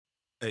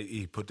Hey,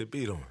 E, put the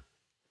beat on.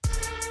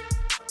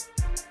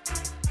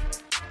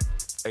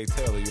 Hey,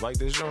 Taylor, you like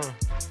this joint?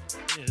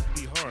 Yeah, this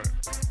beat hard.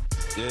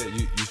 Yeah,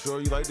 you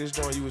sure you like this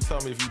joint? You would tell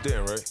me if you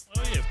didn't, right?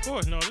 Oh yeah, of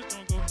course. No,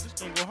 this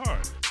don't go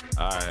hard.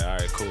 All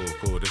right,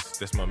 cool.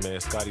 This my man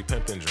Scotty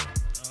Pimpin joint.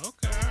 Oh,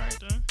 okay, all right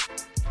then.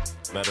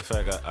 Matter of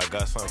fact, I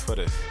got something for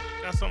this.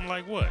 Got something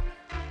like what?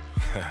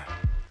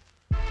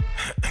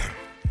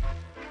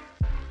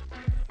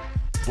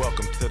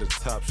 Welcome to the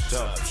top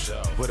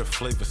shelf, where the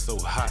flavor so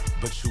hot,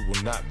 but you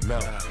will not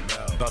melt.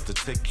 About to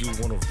take you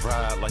on a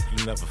ride like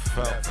you never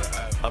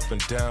felt. Up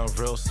and down,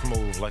 real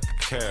smooth like a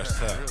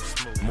carousel.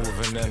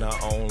 Moving in our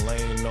own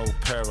lane, no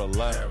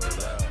parallel.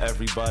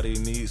 Everybody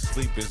needs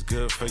sleep, it's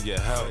good for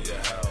your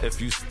health. If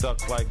you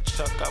stuck like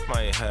Chuck, I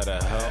might have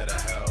to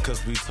help.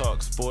 Cause we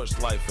talk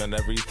sports, life, and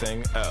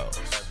everything else.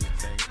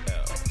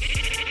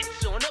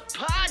 It's on a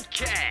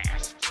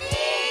podcast.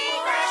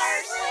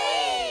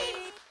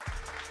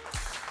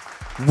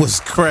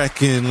 What's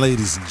cracking,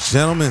 ladies and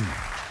gentlemen?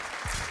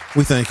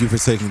 We thank you for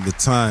taking the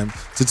time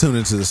to tune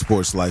into the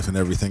Sports Life and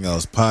Everything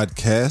Else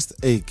podcast,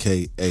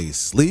 aka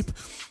Sleep,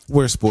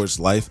 where sports,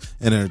 life,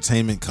 and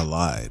entertainment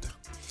collide.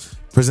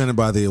 Presented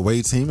by the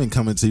Away Team and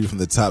coming to you from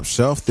the top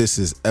shelf, this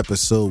is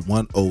episode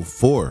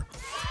 104.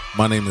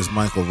 My name is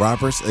Michael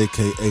Roberts,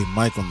 aka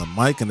Mike on the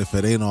mic, and if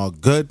it ain't all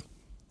good,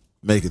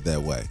 make it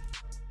that way.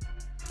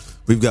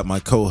 We've got my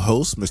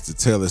co-host, Mr.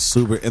 Taylor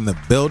Suber, in the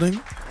building.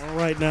 All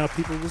right now,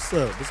 people, what's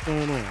up? What's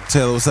going on?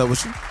 Taylor, what's up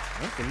with you?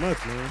 Nothing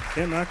much, man.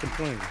 Cannot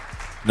complain.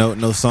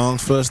 No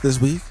songs for us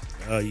this week?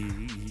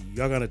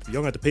 Y'all got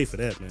to pay for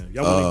that, man.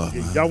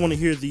 Y'all want to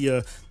hear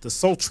the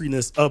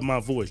sultriness of my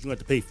voice. You got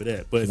to pay for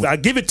that. But if I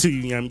give it to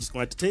you, I'm just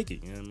going to have to take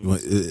it. You know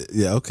what I mean?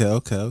 Yeah,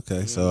 okay.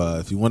 Yeah. So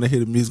if you want to hear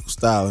the musical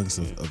stylings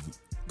of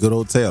good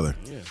old Taylor,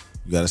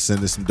 you got to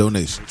send us some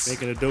donations.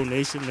 Making a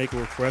donation, make a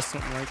request,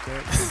 something like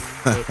that.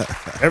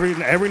 But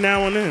every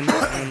now and then,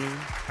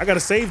 I got to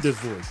save this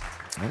voice.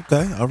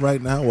 Okay, all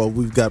right now. Well,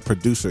 we've got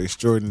producer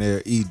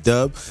extraordinaire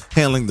E-Dub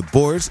handling the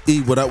boards. E,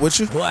 what up with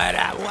you? What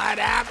up? What's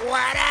up?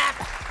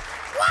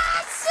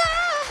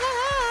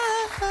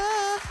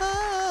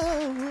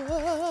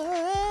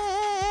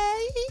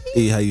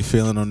 E, how you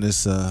feeling on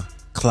this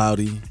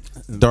cloudy,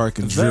 dark,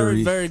 and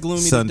dreary very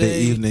gloomy Sunday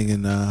today. evening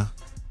in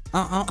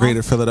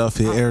greater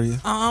Philadelphia area?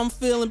 I'm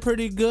feeling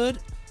pretty good.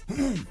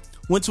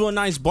 Went to a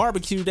nice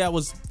barbecue that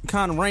was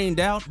kind of rained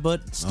out,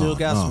 but still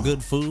got some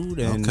good food.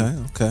 And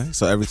Okay.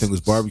 So everything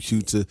was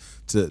barbecued to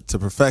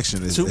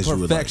perfection. As to you would like.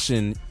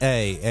 perfection.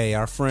 Hey,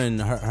 our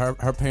friend,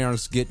 her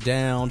parents get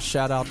down.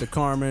 Shout out to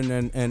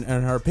Carmen and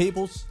her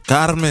peoples.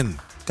 Carmen.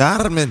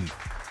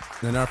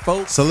 And our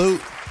folks.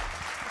 Salute.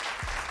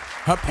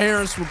 Her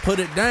parents will put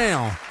it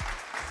down.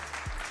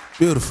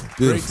 Beautiful.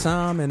 Great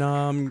time, and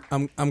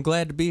I'm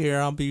glad to be here.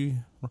 I'll be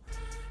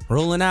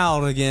rolling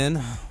out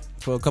again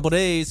for a couple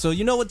days, so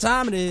you know what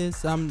time it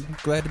is. I'm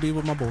glad to be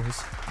with my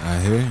boys. I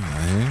hear you.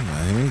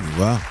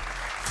 Wow.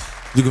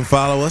 You can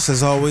follow us,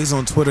 as always,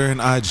 on Twitter and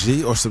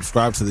IG, or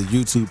subscribe to the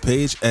YouTube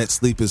page at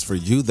Sleep Is For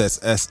You. That's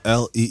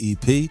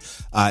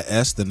SLEEPIS,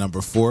 the number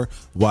 4,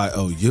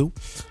 YOU.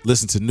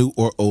 Listen to new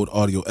or old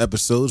audio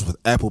episodes with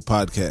Apple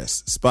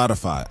Podcasts,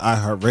 Spotify,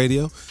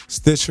 iHeartRadio,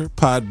 Stitcher,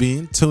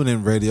 Podbean,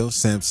 TuneIn Radio,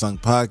 Samsung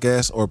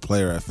Podcasts, or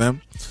Player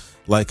FM.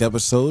 Like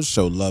episodes,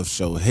 show love,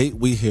 show hate.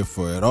 We here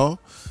for it all.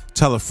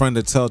 Tell a friend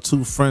to tell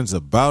 2 friends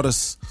about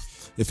us.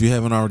 If you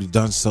haven't already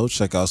done so,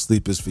 check out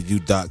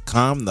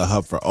sleepisforyou.com, the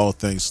hub for all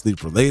things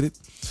sleep related.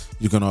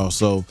 You can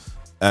also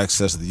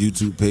access the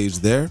YouTube page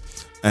there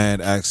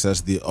and access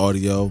the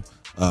audio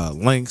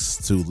links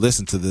to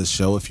listen to this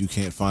show if you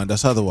can't find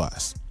us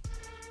otherwise.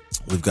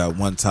 We've got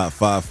one top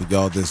 5 for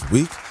y'all this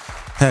week.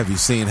 Have you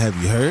seen, have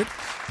you heard?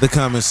 The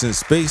Common Sense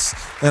Space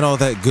and all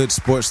that good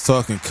sports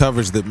talk and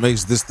coverage that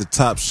makes this the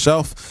top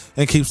shelf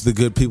and keeps the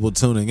good people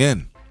tuning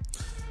in.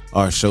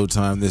 Our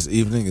showtime this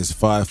evening is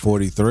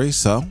 5:43,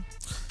 so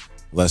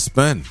let's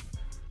spin.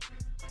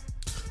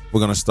 We're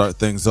going to start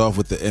things off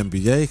with the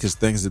NBA because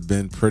things have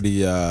been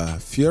pretty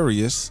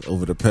furious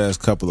over the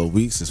past couple of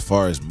weeks as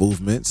far as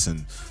movements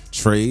and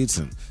trades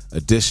and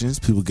additions,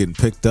 people getting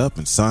picked up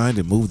and signed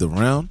and moved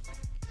around.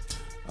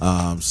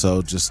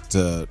 So just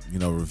to,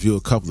 review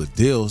a couple of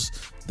deals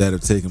that have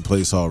taken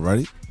place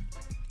already.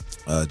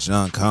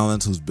 John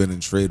Collins, who's been in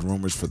trade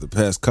rumors for the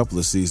past couple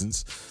of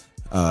seasons,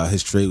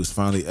 his trade was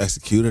finally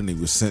executed and he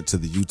was sent to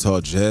the Utah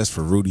Jazz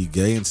for Rudy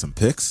Gay and some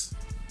picks.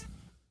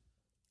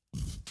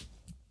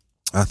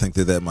 I think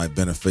that might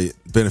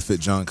benefit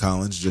John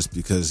Collins just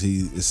because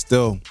he is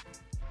still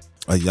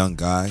a young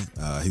guy.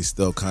 He's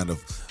still kind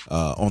of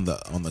on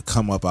the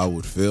come up, I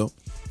would feel,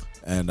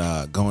 and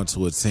going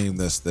to a team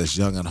that's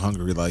young and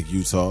hungry like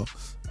Utah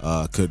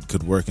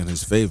could work in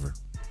his favor.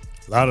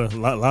 A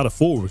lot of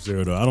forwards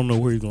there though. I don't know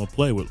where he's gonna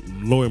play with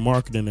Lauri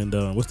Markkanen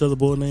and what's the other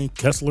boy name?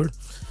 Kessler.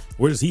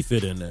 Where does he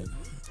fit in that?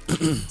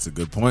 It's a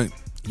good point.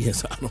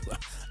 Yes,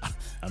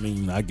 I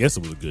mean, I guess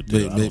it was a good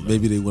deal.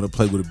 Maybe they want to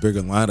play with a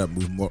bigger lineup,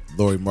 move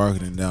Lauri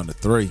Markkanen down to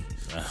 3,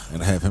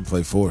 and have him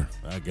play 4.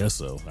 I guess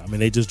so. I mean,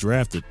 they just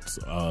drafted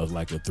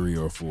like a 3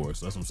 or 4,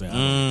 so that's what I'm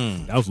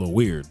saying. That was a little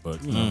weird,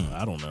 but you know,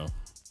 I don't know.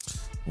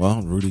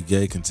 Well, Rudy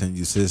Gay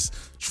continues his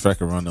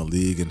trek around the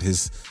league, and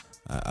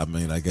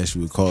I guess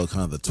you would call it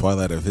kind of the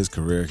twilight of his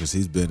career because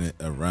he's been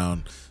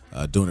around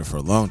doing it for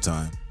a long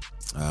time.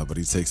 But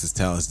he takes his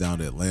talents down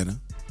to Atlanta.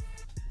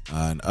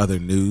 In other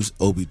news,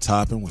 Obi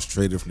Toppin was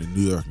traded from the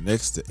New York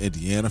Knicks to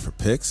Indiana for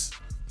picks.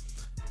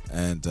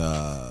 And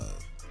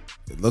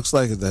it looks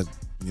like that,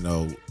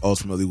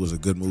 ultimately was a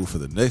good move for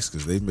the Knicks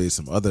because they've made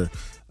some other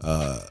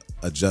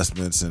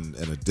adjustments and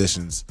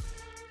additions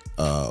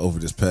over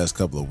this past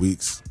couple of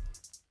weeks.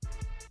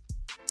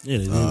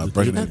 Yeah,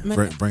 bringing in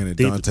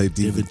Dante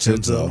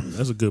DiVincenzo.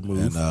 That's a good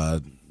move.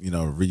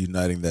 And,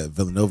 reuniting that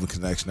Villanova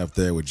connection up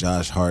there with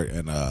Josh Hart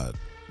and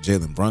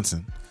Jalen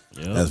Brunson.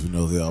 Yep. As we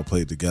know, they all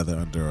played together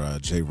under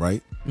Jay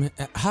Wright. Man,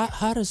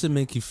 how does it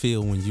make you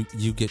feel when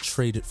you get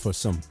traded for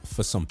some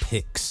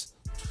picks?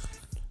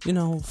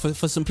 For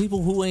some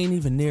people who ain't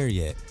even there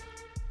yet.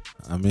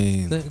 I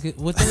mean,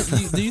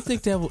 do you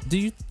think that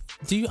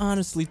do you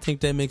honestly think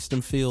that makes them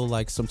feel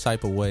like some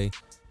type of way?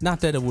 Not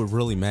that it would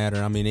really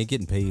matter. I mean, they're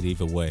getting paid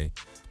either way.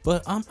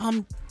 But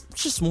I'm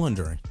just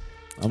wondering.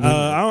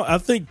 I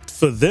think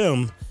for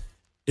them,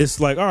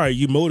 it's like, all right,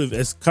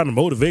 it's kind of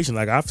motivation.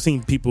 Like I've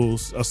seen people,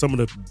 some of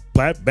the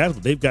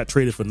basketball, they've got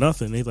traded for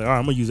nothing. They're like, all right,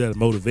 I'm gonna use that as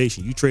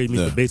motivation. You traded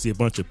me for basically a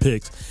bunch of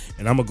picks,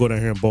 and I'm gonna go down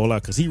here and ball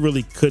out because he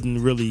really couldn't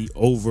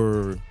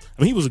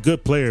I mean, he was a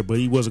good player, but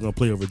he wasn't gonna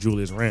play over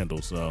Julius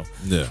Randle. So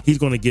he's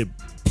gonna get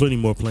plenty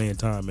more playing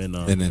time in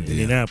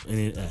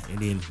Indianapolis,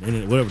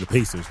 whatever the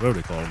Pacers,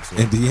 whatever they call them. So.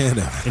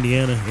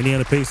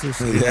 Indiana Pacers.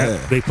 Yeah,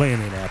 they play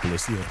in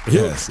Indianapolis.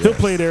 Yeah, he'll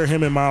play there.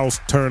 Him and Miles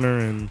Turner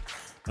and.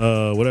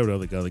 Whatever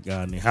the other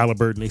guy named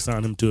Halliburton, they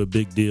signed him to a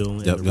big deal.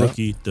 And the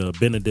rookie, the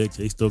Benedict,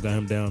 they still got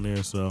him down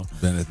there. So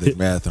Benedict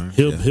Mathurin,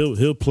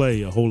 he'll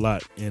play a whole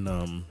lot in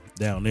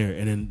down there.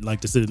 And then, like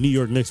I said, the New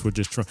York Knicks were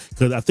just trying,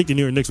 because I think the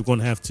New York Knicks were going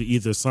to have to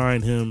either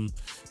sign him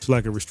to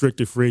like a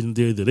restricted free agent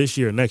deal either this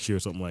year or next year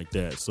or something like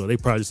that. So they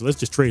probably said, let's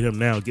just trade him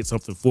now, get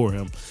something for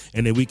him,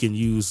 and then we can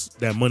use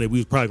that money we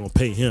was probably going to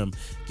pay him,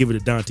 give it to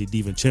Dante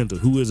DiVincenzo,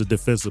 who is a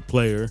defensive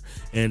player,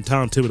 and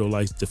Tom Thibodeau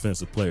likes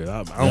defensive players.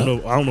 I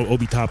don't know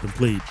Obi Toppin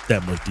played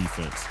that much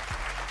defense.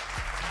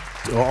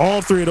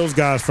 All 3 of those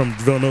guys from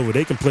Villanova,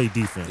 they can play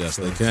defense. Yes,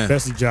 they can.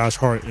 Especially Josh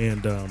Hart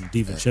and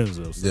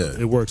DiVincenzo. So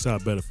it works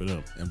out better for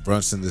them. And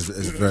Brunson is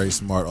very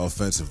smart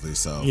offensively,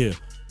 so you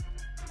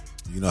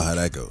know how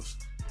that goes.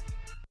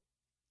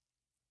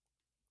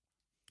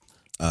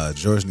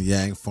 Georges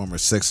Niang, former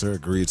Sixer,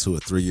 agreed to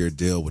a 3-year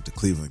deal with the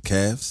Cleveland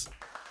Cavs,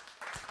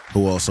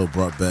 who also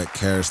brought back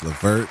Karis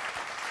LeVert,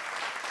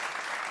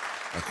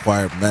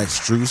 acquired Max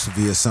Strus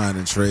via sign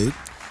and trade.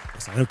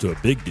 Signed him to a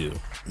big deal.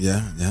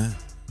 Yeah.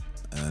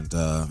 And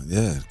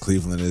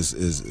Cleveland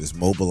is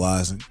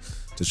mobilizing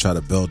to try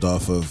to build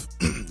off of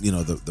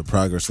the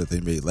progress that they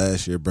made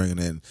last year, bringing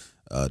in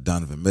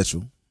Donovan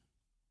Mitchell.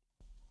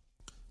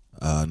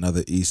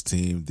 Another East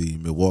team, the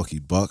Milwaukee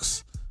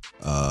Bucks,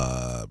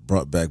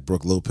 brought back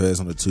Brook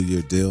Lopez on a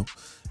 2-year deal.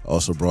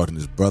 Also brought in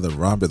his brother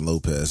Robin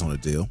Lopez on a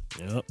deal.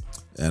 Yep.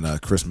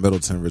 And Chris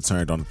Middleton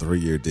returned on a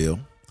 3-year deal.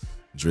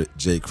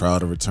 Jay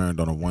Crowder returned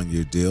on a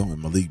 1-year deal,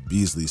 and Malik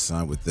Beasley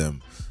signed with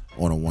them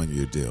on a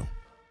 1-year deal.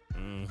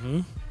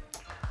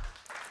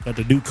 Got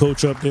the new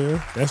coach up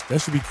there.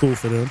 That should be cool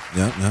for them.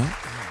 Yeah.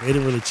 They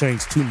didn't really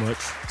change too much.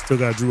 Still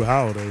got Drew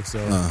Holiday, so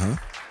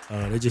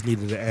they just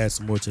needed to add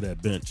some more to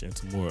that bench and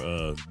some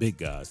more big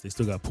guys. They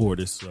still got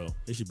Portis, so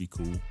they should be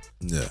cool.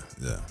 Yeah.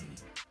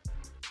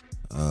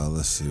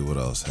 Let's see what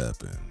else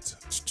happened.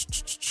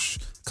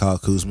 Kyle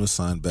Kuzma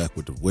signed back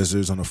with the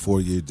Wizards on a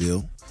 4-year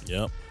deal.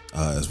 Yep.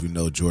 As we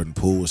know, Jordan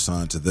Poole was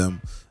signed to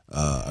them,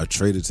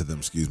 traded to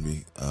them,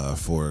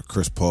 for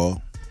Chris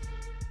Paul,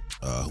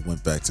 who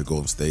went back to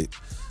Golden State.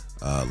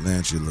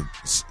 Landry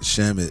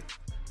Shamet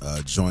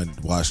joined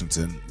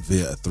Washington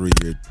via a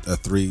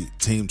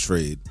 3-team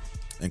trade,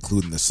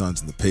 including the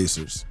Suns and the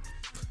Pacers.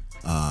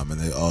 And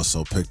they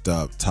also picked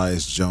up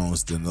Tyus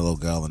Jones, Danilo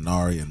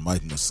Gallinari, and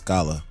Mike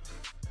Muscala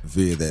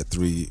via that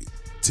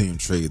 3-team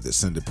trade that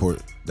sent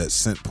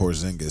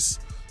Porzingis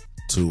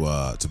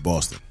to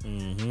Boston.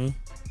 Mm-hmm.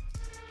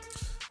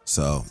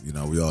 So,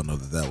 we all know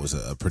that was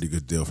a pretty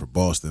good deal for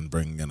Boston,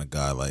 bringing in a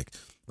guy like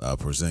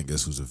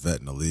Porzingis, who's a vet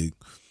in the league.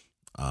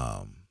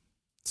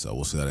 So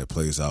we'll see how that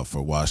plays out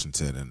for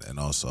Washington, and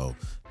also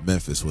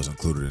Memphis was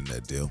included in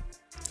that deal.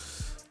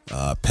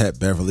 Pat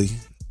Beverly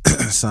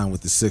signed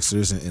with the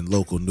Sixers in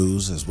local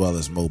news, as well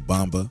as Mo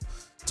Bamba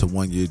to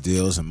 1-year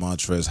deals, and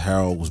Montrezl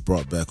Harrell was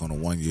brought back on a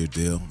 1-year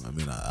deal. I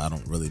mean, I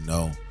don't really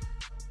know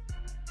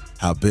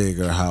how big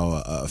or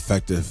how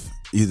effective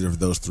either of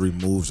those 3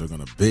 moves are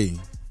going to be.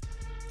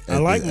 I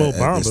like Mo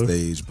Bamba at this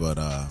stage, but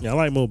I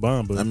like Mo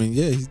Bamba. I mean,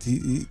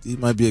 he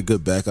might be a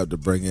good backup to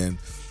bring in.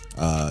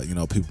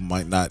 People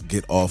might not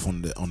get off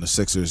on the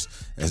Sixers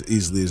as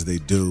easily as they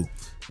do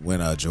when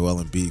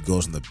Joel Embiid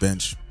goes on the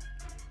bench.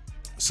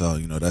 So,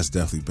 that's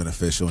definitely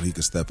beneficial, and he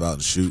can step out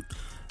and shoot.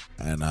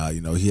 And,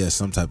 he has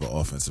some type of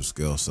offensive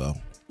skill. So,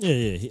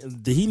 Yeah.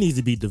 He needs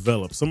to be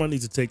developed. Somebody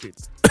needs to take it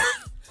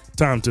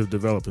time to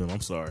develop him.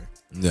 I'm sorry.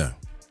 yeah,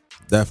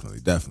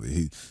 definitely.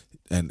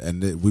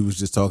 We was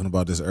just talking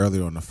about this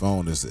earlier on the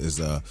phone. Is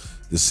the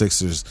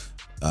Sixers'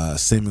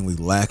 seemingly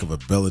lack of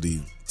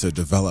ability to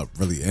develop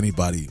really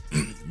anybody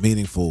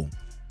meaningful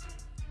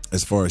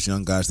as far as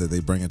young guys that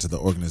they bring into the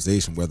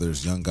organization, whether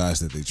it's young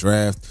guys that they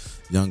draft,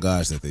 young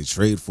guys that they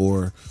trade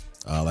for,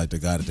 like the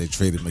guy that they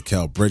traded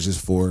Mikal Bridges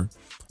for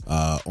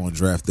on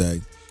draft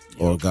day,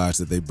 or guys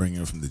that they bring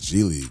in from the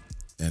G League,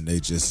 and they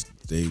just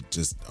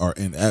are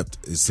inept,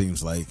 it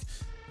seems like,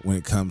 when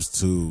it comes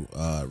to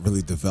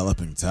really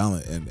developing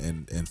talent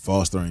and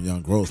fostering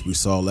young growth. We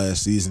saw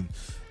last season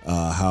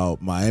how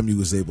Miami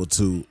was able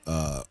to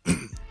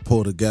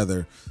pull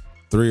together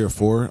 3 or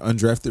 4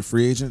 undrafted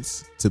free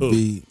agents to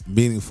be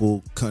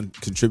meaningful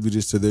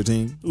contributors to their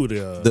team. Ooh,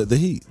 The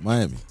Heat,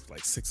 Miami.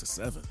 like 6 or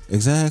 7.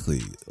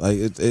 Exactly. Like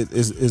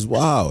it's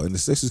wow. And the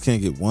Sixers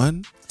can't get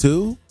 1,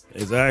 2.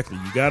 Exactly.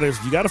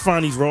 You gotta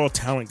find these raw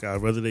talent guys,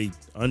 whether they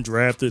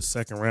undrafted,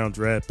 second round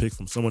draft pick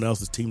from someone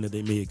else's team that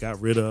they may have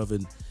got rid of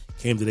and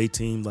came to their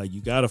team. Like,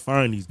 you gotta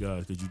find these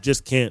guys, because you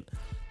just can't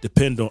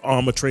depend on,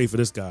 I'm gonna trade for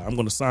this guy. I'm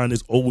gonna sign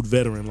this old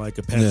veteran like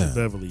a Patrick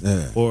Beverly,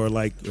 or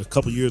like a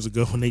couple years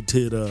ago when they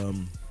did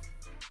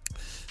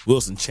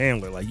Wilson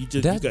Chandler. Like,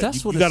 you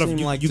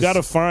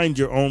gotta find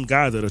your own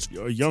guys that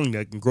are young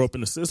that can grow up in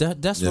the system.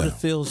 That's what it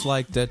feels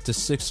like that the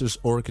Sixers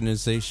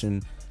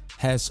organization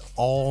has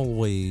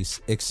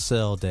always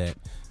excelled at.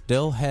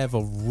 They'll have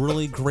a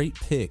really great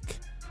pick,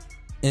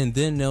 and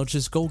then they'll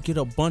just go get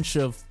a bunch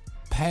of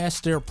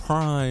past their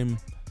prime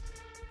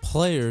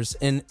players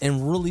and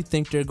really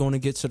think they're going to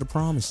get to the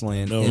promised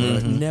land.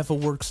 It never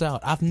works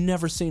out. I've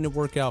never seen it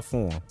work out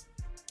for them.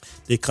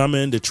 They come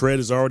in, the tread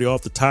is already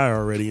off the tire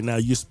already, and now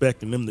you're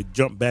expecting them to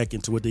jump back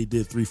into what they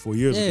did 3-4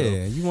 years ago.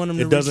 Yeah, you want them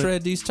to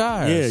retread these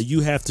tires. Yeah,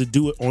 you have to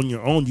do it on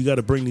your own. You got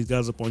to bring these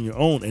guys up on your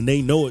own, and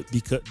they know it,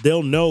 because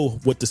they'll know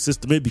what the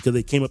system is because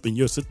they came up in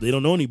your system. They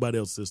don't know anybody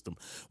else's system.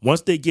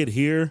 Once they get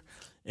here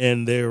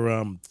and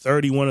they're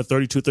 31 or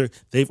 32,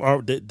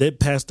 30, they've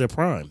passed their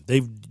prime.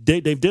 They've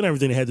done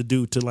everything they had to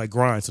do to like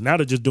grind. So now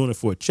they're just doing it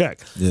for a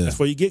check. Yeah. That's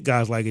why you get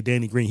guys like a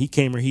Danny Green. He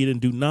came here, he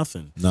didn't do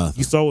nothing.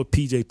 You saw what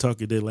PJ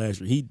Tucker did last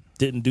year. He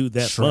didn't do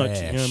that much.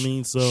 You know what I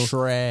mean? So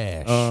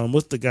trash.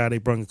 What's the guy they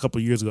brought a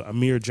couple of years ago?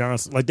 Amir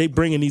Johnson. Like, they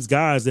bring in these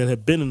guys that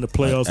have been in the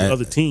playoffs with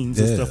other teams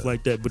and stuff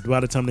like that. But by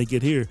the time they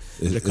get here,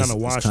 they're kind of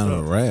washed it's kind up.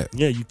 Of a wrap.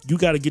 Yeah, you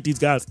got to get these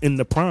guys in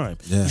the prime.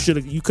 Yeah.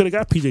 You could have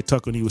got PJ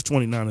Tucker when he was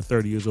 29 or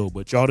 30 years old,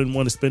 but y'all didn't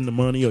want to spend the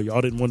money, or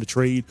y'all didn't want to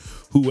trade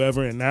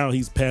whoever, and now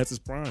he's past his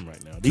prime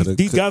right now.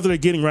 These guys that they're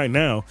getting right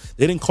now,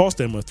 they didn't cost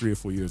that much 3 or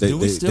 4 years ago. Do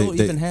we still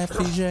even have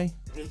PJ?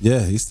 Yeah,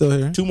 he's still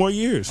here. 2 more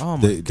years. Oh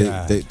my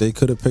God. They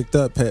could have picked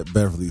up Pat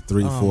Beverly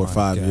 3, 4,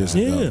 5 years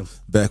ago,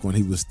 back when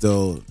he was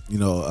still,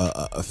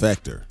 a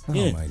factor.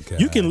 Yeah. Oh my God.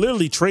 You can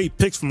literally trade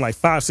picks from like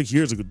 5-6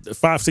 years ago.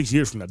 5-6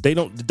 years from now,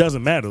 it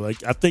doesn't matter.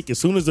 Like, I think as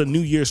soon as a new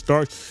year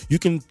starts, you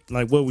can,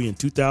 like, what are we in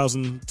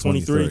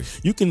 2023?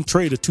 You can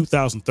trade a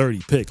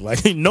 2030 pick.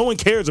 Like, no one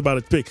cares about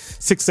a pick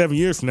 6-7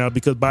 years from now,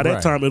 because by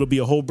that time it'll be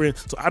a whole brand.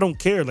 So I don't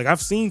care. Like,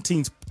 I've seen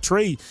teams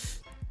trade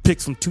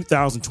picks from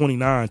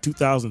 2029,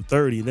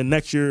 2030, and then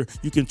next year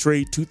you can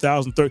trade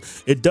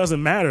 2030. It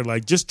doesn't matter.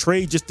 Like, just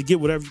trade just to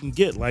get whatever you can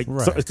get. Like,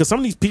 because some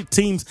of these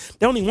teams,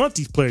 they only want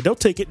these players. They'll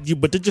take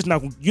it, but they're just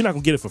not. You're not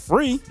gonna get it for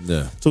free.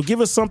 Yeah. So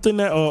give us something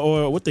that,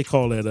 or what they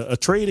call that, a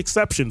trade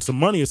exception, some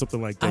money or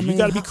something like that. I mean, you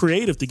got to be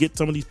creative to get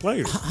some of these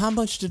players. How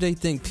much do they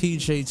think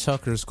PJ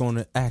Tucker is going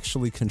to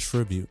actually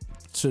contribute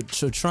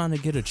to trying to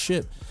get a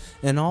chip?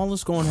 And all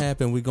that's going to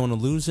happen, we're going to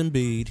lose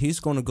Embiid. He's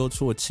going to go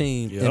to a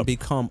team and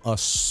become a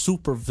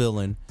super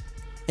villain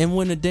and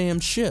win a damn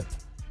chip.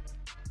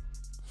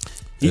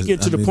 He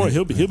get to the point,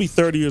 he'll be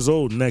 30 years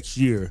old next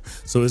year.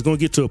 So it's going to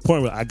get to a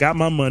point where I got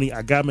my money,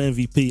 I got my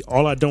MVP.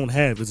 All I don't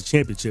have is a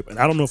championship. And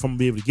I don't know if I'm going to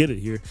be able to get it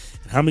here.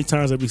 And how many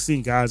times have we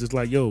seen guys, it's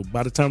like, yo,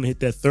 by the time they hit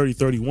that 30,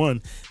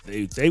 31,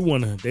 they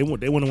want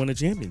to win a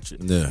championship.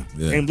 Yeah.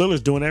 Dame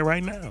Lillard's doing that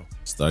right now.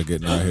 Start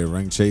getting out here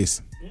ring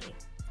chasing. Yeah.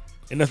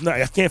 And that's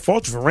not. I can't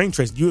fault you for ring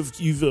chasing.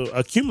 You've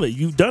accumulated.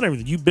 You've done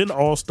everything. You've been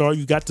All-Star.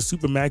 You got the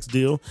Supermax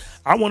deal.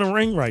 I want a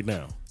ring right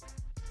now.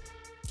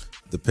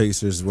 The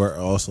Pacers were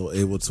also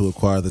able to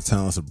acquire the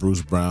talents of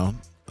Bruce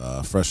Brown,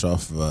 fresh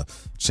off of a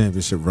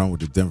championship run with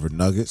the Denver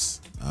Nuggets.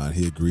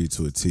 He agreed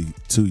to a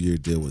 2-year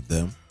deal with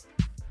them.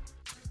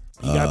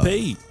 He got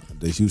paid.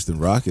 The Houston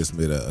Rockets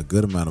made a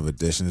good amount of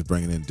additions,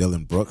 bringing in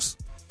Dylan Brooks,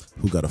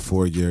 who got a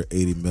 4-year,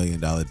 $80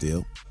 million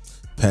deal.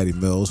 Patty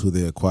Mills, who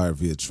they acquired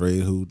via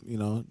trade, who,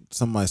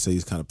 some might say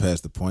he's kind of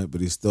past the point,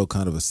 but he's still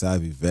kind of a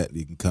savvy vet.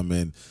 He can come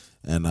in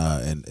and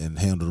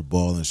handle the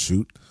ball and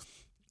shoot.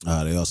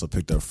 They also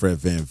picked up Fred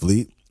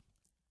VanVleet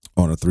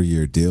on a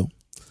 3-year deal,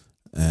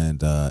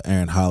 and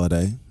Aaron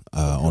Holiday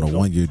on a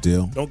 1-year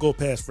deal. Don't go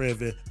past Fred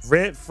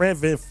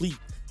VanVleet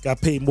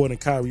got paid more than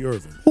Kyrie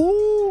Irving.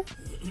 Ooh.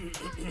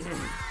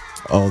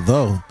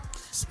 Although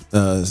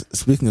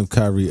Speaking of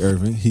Kyrie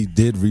Irving, he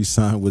did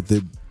re-sign with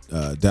the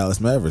Dallas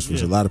Mavericks,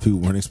 which a lot of people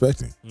weren't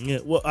expecting. Yeah,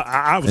 well,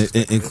 I was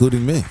expecting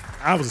including me.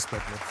 I was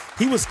expecting it.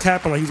 He was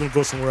capping like he was going to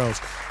go somewhere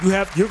else.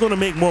 You're going to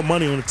make more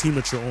money on the team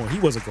that you're on. He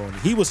wasn't going.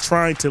 He was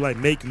trying to like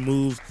make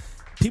moves.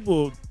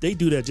 People, they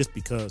do that just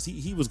because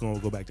he was going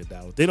to go back to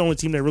Dallas. They're the only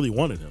team that really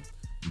wanted him.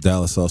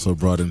 Dallas also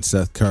brought in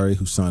Seth Curry,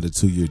 who signed a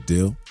 2-year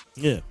deal.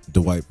 Yeah.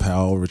 Dwight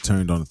Powell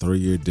returned on a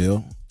 3-year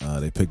deal.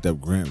 They picked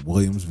up Grant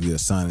Williams via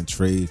sign and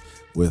trade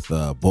with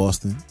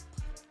Boston.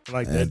 I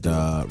like and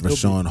that.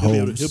 Rashawn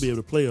Holmes. He'll be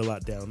able to play a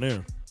lot down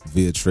there.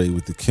 Via trade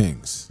with the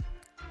Kings.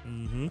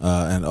 Mm-hmm.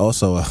 And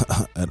also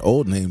an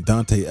old name,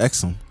 Dante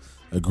Exum,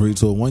 agreed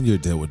to a 1-year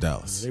deal with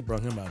Dallas. They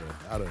brought him out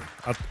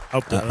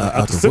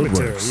the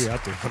cemetery. Yeah,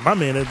 out the, my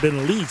man had been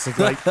in the league since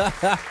like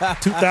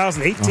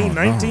 2018,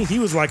 19. No. He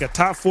was like a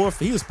top 4.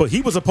 He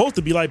was supposed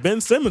to be like Ben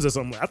Simmons or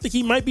something. I think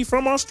he might be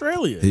from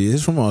Australia. He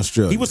is from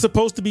Australia. He was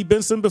supposed to be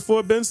Ben Simmons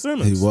before Ben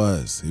Simmons. He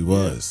was. Yeah.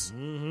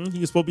 Mm-hmm. He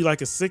was supposed to be like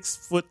a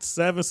 6'7",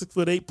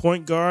 6'8"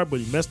 point guard, but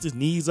he messed his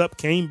knees up,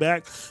 came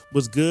back,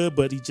 was good,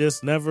 but he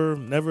just never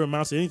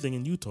amounts to anything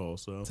in Utah.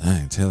 So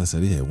dang, Taylor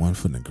said he had one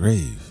foot in the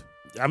grave.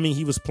 I mean,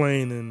 he was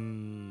playing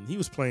in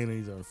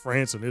either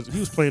France or he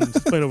was playing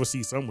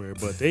overseas somewhere.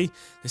 But they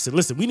said,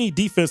 listen, we need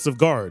defensive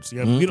guards.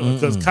 You know,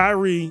 because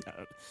Kyrie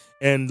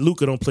and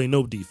Luka don't play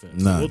no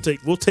defense. No. So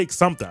we'll take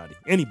somebody,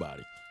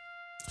 anybody.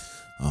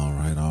 All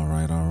right.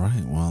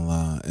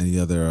 Well, any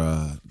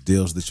other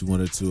deals that you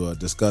wanted to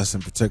discuss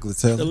in particular,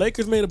 Taylor? The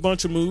Lakers made a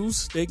bunch of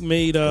moves. They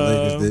made. The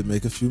Lakers did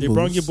make a few moves. They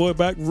brought your boy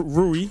back,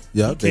 Rui.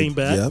 Yep, he came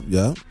back.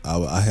 Yep.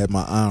 I had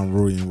my eye on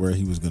Rui and where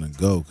he was going to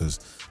go because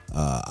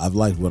I've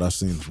liked what I've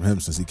seen from him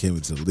since he came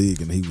into the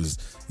league, and he was,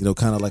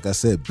 kind of like I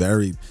said,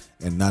 buried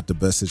in not the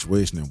best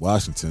situation in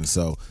Washington.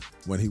 So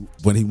when he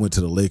went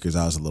to the Lakers,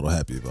 I was a little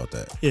happy about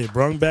that. Yeah,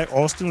 brought back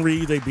Austin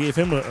Reeves. They gave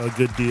him a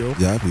good deal.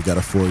 Yeah, he got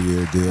a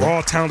 4-year deal.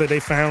 Raw talent that they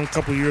found a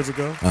couple years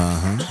ago.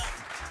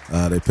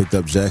 They picked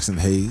up Jackson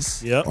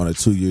Hayes Yep. on a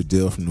 2-year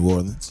deal from New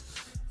Orleans.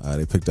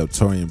 They picked up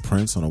Taurean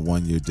Prince on a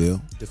 1-year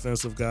deal.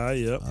 Defensive guy,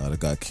 yep. They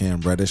got Cam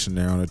Reddish in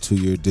there on a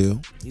 2-year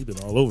deal. He's been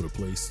all over the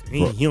place.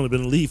 He only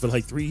been in the league for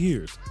like 3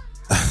 years.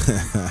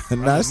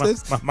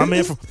 My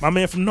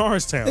man from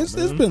Norristown. It's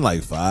been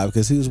like 5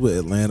 because he was with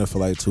Atlanta for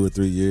like 2 or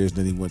 3 years.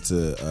 Then he went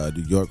to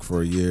New York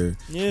for a year.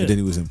 Yeah. And then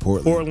he was in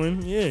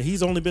Portland. Yeah.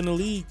 He's only been in the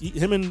league.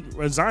 Him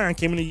and Zion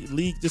came in the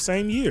league the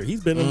same year.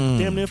 He's been in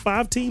damn near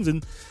 5 teams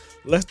in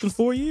less than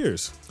 4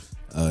 years.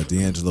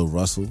 D'Angelo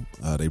Russell,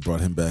 they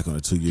brought him back on a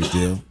 2-year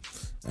deal.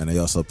 And they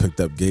also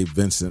picked up Gabe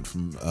Vincent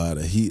from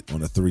the Heat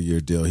on a 3-year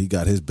deal. He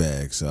got his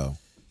bag, so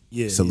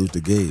salute to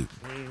Gabe.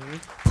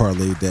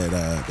 Parlayed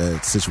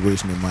that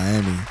situation in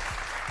Miami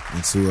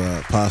into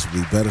a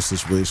possibly better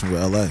situation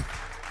with LA.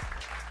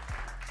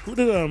 Who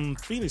did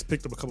Phoenix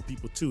picked up a couple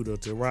people too though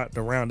to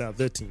round out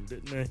their team,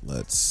 didn't they?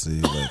 Let's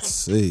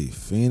see.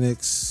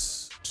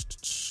 Phoenix.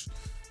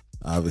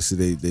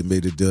 Obviously, they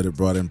made a deal that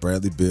brought in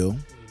Bradley Beal,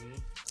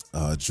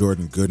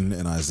 Jordan Gooden,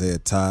 and Isaiah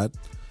Todd.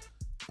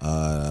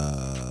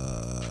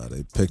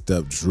 They picked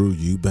up Drew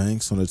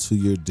Eubanks on a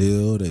 2-year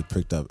deal. They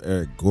picked up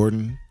Eric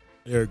Gordon.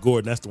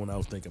 That's the one I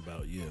was thinking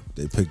about, yeah.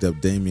 They picked up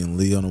Damian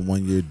Lee on a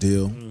 1-year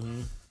deal.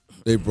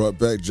 They brought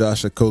back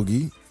Josh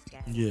Okogie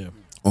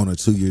on a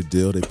 2-year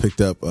deal. They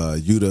picked up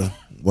Yuta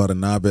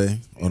Watanabe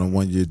on a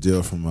 1-year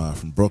deal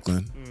from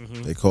Brooklyn.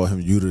 They call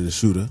him Yuta the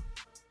Shooter.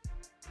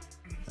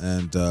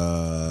 And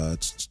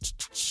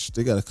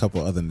they got a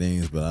couple other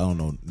names, but I don't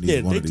know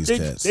one of these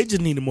cats. They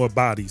just needed more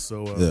bodies,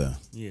 so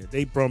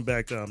they brought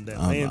back that.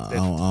 I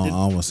don't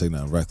want to say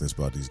nothing reckless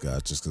about these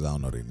guys just because I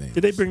don't know their names.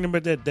 Did they bring them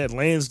back that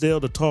Lansdale,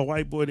 the tall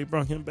white boy? They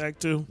brought him back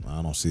too.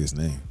 I don't see his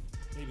name.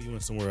 Maybe he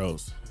went somewhere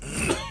else.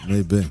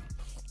 Maybe.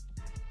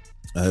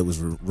 It was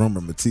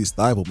rumored Matisse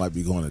Thybulle might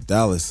be going to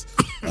Dallas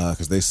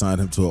because they signed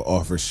him to an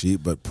offer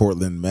sheet, but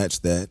Portland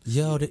matched that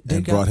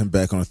and brought him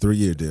back on a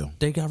 3-year deal.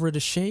 They got rid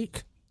of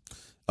Shake.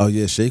 Oh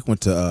yeah, Shake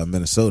went to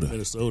Minnesota.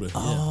 Yeah.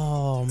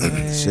 Oh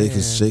man, Shake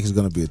is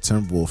going to be a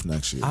Timberwolf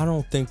next year. I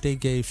don't think they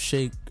gave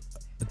Shake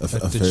a the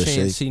fair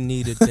chance shake. he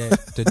needed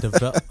to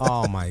develop.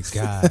 Oh my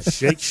God,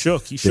 Shake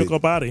shook. He shook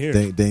up out of here.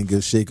 They didn't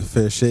give Shake a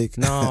fair shake.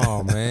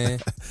 No man,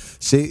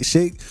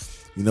 Shake.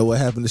 You know what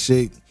happened to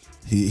Shake?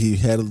 He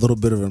had a little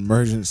bit of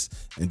emergence,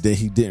 and then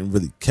he didn't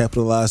really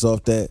capitalize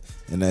off that,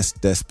 and that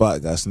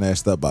spot got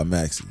snatched up by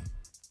Maxey.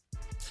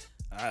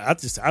 I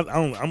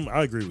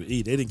agree with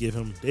E. They didn't give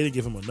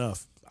him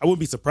enough. I wouldn't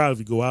be surprised if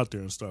he go out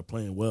there and start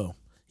playing well.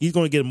 He's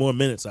going to get more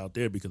minutes out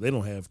there because they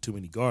don't have too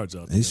many guards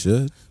out there. He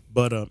should.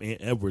 But Ant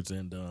Edwards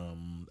and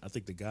I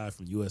think the guy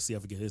from USC, I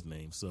forget his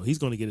name. So he's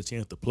going to get a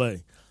chance to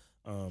play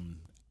out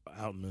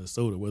in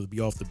Minnesota, whether it be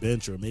off the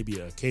bench or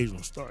maybe an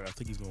occasional start. I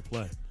think he's going to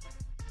play.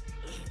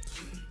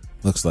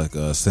 Looks like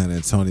San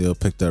Antonio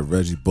picked up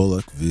Reggie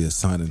Bullock via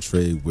sign and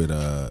trade with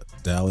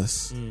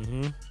Dallas.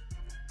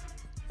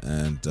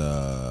 And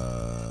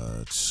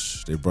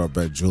they brought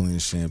back Julian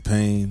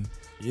Champagne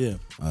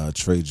Yeah.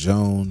 Trey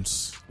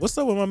Jones. What's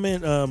up with my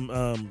man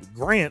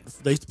Grant?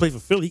 They used to play for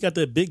Philly. He got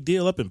that big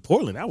deal up in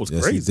Portland. That was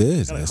Yes, crazy. he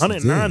did. Got Yes, he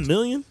 $109 did.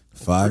 million.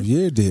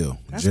 5-year deal.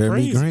 That's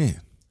Jeremy crazy. Grant.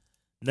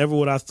 Never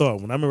would I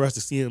thought. When I remember I used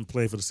to see him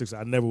playing for the Sixers,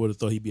 I never would have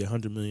thought he'd be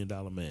 $100 million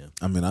man.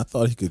 I mean, I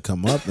thought he could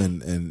come up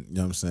and you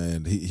know what I'm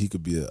saying, he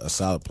could be a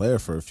solid player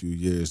for a few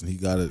years, and he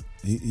got it.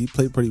 He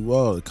played pretty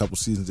well a couple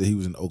seasons that he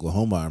was in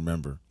Oklahoma, I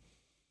remember.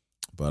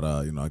 But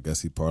I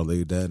guess he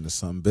parlayed that into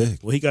something big.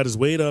 Well, he got his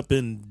weight up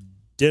in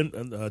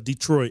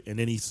Detroit, and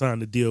then he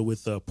signed a deal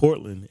with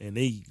Portland, and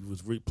they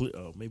was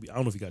maybe I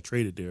don't know if he got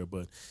traded there,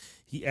 but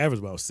he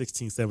averaged about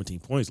 16, 17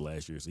 points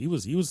last year. So he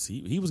was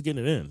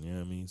getting it in. You know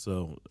what I mean?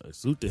 So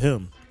salute to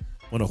him.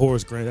 One of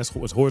Horace Grant. That's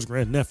Horace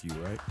Grant's nephew,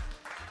 right?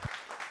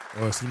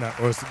 Or is he not?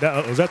 Or is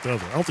that the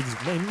other? I don't think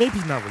maybe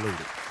he's not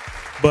related.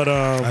 But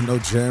I know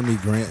Jeremy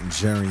Grant and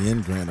Jerry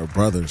Grant are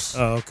brothers.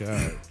 Oh, okay. All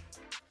right.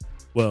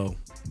 Well,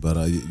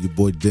 But your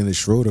boy Dennis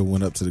Schroeder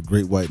went up to the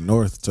Great White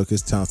North, took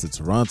his talents to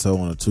Toronto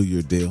on a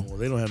 2-year deal.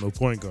 they don't have no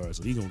point guard,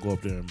 so he's gonna go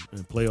up there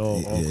and play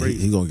all Yeah, crazy.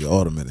 he gonna get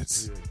all the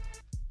minutes.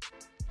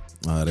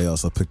 They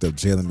also picked up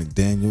Jalen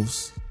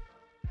McDaniels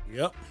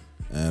Yep.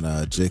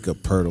 and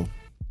Jacob Pirtle.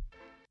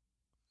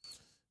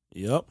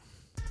 Yep.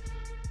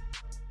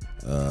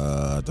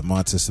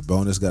 DeMontis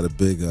Sabonis got a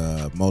big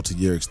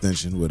multi-year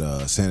extension with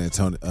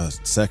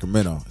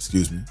Sacramento.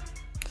 Excuse me.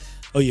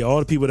 Oh yeah, all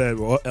the people that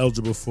were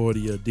eligible for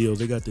the deals,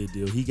 they got their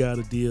deal. He got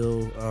a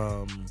deal.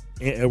 Ant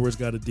Edwards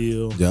got a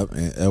deal. Yep,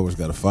 and Edwards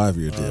got a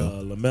 5-year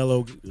deal.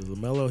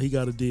 LaMelo, he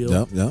got a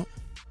deal. Yep.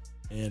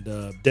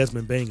 And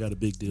Desmond Bain got a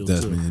big deal too.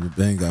 Desmond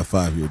Bain got a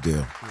 5-year deal.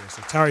 Yeah,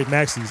 so Tyrese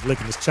Maxey's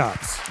licking his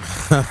chops.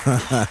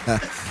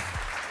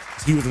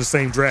 He was in the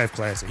same draft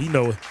class, so he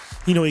know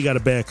he got a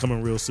bag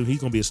coming real soon. He's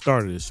gonna be a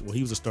starter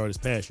he was a starter this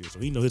past year, so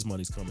he know his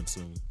money's coming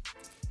soon.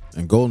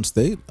 And Golden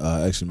State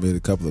actually made a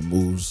couple of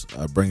moves,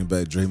 bringing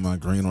back Draymond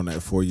Green on that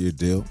 4-year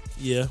deal.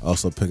 Yeah.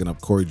 Also picking up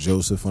Corey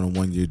Joseph on a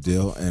 1-year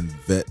deal, and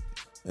vet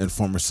and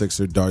former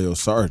Sixer Dario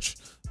Saric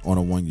on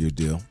a 1-year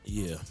deal.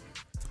 Yeah.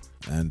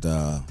 And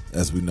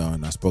as we know,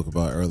 and I spoke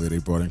about earlier, they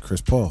brought in Chris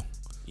Paul,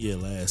 Yeah,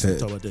 we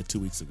talked about that 2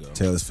 weeks ago.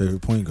 Taylor's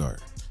favorite point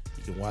guard.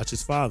 You can watch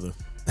his father.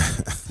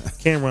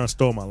 Cameron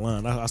stole my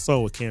line. I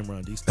saw what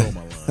Cameron did. He stole my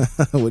line.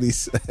 What'd he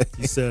say?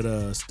 He said,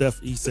 there's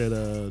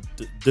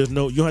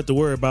no, you don't have to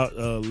worry about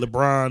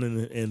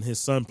LeBron and his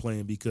son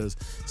playing because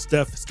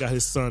Steph's got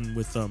his son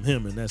with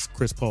him, and that's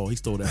Chris Paul. He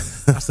stole that.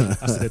 I said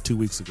that 2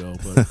 weeks ago,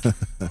 but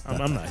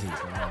I'm not here.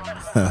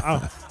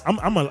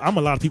 I'm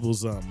a lot of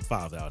people's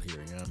father out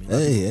here. You know what I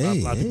mean?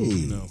 A lot of people,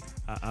 you know,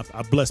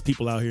 I bless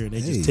people out here, and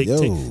they just take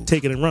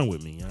it and run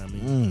with me. You know what I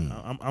mean?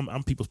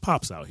 I'm people's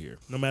pops out here,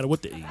 no matter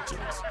what the age is.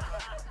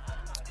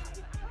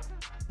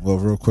 Well,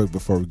 real quick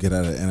before we get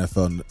out of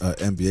NFL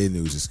NBA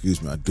news,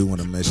 I do want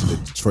to mention the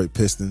Detroit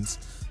Pistons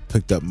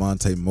picked up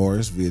Monte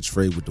Morris via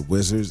trade with the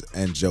Wizards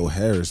and Joe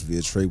Harris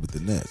via trade with the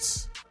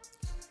Nets.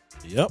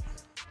 Yep.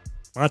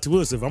 Monte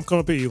Willis, if I'm coming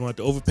up here, you're going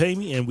to have to overpay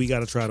me, and we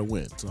got to try to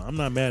win. So I'm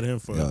not mad at him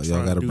for y'all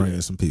trying got to to bring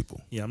in some people.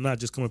 Yeah, I'm not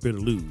just coming up here to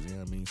lose. You know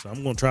what I mean? So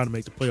I'm going to try to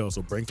make the playoffs.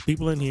 So bring some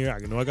people in here. I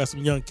know I got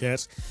some young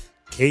cats.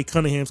 Cade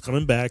Cunningham's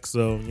coming back.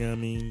 So, you know what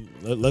I mean?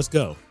 Let's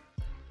go.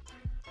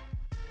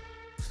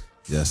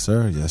 Yes,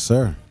 sir. Yes,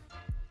 sir.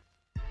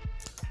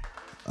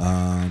 We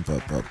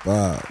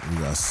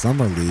got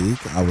Summer League.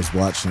 I was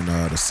watching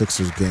the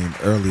Sixers game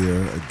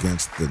earlier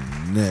against the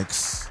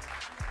Knicks.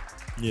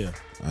 Yeah.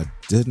 I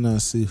did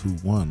not see who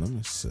won. Let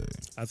me see.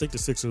 I think the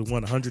Sixers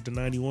won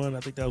 100-91.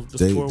 I think that was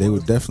the score. They were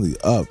definitely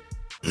up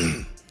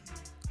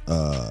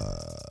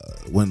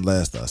when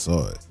last I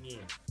saw it. Yeah.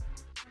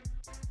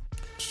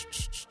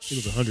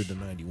 It was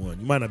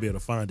 100-91. You might not be able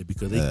to find it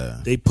because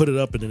they put it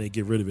up and then they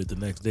get rid of it the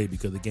next day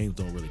because the games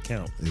don't really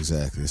count.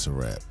 Exactly. It's a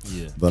wrap.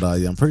 Yeah. But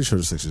I'm pretty sure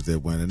the Sixers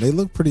did win. And they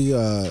look pretty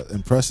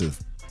impressive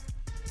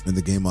in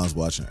the game I was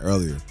watching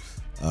earlier.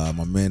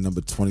 My man,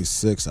 number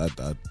 26, I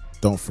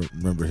don't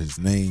remember his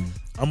name.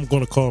 I'm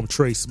going to call him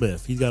Trey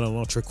Smith. He's got a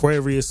long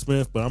Traquavius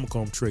Smith, but I'm going to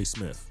call him Trey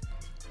Smith.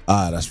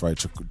 That's right.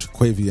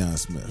 Traquavion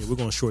Smith. Yeah, we're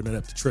going to shorten that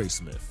up to Trey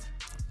Smith.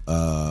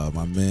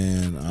 My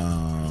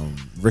man,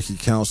 Ricky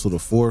Council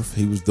IV,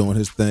 he was doing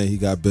his thing. He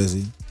got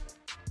busy.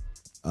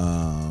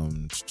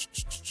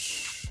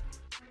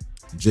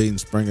 Jaden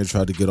Springer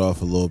tried to get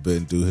off a little bit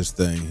and do his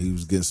thing. He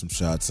was getting some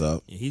shots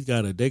up.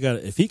 Yeah,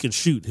 if he can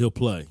shoot, he'll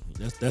play.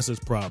 That's his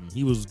problem.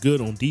 He was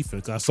good on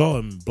defense. I saw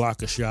him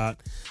block a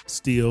shot,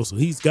 steal. So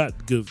he's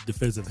got good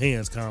defensive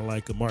hands, kind of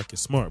like a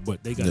Marcus Smart.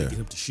 But they got to get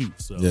him to shoot.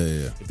 So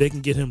if they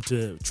can get him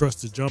to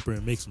trust his jumper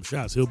and make some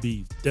shots, he'll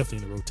be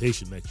definitely in the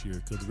rotation next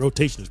year. Because the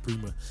rotation is pretty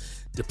much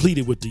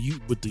depleted with the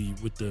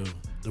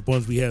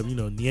ones we have. You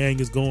know, Niang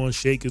is going,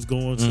 Shake is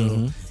going,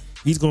 so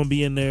he's going to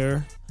be in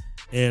there.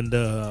 And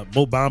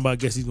Mo Bamba, I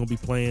guess he's going to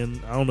be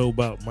playing. I don't know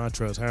about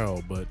Montrezl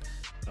Harrell, but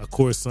of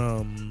course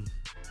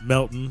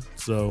Melton.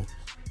 So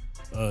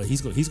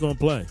he's going to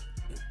play.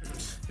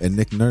 And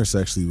Nick Nurse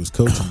actually was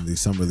coaching the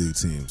Summer League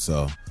team,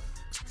 so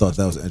thought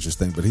that was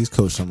interesting. But he's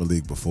coached Summer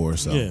League before,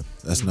 so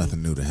that's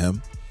nothing new to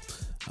him.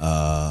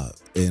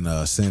 In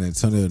San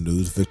Antonio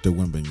news, Victor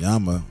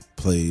Wembanyama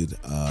played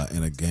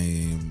in a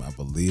game. I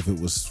believe it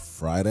was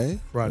Friday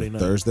night.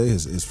 Thursday.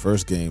 His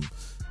first game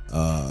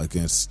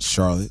against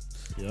Charlotte.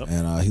 Yep.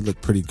 And he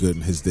looked pretty good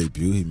in his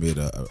debut. He made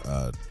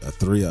a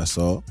three, I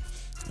saw,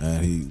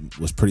 and he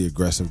was pretty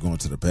aggressive going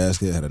to the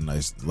basket. Had a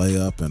nice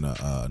layup and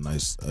a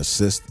nice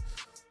assist,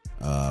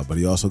 but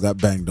he also got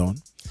banged on,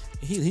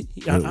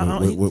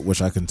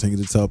 which I continue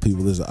to tell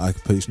people is an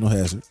occupational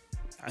hazard.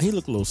 He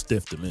looked a little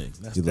stiff to me.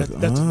 That's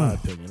my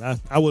opinion.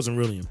 I wasn't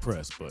really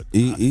impressed, but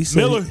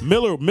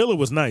Miller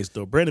was nice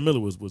though. Brandon Miller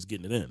was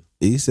getting it in.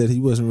 He said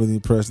he wasn't really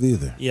impressed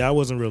either. Yeah, I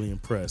wasn't really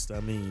impressed. I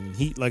mean,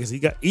 he like I said, he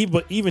got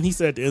even he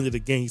said at the end of the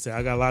game, he said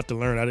I got a lot to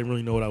learn. I didn't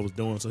really know what I was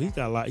doing, so he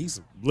got a lot.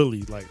 He's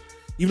literally like,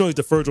 even though he's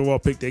the first overall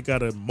pick, they got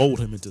to mold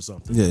him into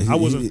something. Yeah, I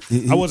wasn't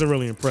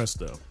really impressed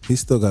though. He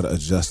still got to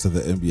adjust to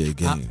the NBA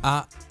game.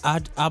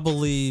 I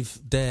believe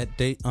that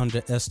they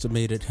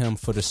underestimated him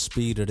for the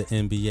speed of the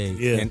NBA.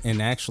 Yeah.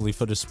 And actually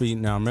for the speed.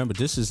 Now remember,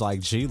 this is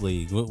like G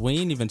League. We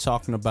ain't even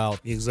talking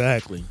about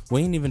Exactly.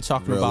 We ain't even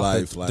talking Real about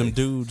life, them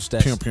dudes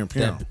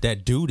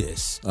that do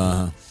this.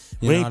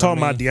 We ain't talking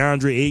about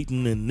DeAndre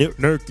Ayton and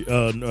Nurkic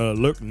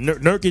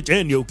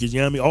and Jokic. You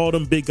know what I mean? All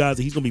them big guys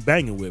that he's gonna be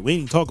banging with. We ain't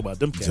even talk about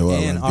them cats.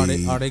 And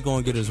are they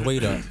going to get his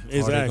weight up?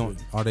 Exactly.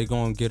 Are they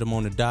going to get him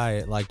on a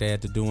diet like they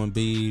had to do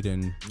Embiid?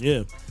 And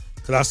yeah.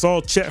 Because I saw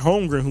Chet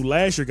Holmgren, who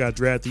last year got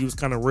drafted. He was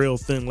kind of real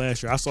thin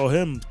last year. I saw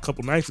him a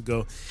couple nights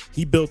ago.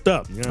 He built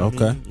up. You know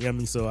what I mean? Yeah, I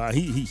mean, so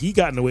he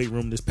got in the weight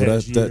room this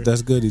past year.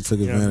 That's good. He took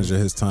advantage of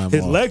his time.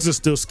 His legs are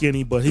still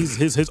skinny, but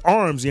his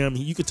arms. Yeah, I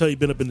mean, you can tell he's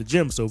been up in the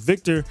gym. So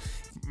Victor,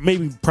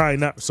 probably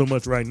not so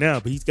much right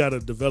now, but he's got to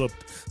develop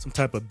some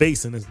type of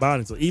base in his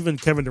body. So even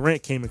Kevin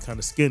Durant came in kind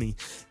of skinny.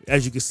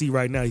 As you can see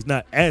right now, he's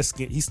not as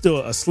skinny. He's still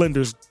a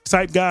slender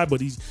type guy,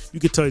 but you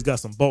can tell he's got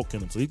some bulk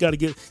in him. So you got to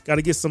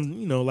get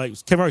some, like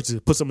Kevin Hart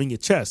said, put something in your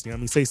chest. You know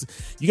what I mean?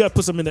 You got to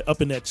put something up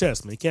in that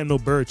chest, man. You can't have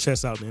no bird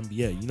chest out in the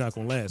NBA. You're not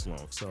gonna last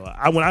long. So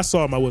when I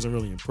saw him, I wasn't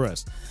really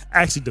impressed.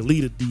 I actually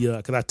deleted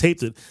because I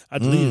taped it. I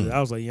deleted it. I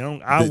was like,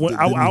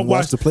 I'll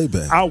watch the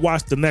playback. I'll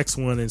watch the next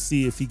one and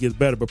see if he gets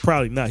better, but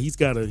probably not. He's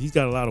got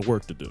a lot of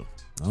work to do.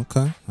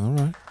 Okay, all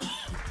right.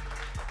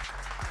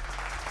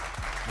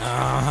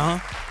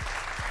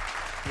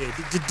 Yeah,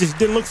 it just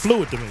didn't look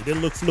fluid to me.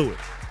 Didn't look fluid.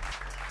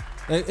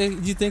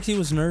 You think he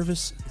was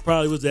nervous?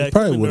 Probably was that.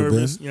 Probably would have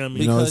nervous. been. You know what I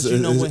mean? Because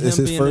it's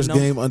his first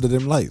game under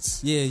them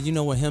lights.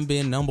 Yeah, with him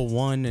being number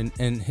one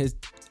and his,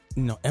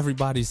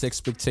 everybody's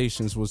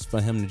expectations was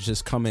for him to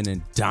just come in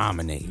and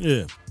dominate.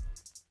 Yeah.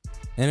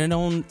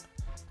 And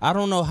I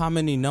don't know how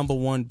many number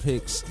one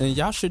picks, and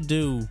y'all should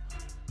do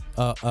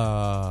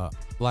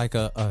like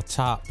a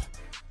top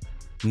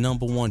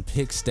number one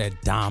picks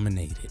that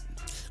dominated.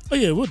 Oh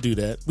yeah, we'll do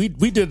that. We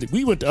did it.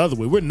 We went the other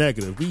way. We're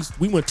negative.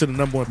 We went to the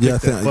number one pick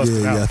that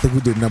busted out. I think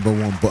we did number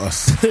one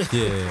bust.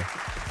 Yeah.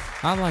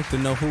 I'd like to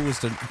know who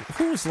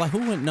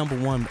went number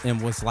one and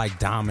was like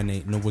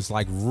dominating and was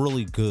like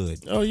really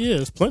good. Oh yeah,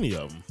 there's plenty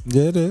of them.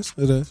 Yeah, it is.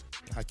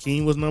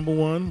 Hakeem was number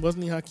one,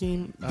 wasn't he?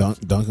 Hakeem.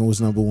 Duncan was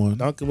number one.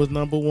 Duncan was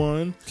number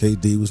one.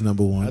 KD was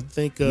number one. I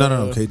think.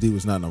 No. KD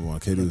was not number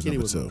one. KD was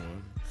number two.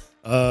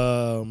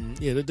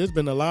 Yeah, there's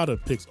been a lot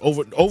of picks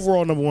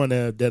overall number one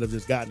that have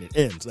just gotten it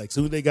ends. Like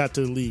soon as they got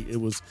to the league, it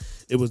was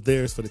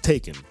theirs for the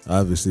taking.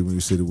 Obviously, when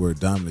you see the word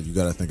dominant, you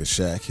got to think of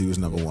Shaq. He was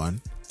number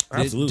one.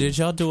 Absolutely. Did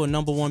y'all do a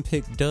number one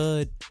pick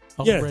dud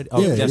already?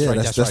 Yeah.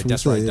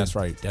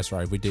 That's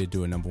right. We did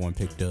do a number one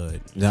pick dud.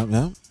 Yeah.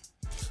 Want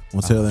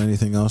to tell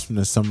anything else from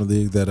the summer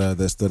league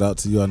that stood out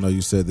to you? I know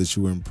you said that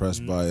you were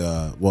impressed by.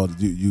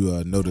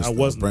 You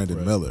noticed Brandon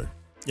impressed. Miller.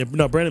 Yeah,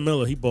 no, Brandon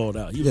Miller, he balled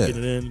out. He was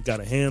getting it in, got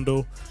a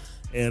handle,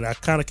 and I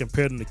kind of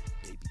compared him to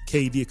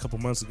KD a couple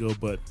months ago,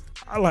 but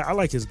I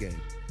like his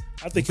game.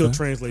 I think he'll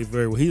translate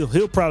very well.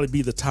 He'll probably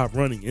be the top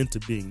running into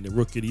being the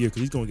rookie of the year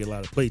because he's going to get a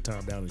lot of play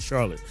time down in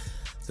Charlotte.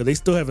 So they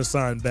still haven't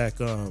signed back.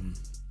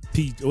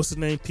 What's his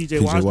name?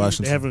 PJ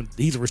Washington.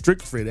 He's a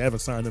restricted free. They haven't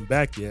signed him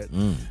back yet.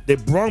 They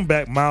brought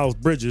back Miles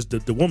Bridges,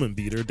 the woman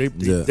beater.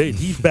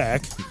 He's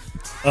back.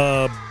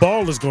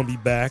 Ball is going to be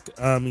back.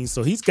 I mean,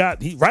 so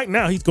right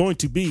now he's going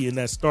to be in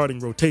that starting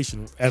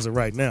rotation as of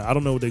right now. I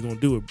don't know what they're going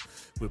to do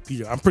with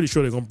PJ. I'm pretty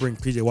sure they're going to bring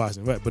PJ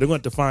Washington back, but they're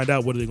going to have to find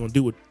out what they're going to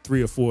do with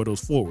 3 or 4 of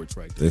those forwards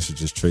right there. They should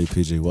just trade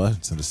PJ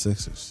Washington to the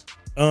Sixers.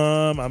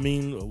 I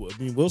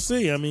mean, we'll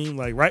see. I mean,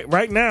 like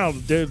right now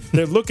they're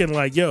looking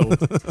like, yo,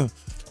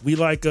 we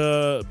like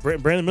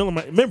Brandon Miller.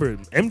 Remember,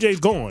 MJ's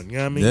gone. You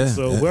know what I mean? Yeah,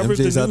 so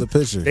whoever's MJ's out the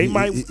picture. They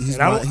might.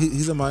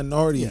 He's a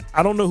minority. Yeah,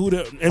 I don't know who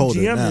the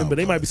MGM now, is, but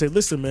they might be saying,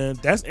 listen, man,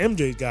 that's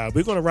MJ's guy.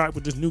 We're gonna rock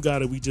with this new guy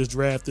that we just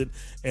drafted,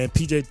 and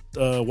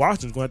PJ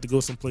Washington's gonna have to go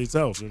someplace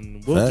else,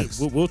 and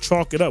we'll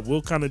chalk it up.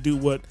 We'll kind of do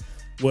what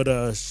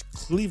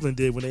Cleveland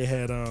did when they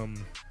had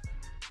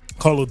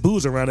Carlos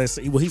Boozer around there.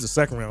 Well, he's a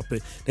second round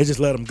pick. They just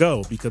let him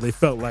go because they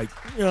felt like,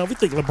 we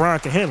think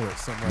LeBron can handle it,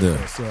 something like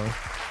that. So,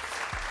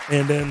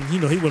 and then he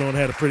went on and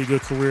had a pretty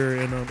good career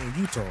in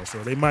Utah.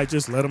 So they might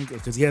just let him go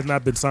because he has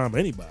not been signed by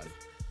anybody.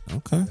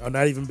 Okay, or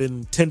not even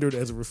been tendered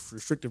as a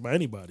restricted by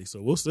anybody.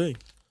 So we'll see.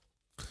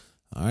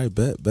 All right,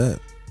 bet.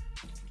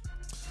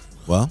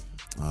 Well,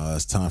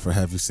 It's time for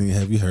Have You Seen,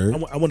 Have You Heard?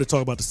 I want to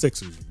talk about the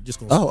Sixers. Just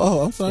gonna,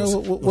 I'm sorry.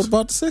 What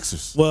about the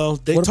Sixers? Well,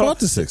 what about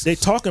the Sixers? They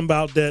talking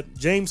about that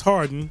James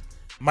Harden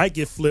might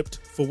get flipped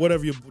for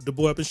whatever the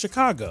boy up in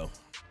Chicago.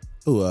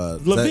 Who?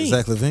 LaVine.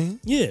 Zach LaVine?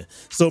 Yeah.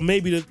 So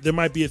maybe there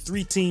might be a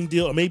 3-team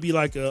deal, or maybe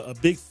like a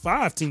big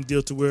 5-team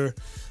deal to where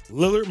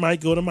Lillard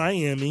might go to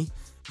Miami.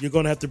 You're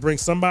going to have to bring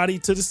somebody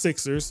to the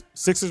Sixers.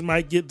 Sixers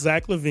might get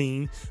Zach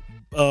LaVine.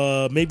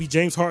 Maybe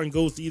James Harden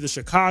goes to either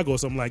Chicago or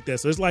something like that.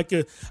 So it's like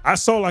I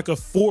saw like a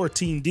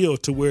 4-team deal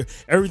to where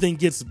everything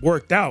gets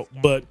worked out,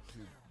 but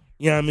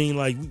you know what I mean?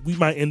 Like we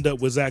might end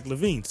up with Zach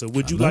LaVine. So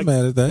would you I'm not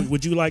mad at that.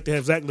 Would you like to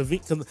have Zach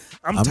LaVine? Because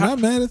I'm not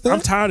mad at that.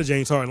 I'm tired of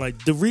James Harden.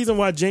 Like the reason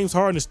why James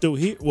Harden is still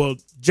here. Well,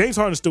 James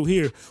Harden is still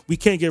here. We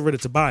can't get rid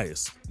of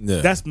Tobias.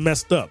 Yeah. That's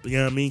messed up. You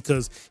know what I mean?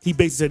 Because he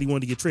basically said he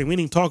wanted to get traded. We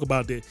didn't even talk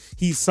about that.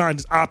 He signed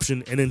his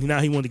option and then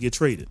now he wanted to get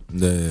traded.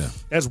 Yeah.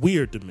 That's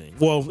weird to me.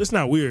 Well, it's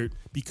not weird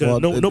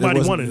because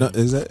nobody wanted him.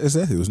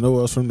 Exactly. There was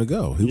nowhere else for him to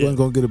go. He wasn't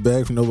going to get a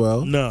bag from nowhere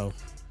else. No.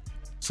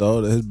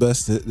 So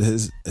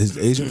his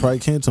agent probably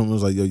came to him and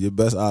was like, "Yo, your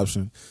best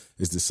option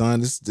is to sign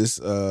this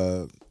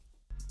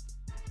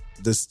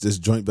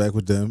joint back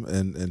with them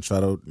and try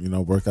to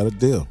work out a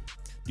deal."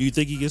 Do you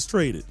think he gets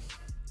traded?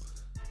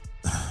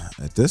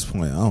 At this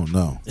point, I don't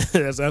know.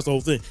 that's the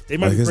whole thing. They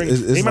might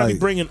be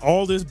bringing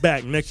all this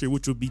back next year,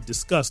 which would be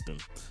disgusting.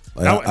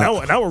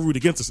 I would root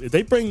against us. If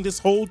they bring this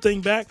whole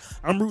thing back,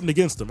 I'm rooting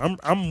against them.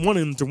 I'm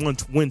wanting to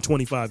win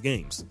 25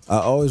 games. I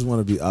always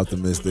want to be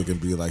optimistic and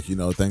be like,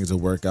 things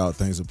will work out,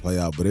 things will play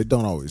out, but it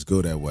don't always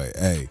go that way.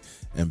 A,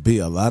 and B,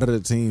 a lot of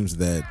the teams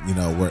that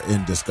were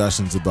in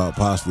discussions about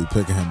possibly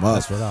picking him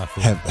up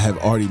have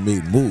already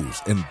made moves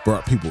and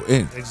brought people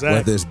in. Exactly.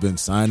 Whether it's been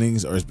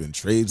signings or it's been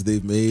trades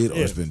they've made or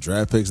it's been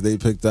draft picks they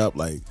picked up,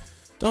 like.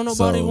 Don't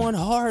nobody want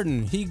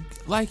Harden. He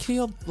LA's a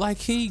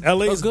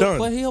good done.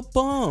 Player. He a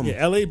bum.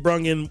 Yeah, LA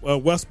brung in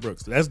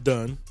Westbrook. So that's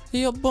done.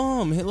 He a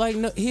bum.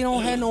 He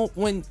don't have no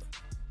when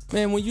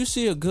you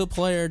see a good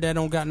player that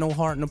don't got no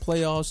heart in the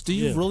playoffs, do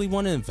you really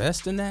want to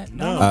invest in that?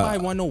 No.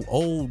 Nobody want no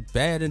old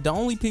bad, and the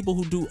only people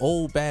who do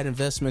old bad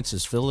investments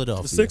is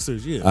Philadelphia. The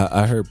Sixers, yeah.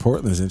 I heard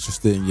Portland's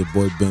interested in your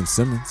boy Ben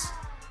Simmons.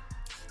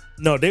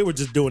 No, they were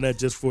just doing that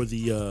just for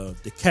the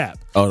cap.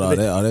 Oh no,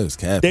 they was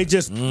cap. They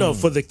just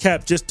for the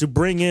cap just to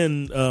bring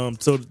in but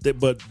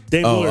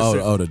Dame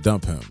Lillard to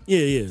dump him.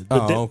 Yeah.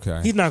 But okay.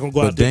 He's not gonna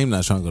go out there. there. Dame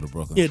not trying to go to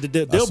Brooklyn.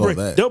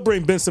 Yeah, they'll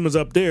bring Ben Simmons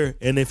up there,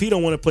 and if he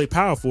don't want to play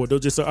power forward, they'll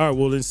just say, all right,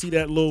 well then see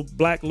that little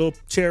black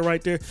chair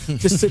right there,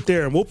 just sit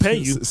there and we'll pay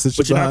you,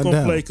 but you're not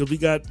gonna play because we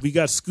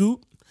got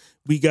Scoot.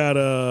 We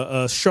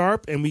got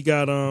Sharp and we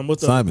got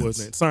what's the other boy's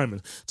name?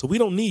 Simon. So we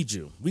don't need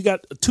you. We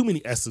got too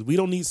many S's. We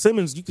don't need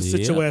Simmons. You can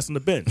sit your ass on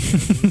the bench.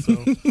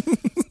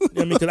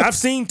 Because I've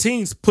seen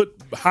teams put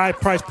high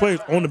priced players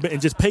on the bench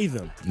and just pay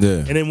them. Yeah.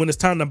 And then when it's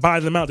time to buy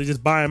them out, they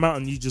just buy them out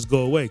and you just go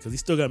away because he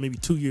still got maybe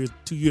 2 years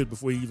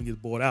before he even gets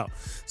bought out.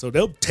 So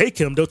they'll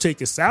take him. They'll take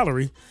his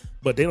salary,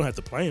 but they don't have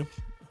to play him.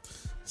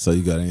 So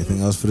you got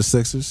anything else for the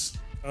Sixers?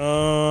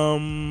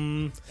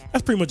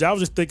 That's pretty much. I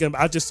was just thinking.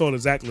 I just saw the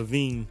Zach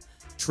LaVine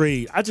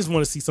trade. I just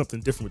want to see something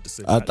different with the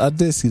Sixers. I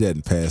did see that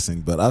in passing,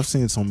 but I've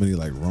seen so many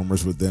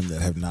rumors with them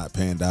that have not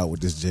panned out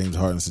with this James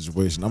Harden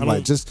situation. I'm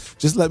like,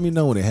 just let me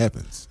know when it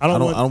happens. I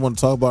don't want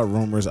to talk about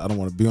rumors. I don't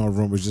want to be on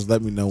rumors. Just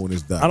let me know when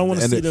it's done. I don't want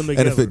to see them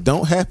together. And if it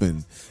don't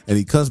happen and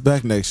he comes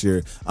back next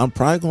year, I'm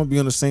probably going to be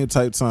on the same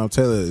type time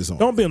Taylor is on.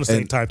 Don't be on the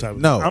same type.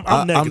 No,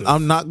 I'm negative.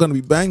 I'm not going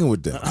to be banging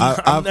with them.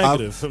 I'm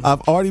negative. I've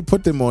already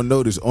put them on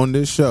notice on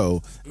this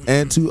show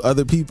and to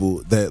other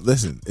people that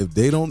listen, if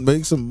they don't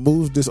make some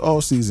moves this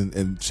offseason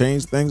and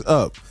change things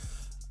up,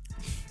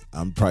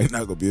 I'm probably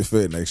not gonna be a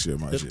fit next year.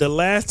 The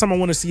last time I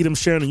want to see them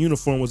sharing a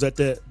uniform was at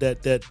that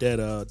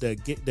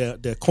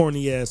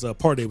corny ass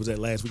party was at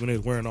last week when they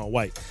was wearing all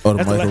white. Oh,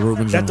 the Michael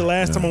Rubin. That's the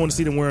last time I want to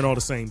see them wearing all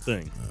the same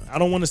thing. I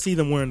don't want to see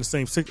them wearing the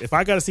same. If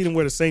I got to see them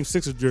wear the same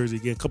Sixers jersey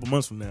again a couple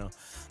months from now,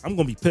 I'm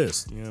gonna be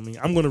pissed. You know what I mean?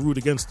 I'm gonna root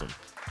against them.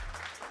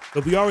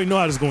 But we already know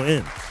how this is going to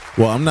end.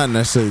 Well, I'm not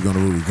necessarily going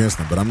to root against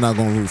them, but I'm not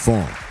going to root for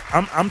them.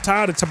 I'm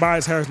tired of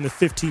Tobias Harris with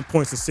 15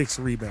 points and 6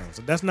 rebounds.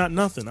 That's not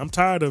nothing. I'm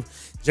tired of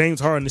James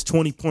Harden, his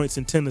 20 points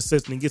and 10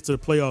 assists, and gets to the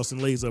playoffs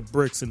and lays up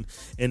bricks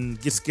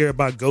and gets scared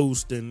by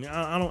Ghost. And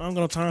I don't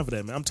have time for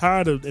that, man. I'm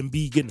tired of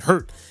Embiid getting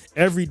hurt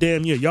every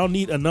damn year. Y'all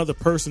need another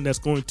person that's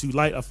going to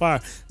light a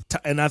fire.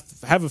 And I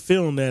have a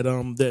feeling that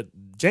that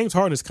James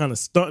Harden is kind of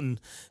stunting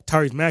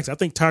Tyrese Maxey. I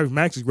think Tyrese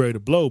Maxey is ready to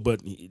blow,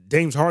 but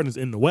James Harden is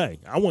in the way.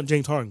 I want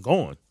James Harden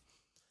gone.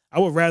 I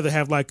would rather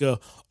have like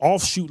a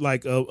offshoot,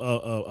 like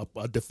a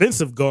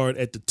defensive guard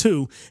at the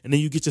 2, and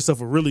then you get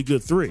yourself a really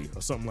good 3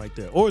 or something like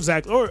that. Or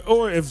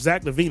if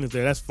Zach LaVine is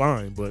there, that's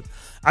fine. But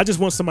I just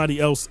want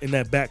somebody else in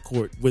that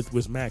backcourt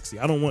with Maxey.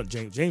 I don't want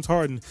James. James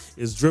Harden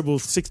is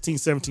dribbled 16,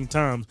 17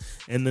 times,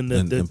 and then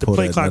the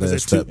play clock is at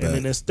 2, and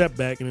then that step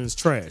back, and then it's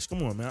trash.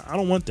 Come on, man. I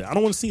don't want that. I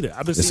don't want to see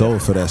that. It's over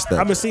for that step.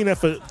 I've been seeing that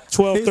for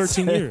 12,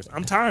 13 years.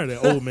 I'm tired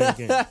of that old man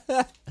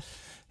game.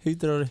 He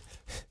threw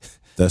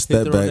that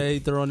step back. He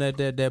throwing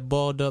that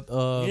balled up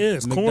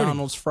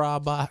McDonald's fry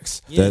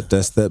box.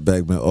 That step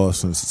back been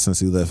awesome since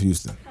he left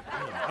Houston.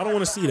 I don't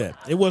want to see that.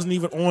 It wasn't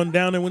even on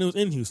down there when it was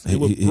in Houston. It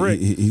was He brick.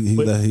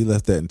 he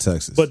left that in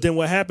Texas. But then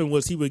what happened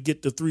was he would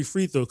get the 3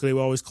 free throws because they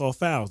would always call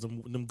fouls,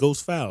 them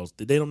ghost fouls.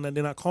 They're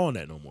not calling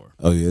that no more.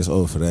 Oh yeah, it's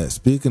over for that.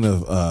 Speaking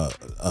of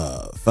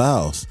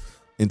fouls,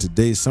 in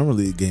today's summer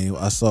league game,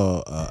 I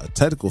saw a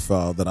technical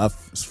foul that I've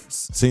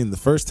seen the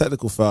first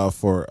technical foul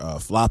for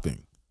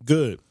flopping.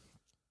 Good.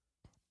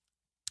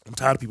 I'm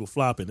tired of people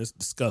flopping. It's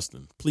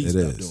disgusting. Please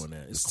It stop is. doing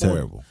that. It's corny.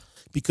 terrible.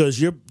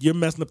 Because you're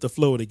messing up the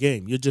flow of the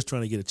game. You're just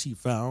trying to get a cheap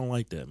foul. I don't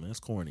like that, man.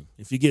 It's corny.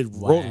 If you get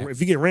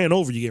ran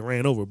over, you get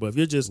ran over. But if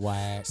you're just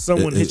Whack.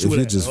 someone hit you If with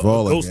you're a just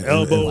falling ghost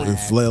elbow, and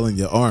flailing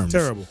your arms,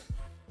 terrible.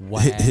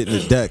 hitting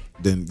the deck,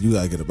 then you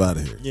gotta get up out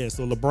of here. Yeah,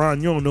 so LeBron,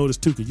 you don't know this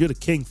too because you're the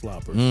king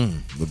flopper.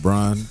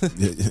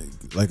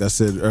 LeBron, like I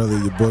said earlier,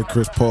 your boy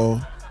Chris Paul,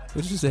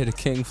 What did you say, the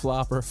king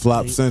flopper?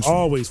 flop He central.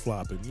 always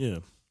flopping. Yeah.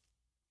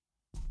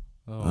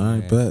 Oh, All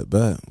right, man.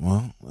 bet.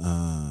 Well,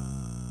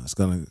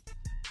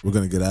 we're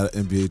gonna get out of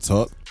NBA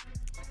talk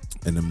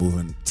and then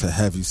moving to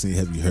have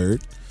you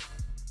heard.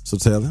 So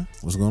Taylor,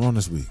 what's going on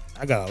this week?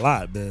 I got a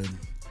lot, man.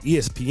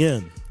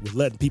 ESPN was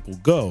letting people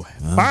go.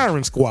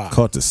 Firing squad.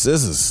 Caught the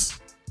scissors.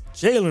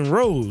 Jalen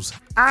Rose,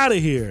 out of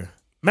here.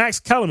 Max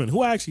Kellerman,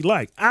 who I actually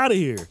like, out of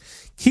here.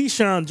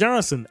 Keyshawn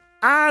Johnson,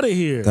 out of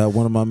here. Got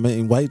one of my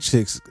main white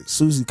chicks,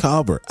 Susie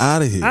Colbert,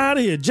 out of here. Out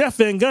of here. Jeff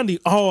Van Gundy.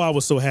 Oh, I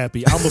was so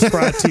happy. I almost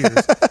cried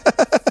tears.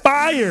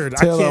 Fired.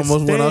 Taylor I can't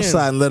almost went stand.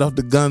 outside and let off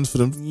the guns for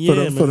them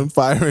for them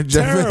firing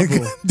Jeff Van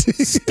Terrible.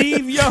 Gundy.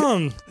 Steve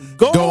Young,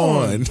 gone.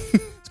 Gone.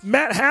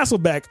 Matt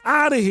Hasselbeck,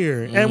 out of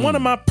here. And one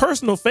of my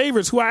personal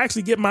favorites, who I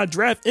actually get my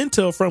draft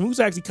intel from, who's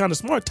actually kind of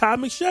smart, Todd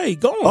McShay,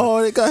 gone.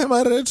 Oh, they got him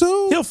out of there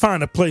too? He'll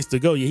find a place to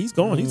go. Yeah, he's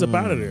going. He's up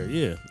out of there.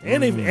 Yeah,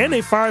 and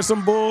they fired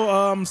some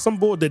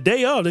boy the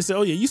day of. They said,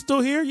 "Oh yeah, you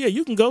still here? Yeah,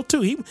 you can go too."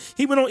 He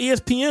went on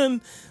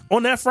ESPN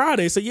on that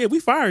Friday. Said, "Yeah,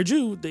 we fired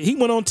you." He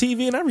went on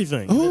TV and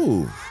everything.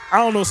 Ooh. I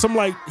don't know.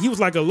 He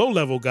was like a low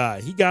level guy.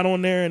 He got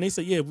on there and they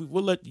said, "Yeah,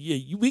 we'll let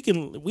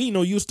we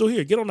know you're still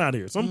here. Get on out of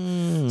here."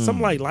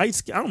 Some like light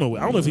skin. I don't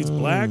know if he's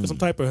black or some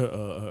type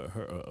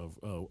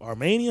of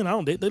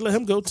Armenian. They let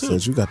him go too.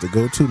 Said you got to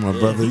go too, my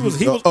brother. he was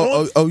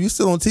You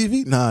still on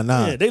TV? Nah.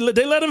 Yeah, they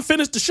let him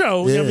finish the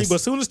show. You know what I mean? But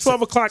as soon as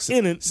 12 o'clock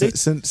in it, they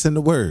Send the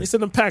word.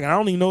 send him packing. I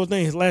don't even know his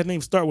name. His last name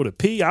start with a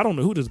P. I don't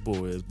know who this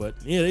boy is, but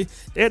yeah,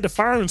 they had the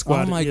firing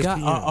squad. Oh my at God,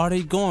 ESPN. are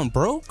they going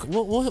broke?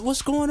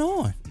 What's going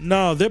on?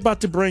 No, they're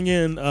about to bring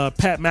in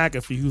Pat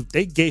McAfee, who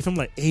they gave him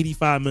like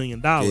 $85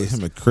 million. Gave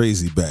him a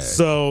crazy bag.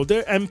 So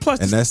they're plus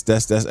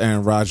that's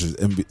Aaron Rodgers,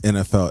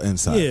 NFL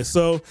insider. yeah.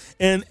 So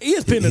and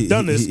ESPN has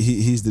done this.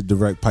 He's the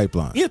direct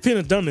pipeline. ESPN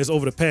has done this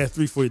over the past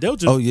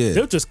 3-4 years.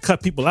 They'll just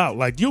cut people out.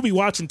 Like you'll be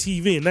watching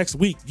TV and next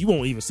week you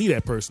won't even see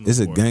that person. It's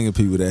a anymore. gang of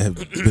people that have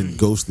been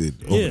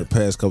ghosted over the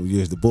past couple of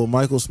years. The boy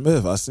Michael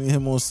Smith, I seen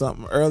him on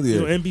something earlier.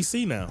 You know,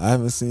 NBC now. I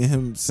haven't seen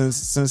him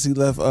since he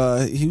left.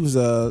 He was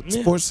a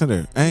Sports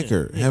Center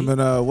anchor. Yeah, him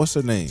and what's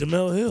her name?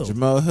 Jamel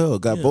Hill.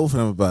 Got both of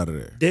them up out of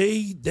there.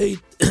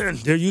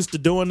 They're used to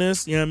doing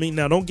this. You know what I mean?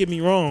 Now, don't get me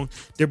wrong.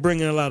 They're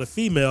bringing a lot of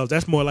females.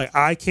 That's more like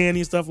eye candy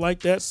and stuff like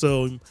that.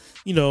 So,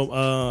 you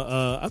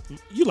know,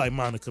 you like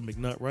Monica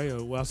McNutt, right? Or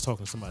I was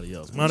talking to somebody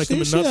else. Monica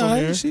McNutt's on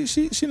there.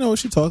 She know what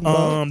she talking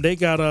about. They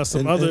got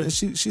some other. And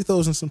she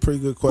throws in some pretty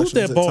good Who's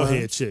questions. that bald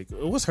head chick?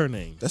 What's her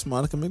name? That's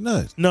Monica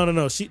McNutt. No.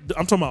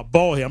 I'm talking about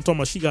bald head. I'm talking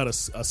about she got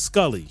a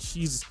Scully.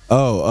 She's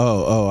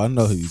Oh! I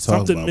know who you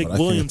talking something about.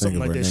 McWilliams, something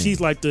like that. She's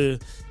like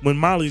when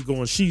Molly's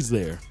going, she's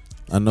there.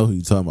 I know who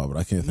you talking about, but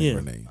I can't think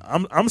of her name.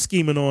 I'm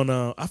scheming on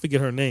I forget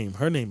her name.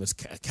 Her name is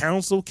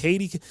Council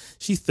Katie.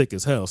 She's thick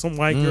as hell. Some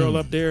white girl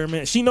up there,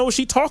 man. She knows what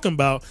she talking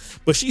about,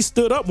 but she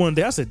stood up one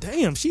day. I said,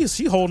 "Damn,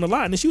 she holding a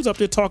lot." And then she was up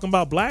there talking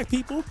about black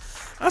people.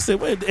 I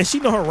said, "Wait," and she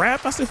know her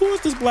rap. I said, "Who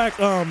is this black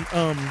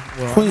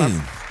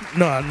Queen?"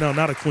 No,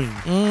 not a queen.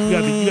 You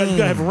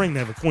gotta have a ring to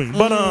have a queen.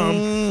 But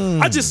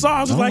I just saw.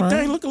 I was just like, right.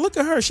 dang, look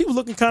at her. She was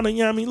looking kind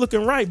of,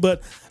 looking right.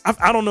 But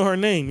I don't know her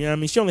name. You know what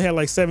I mean, she only had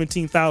like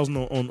 17,000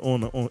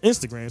 on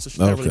Instagram, so she's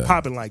not really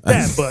popping like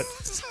that. But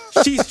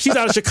she's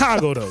out of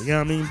Chicago though. You know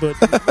what I mean?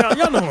 But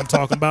y'all know who I'm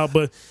talking about.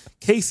 But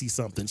Casey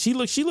something. She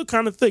looked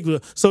kind of thick.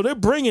 So they're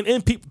bringing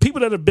in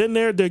people that have been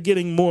there. They're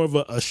getting more of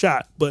a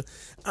shot. But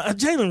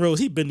Jalen Rose,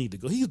 he need to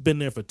go. He's been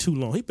there for too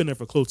long. He's been there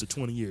for close to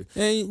 20 years.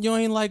 Hey, you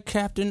ain't like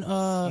Captain?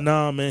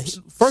 Nah, man.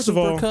 First of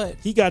all, Supercut.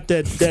 he got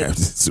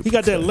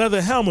that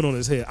leather helmet on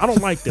his head. I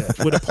don't like that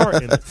with a part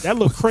in it. That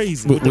look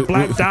crazy with the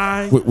black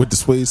dye. With the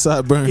suede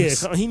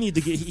sideburns. Yeah, he need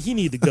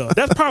to go.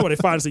 That's probably what they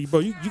find and say, bro,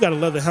 you got a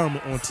leather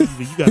helmet on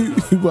TV. You got to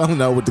go. You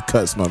wilding out with the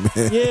cuts, my man.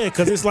 Yeah,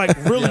 because it's like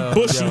really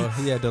bushy.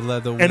 He had the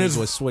leather And wig it's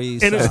with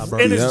suede and it's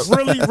sideburns.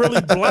 really,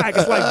 really black.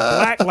 It's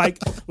like black,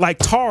 like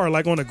tar,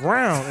 like on the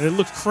ground, and it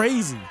looks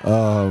crazy.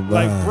 Oh, man.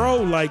 Like, bro,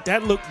 like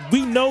that look.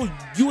 We know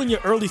you in your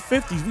early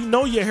 50s. We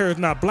know your hair is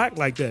not black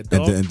like that,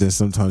 dog. And then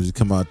sometimes you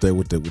come out there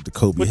with the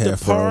Kobe With hair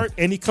the part,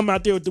 and he come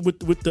out there with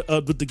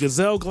the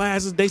gazelle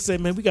glasses. They say,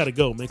 man, we got to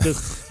go, man,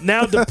 because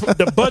now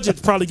the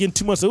budget's probably getting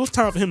too much. So it was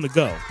time for him to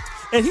go.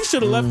 And he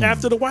should have left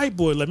after the white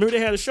boy. Like, remember they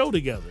had a show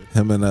together.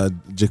 Him and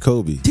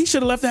Jacoby. He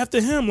should have left after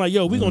him. Like,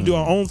 yo, we're going to do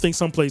our own thing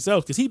someplace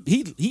else. Because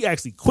he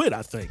actually quit,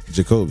 I think.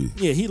 Jacoby.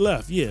 Yeah, he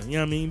left. Yeah, you know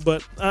what I mean?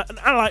 But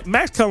I like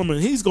Max Kellerman.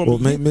 He's going to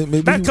be...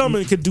 maybe Max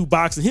Kellerman could do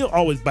boxing. He'll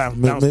always bounce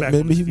back.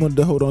 Maybe he wanted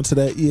to hold on to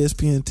that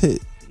ESPN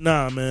tit.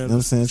 Nah, man. You know what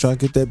I'm saying? Try to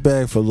get that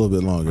bag for a little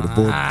bit longer.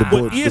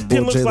 What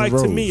ESPN looks like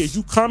to me is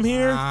you come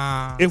here,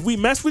 if we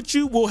mess with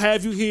you, we'll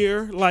have you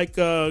here, like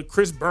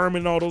Chris Berman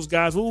and all those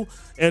guys.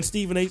 And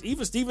Stephen A.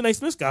 Even Stephen A.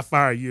 Smith got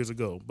fired years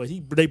ago, but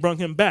they brought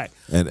him back.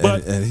 And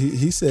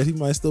he said he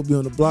might still be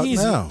on the block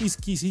now.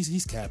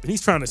 He's capping.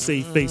 He's trying to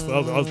save face for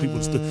other people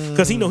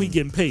because he know he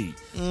getting paid.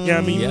 You know what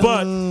I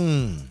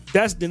mean? But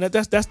that's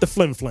the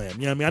flim flam.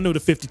 You know what I mean? I know the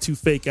 52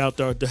 fake out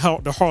there,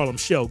 the Harlem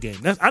Shell game.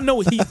 I know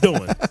what he's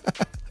doing.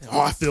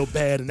 I feel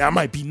bad, and I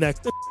might be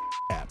next.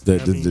 The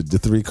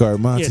 3-card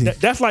Monty. Yeah,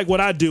 that's like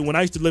what I do when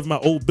I used to live in my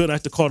old building. I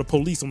used to call the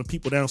police on the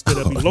people downstairs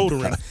that be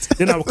loitering.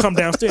 Then I would come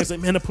downstairs and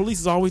say, "Man, the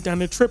police is always down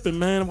there tripping,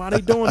 man. Why are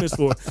they doing this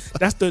for?"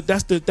 That's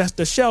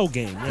the shell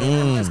game. You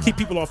know? Just keep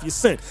people off your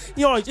scent.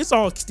 You know, it's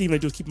all Stephen A.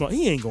 do is keep him on.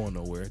 He ain't going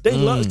nowhere. They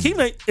love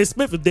Stephen A.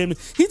 Smith.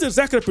 He's the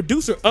executive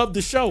producer of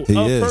the show.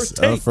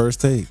 First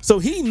Take. So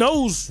he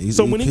knows.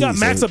 So when he got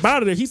Max up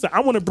out of there, he said,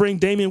 "I want to bring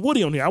Damian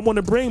Woody on here. I want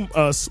to bring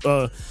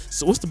so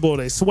what's the boy?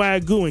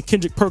 Swagoo and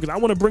Kendrick Perkins. I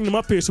want to bring them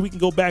up here so we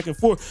can go back and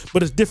forth,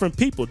 but it's different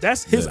people."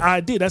 That's his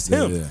idea. That's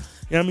him. Yeah.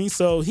 You know what I mean?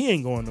 So he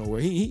ain't going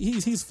nowhere.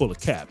 He's full of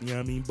cap. You know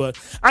what I mean? But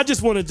I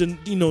just wanted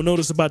to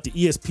notice about the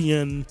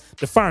ESPN,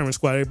 the firing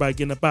squad, everybody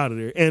getting up out of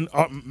there. And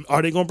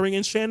are they going to bring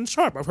in Shannon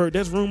Sharp? I've heard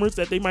there's rumors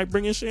that they might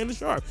bring in Shannon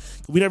Sharp.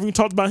 We never even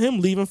talked about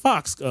him leaving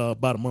Fox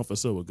about a month or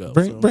so ago.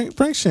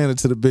 Bring Shannon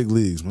to the big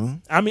leagues,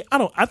 man. I mean,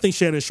 I think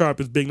Shannon Sharp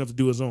is big enough to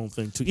do his own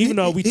thing too. Even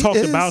though we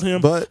talked about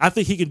him, but I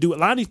think he can do it. A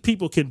lot of these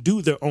people can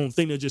do their own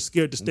thing. They're just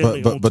scared to stand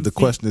on their own But the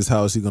question is,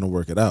 how is he going to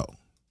work it out?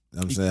 You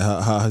know what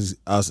I'm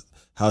saying,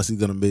 how's he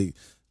going to make?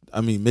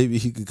 I mean, maybe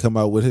he could come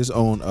out with his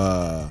own,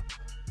 I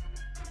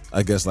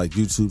guess, like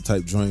YouTube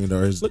type joint,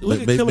 or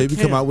maybe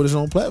come out with his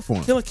own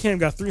platform. Killer Cam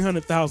got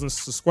 300,000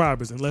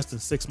 subscribers in less than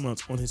 6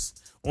 months on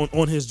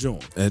his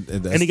joint,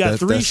 and he got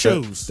 3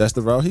 shows. That's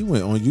the route he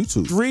went on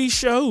YouTube. 3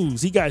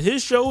 shows. He got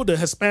his show, the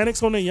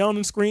Hispanics on there yelling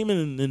and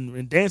screaming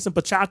and dancing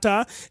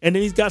bachata, and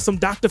then he's got some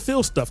Dr.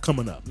 Phil stuff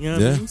coming up. You know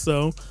what I mean?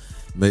 So.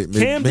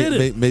 Cam did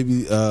it.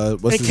 Maybe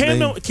what's his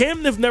name?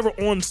 Cam never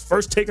on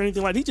First Take or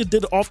anything like that. He just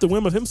did it off the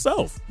whim of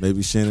himself.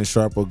 Maybe Shannon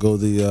Sharp will go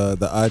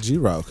the IG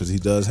route because he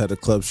does have the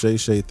Club Shay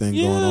Shay thing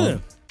going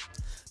on.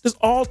 There's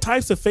all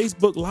types of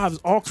Facebook Lives,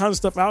 all kinds of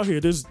stuff out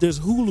here. There's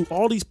Hulu,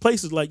 all these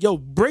places. Like, yo,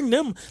 bring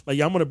them. Like,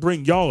 I'm gonna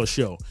bring y'all a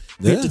show.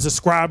 Get the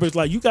subscribers.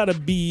 Like, you gotta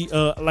be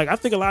like, I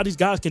think a lot of these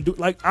guys can do.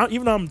 Like,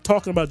 even though I'm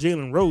talking about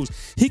Jalen Rose,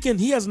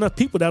 he has enough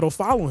people that'll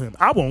follow him.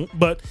 I won't,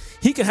 but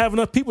he can have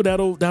enough people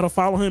that'll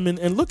follow him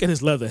and look at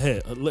his leather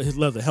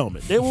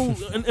helmet. They will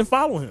and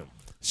follow him.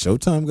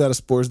 Showtime got a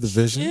sports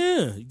division.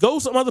 Yeah, go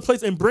some other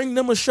place and bring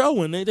them a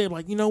show, and they're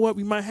like, you know what,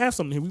 we might have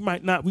something here. We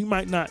might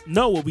not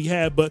know what we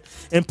have, but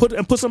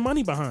put some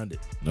money behind it.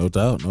 No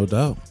doubt.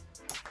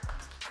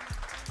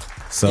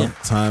 So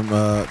time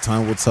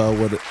will tell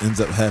what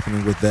ends up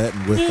happening with that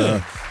and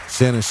with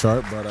Shannon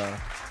Sharp. But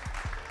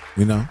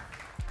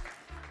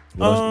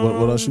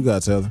what else you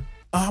got, Taylor?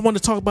 I want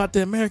to talk about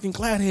the American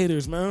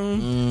Gladiators,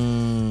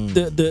 man.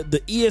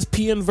 The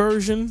ESPN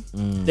version,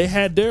 they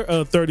had their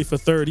 30 for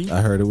 30.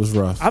 I heard it was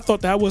rough. I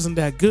thought that wasn't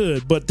that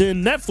good, but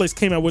then Netflix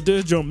came out with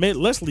their Joe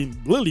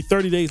literally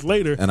 30 days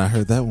later, and I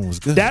heard that one was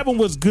good. That one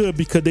was good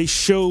because they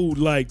showed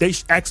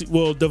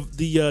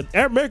the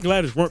American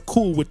Gladiators weren't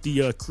cool with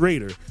the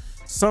creator.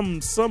 Some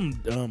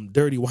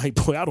dirty white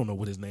boy. I don't know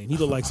what his name. He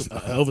looked like some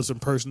Elvis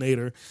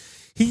impersonator.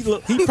 He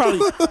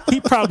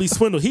probably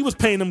swindled. He was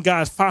paying them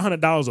guys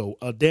 $500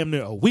 a damn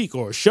near a week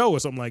or a show or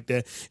something like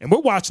that. And we're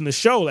watching the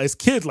show as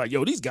kids, like,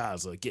 yo, these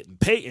guys are getting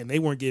paid, and they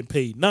weren't getting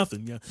paid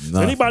nothing. You know? So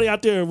anybody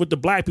out there with the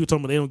black people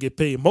talking about they don't get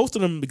paid, most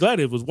of them, the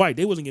Gladiators was white.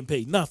 They wasn't getting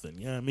paid nothing.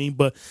 You know what I mean?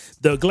 But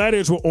the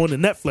Gladiators were on the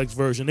Netflix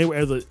version. They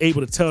were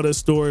able to tell their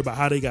story about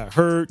how they got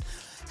hurt,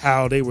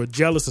 how they were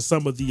jealous of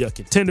some of the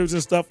contenders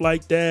and stuff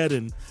like that,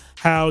 and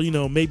how,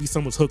 maybe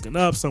some was hooking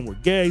up, some were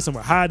gay, some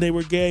were hiding they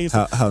were gay.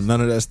 How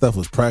none of that stuff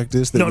was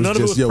practiced. None of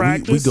it was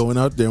practiced. We going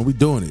out there and we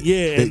doing it.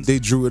 Yeah. They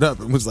drew it up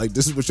and was like,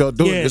 this is what y'all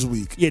doing this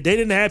week. Yeah, they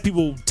didn't have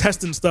people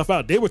testing stuff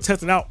out. They were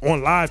testing out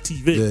on live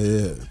TV.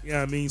 Yeah. You know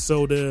what I mean?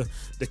 So the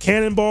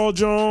cannonball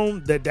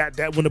Joan,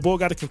 that when the boy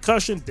got a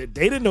concussion, they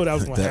didn't know that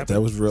was going to happen.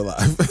 That was real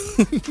life.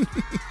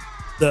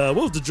 What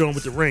was the drone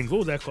with the rings? What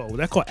was that called? Was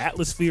that called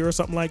Atmosphere or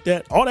something like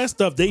that? All that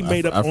stuff they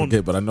made up. I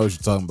forget, but I know what you're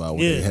talking about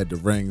when they had the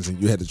rings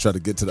and you had to try to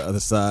get to the other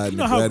side.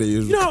 How wrap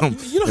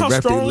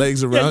strong, their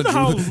legs around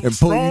you and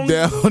pull you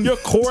down. Your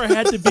core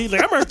had to be. Like,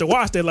 I remember to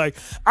watch that. Like,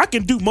 I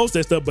can do most of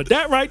that stuff, but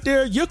that right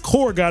there, your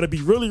core got to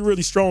be really,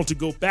 really strong to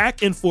go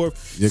back and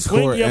forth. Your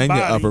core and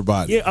your upper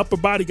body. Yeah, upper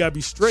body got to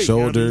be straight.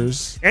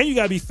 Shoulders. And you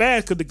got to be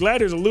fast because the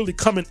gladiators are literally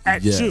coming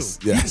at you.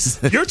 Yes.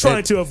 You're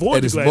trying to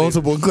avoid the gladiators.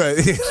 Multiple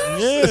gladiators.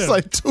 Yeah. It's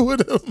like 2 of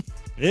them.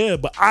 Yeah,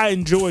 but I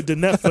enjoyed the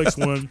Netflix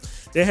one.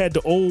 they had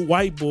the old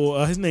white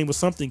boy. His name was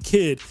something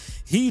Kid.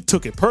 He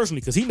took it personally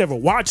because he never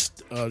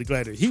watched the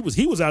Gladiator. He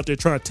was out there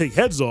trying to take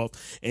heads off,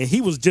 and he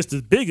was just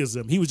as big as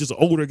them. He was just an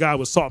older guy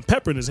with salt and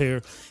pepper in his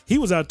hair. He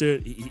was out there.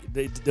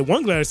 The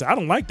one Gladiator said, "I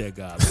don't like that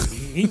guy,"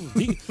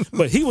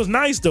 but he was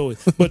nice though.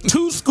 But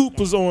Two Scoop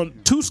was on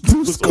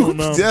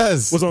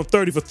yes. was on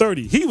 30 for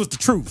 30. He was the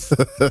truth.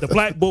 The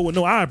black boy with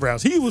no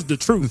eyebrows. He was the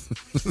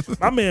truth.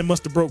 My man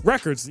must have broke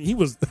records. He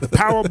was the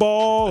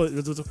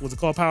Powerball. Was it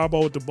called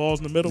Powerball with the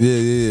balls in the middle?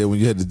 Yeah. When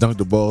you had to dunk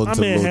the ball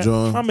into the little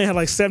John. My man had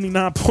like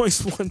 79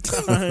 points one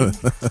time.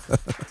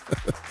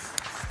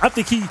 I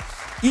think he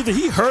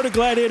heard a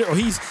Gladiator or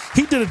he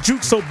did a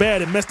juke so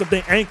bad it messed up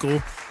their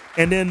ankle.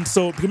 And then,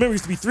 so remember, it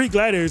used to be 3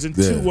 gladiators and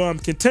 2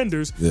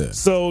 contenders. Yeah.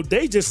 So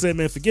they just said,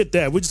 "Man, forget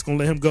that. We're just gonna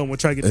let him go and we'll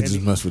try to get." And just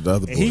mess with the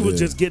other. And he was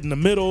just getting in the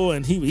middle,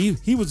 and he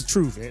was the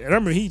truth. And I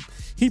remember he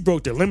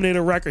broke the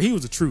eliminator record. He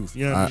was the truth.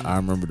 You know, what I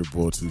remember the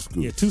boy Two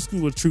Scoop. Yeah, Two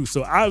Scoop was the truth.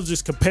 So I was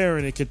just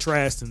comparing and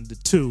contrasting the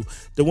two.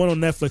 The one on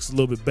Netflix is a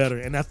little bit better,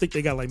 and I think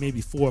they got like maybe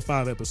 4 or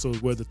 5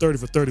 episodes where the 30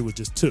 for 30 was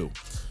just 2.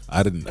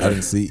 I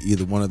didn't see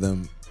either one of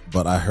them,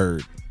 but I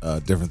heard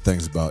different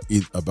things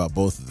about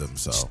both of them.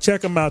 So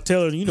check them out,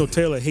 Taylor. You know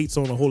Taylor hates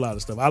on a whole lot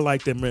of stuff. I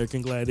like the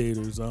American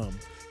Gladiators.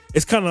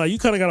 It's kind of like you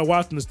kind of got to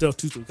watch them stuff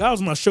too. That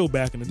was my show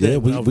back in the day. Yeah,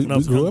 we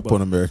grew up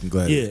on American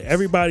Gladiators. Yeah,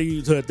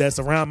 everybody that's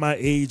around my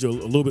age or a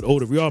little bit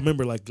older, we all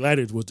remember like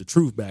Gladiators was the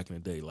truth back in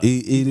the day. Like,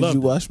 did you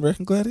watch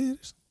American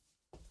Gladiators?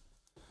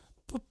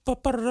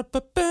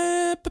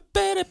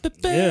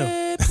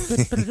 Yeah.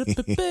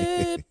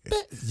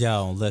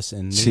 Yo,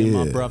 listen, me and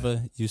my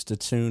brother used to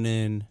tune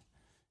in.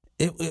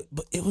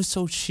 It was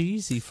so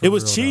cheesy. It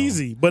was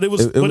cheesy, but it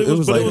was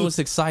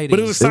exciting. But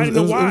it was exciting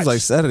to watch. It was like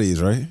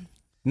Saturdays, right?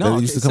 No,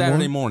 it used to come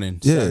Saturday on? morning.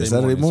 Yeah,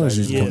 Saturday mornings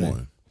used to come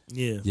on.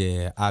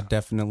 Yeah. I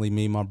definitely,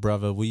 me and my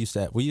brother, we used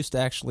to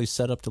actually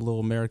set up the little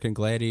American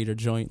Gladiator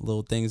joint,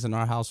 little things in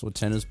our house with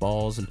tennis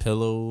balls and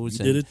pillows.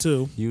 You did it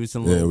too.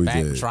 Using little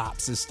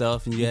backdrops and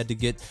stuff, and you had to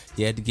get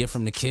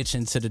from the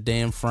kitchen to the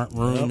damn front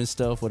room and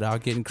stuff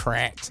without getting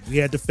cracked. We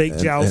had the fake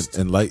joust,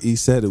 and like he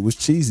said, it was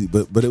cheesy,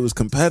 but it was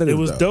competitive. It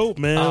was dope,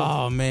 man.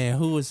 Oh man,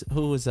 who was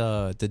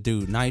the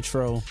dude?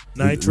 Nitro.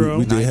 We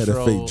did have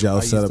a fake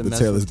joust set up in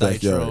Taylor's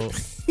backyard.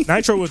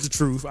 Nitro was the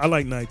truth. I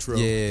like Nitro.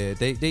 Yeah,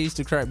 they used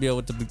to crack me up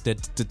with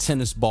the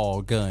tennis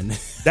ball gun.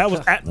 That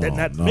was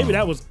maybe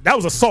that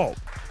was assault.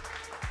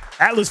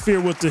 Atmosphere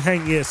was the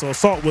hang. Yeah, so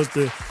assault was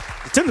the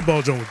tennis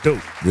ball joint was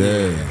dope.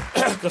 Yeah.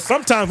 Because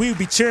sometimes we would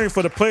be cheering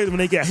for the players when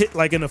they got hit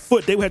like in the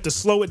foot. They would have to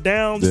slow it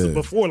down. So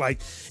before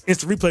like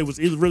instant replay was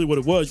really what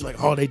it was. You're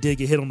like, oh, they did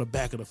get hit on the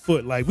back of the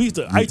foot. Like I used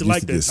to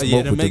like that.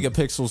 Yeah, the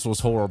megapixels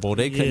was horrible.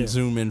 They couldn't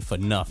zoom in for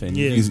nothing.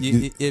 Yeah,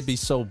 it'd be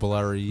so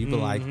blurry. You'd be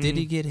like, did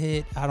he get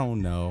hit? I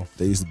don't know.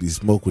 They used to be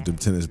smoke with them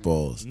tennis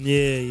balls.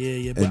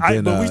 Yeah.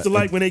 But we used to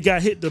like when they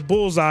got hit the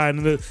bullseye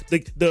and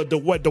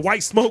the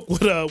white smoke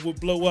would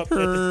blow up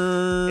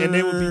and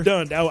they would be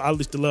done. I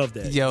used to love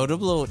that. Yo, the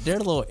little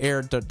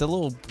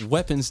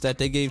weapons that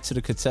they gave to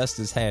the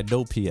contestants had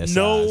no PSI.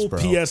 No bro.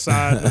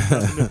 PSI.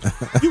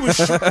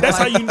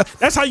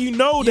 That's how you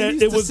know that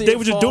they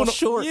were just doing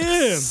short.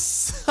 Yeah.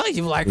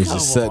 You like, come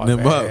just setting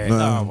them up, man.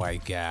 Oh my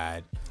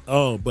god.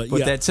 Oh, but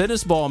that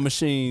tennis ball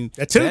machine,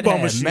 had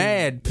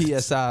mad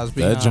PSIs.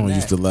 That joint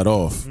used to let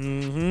off.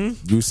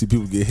 Mm-hmm. You see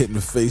people get hit in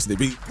the face, and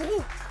they be.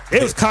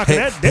 They was cocking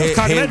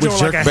that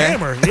joint like a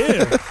hammer.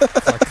 Yeah.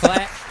 Like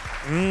clap.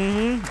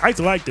 I used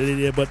to like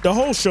that, but the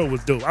whole show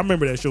was dope. I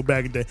remember that show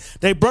back in the day.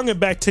 They brung it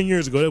back 10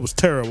 years ago. It was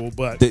terrible,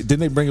 but didn't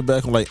they bring it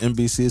back on like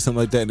NBC or something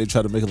like that? And they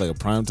tried to make it like a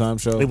primetime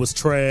show. It was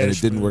trash, and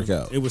it didn't work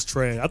out. It was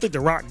trash. I think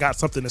The Rock got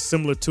something that's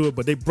similar to it,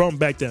 but they brought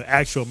back the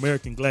actual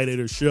American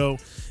Gladiator show.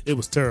 It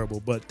was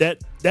terrible, but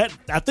that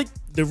I think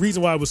the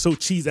reason why it was so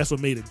cheesy, that's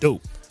what made it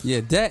dope.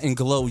 Yeah, that and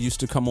Glow used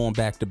to come on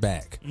back to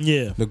back.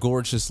 Yeah, the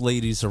gorgeous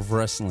ladies of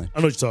wrestling.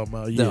 I know what you're talking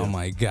about. Yeah. Oh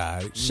my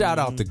god! Shout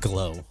out to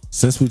Glow.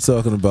 Since we're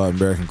talking about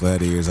American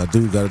Gladiators, I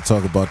do got to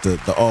talk about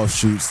the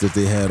offshoots that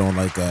they had on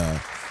like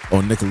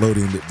on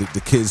Nickelodeon,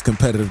 the kids'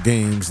 competitive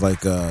games like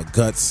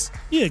Guts.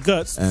 Yeah,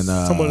 Guts. And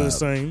somewhat of the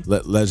same.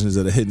 Legends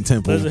of the Hidden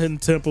Temple. Legends of the Hidden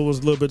Temple was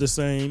a little bit the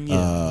same.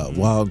 Yeah.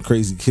 Wild and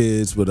Crazy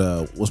Kids with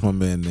what's my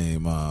man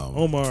name?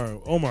 Omar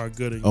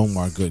Gooden.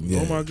 Omar Gooden.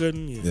 Yeah. Omar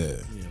Gooden. Yeah.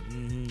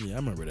 Yeah. I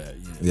remember that.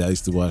 Yeah, I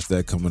used to watch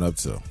that coming up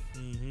too.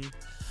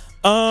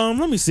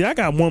 Let me see. I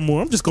got one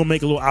more. I'm just gonna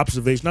make a little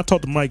observation. I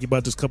talked to Mikey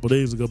about this a couple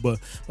days ago, but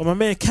my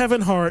man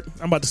Kevin Hart,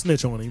 I'm about to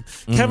snitch on him.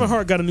 Kevin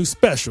Hart got a new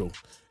special.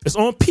 It's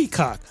on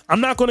Peacock.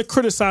 I'm not gonna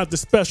criticize the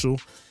special.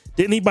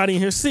 Did anybody in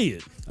here see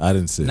it? I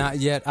didn't see it. Not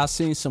yet. I've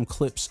seen some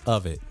clips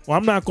of it. Well,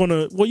 I'm not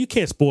gonna. Well, you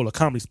can't spoil a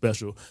comedy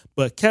special,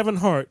 but Kevin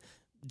Hart,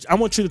 I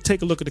want you to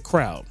take a look at the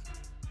crowd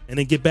and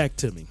then get back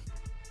to me.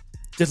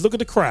 Just look at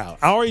the crowd.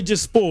 I already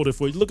just spoiled it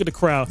for you. Look at the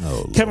crowd.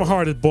 Oh, Kevin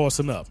Hart is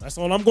bossing up. That's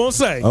all I'm going to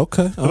say.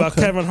 Okay. About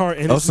Kevin Hart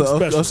and his new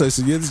special. So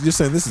you're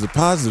saying this is a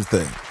positive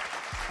thing?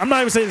 I'm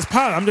not even saying it's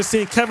positive. I'm just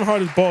saying Kevin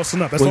Hart is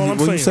bossing up. That's all I'm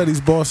saying. You said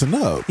he's bossing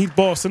up. He's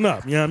bossing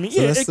up. You know what I mean?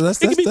 So Yeah,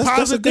 that's- it could be that's a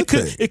positive. good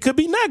thing. It could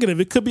be negative.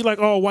 It could be like,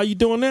 oh, why you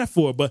doing that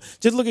for? But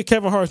just look at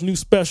Kevin Hart's new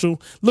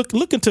special.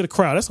 Look into the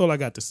crowd. That's all I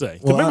got to say.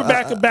 'Cause Well,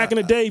 remember back in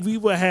the day, we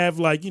would have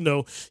like, you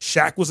know,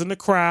 Shaq was in the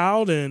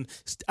crowd, and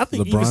I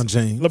think LeBron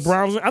James.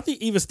 LeBron was. I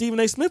think even Stephen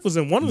A. Smith was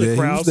in one of the Yeah, he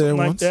was crowds, there something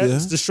like once, that. yeah.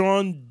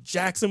 Deshaun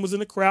Jackson was in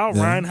the crowd.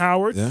 Yeah. Ryan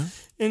Howard. Yeah.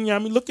 And I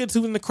mean, look at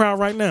who's in the crowd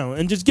right now,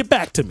 and just get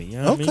back to me. You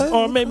know what I mean?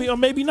 Okay. Or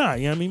maybe not.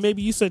 You know what I mean?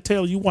 Maybe you said,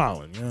 "Taylor, you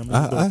wilding." You know what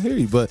I mean? I hear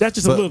you, but That's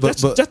just a little.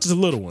 That's just a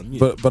little one.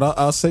 Yeah. But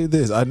I'll say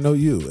this: I know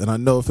you, and I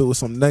know if it was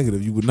something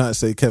negative, you would not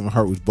say Kevin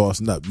Hart was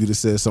bossing up. You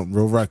just said something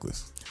real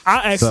reckless.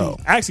 I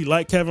actually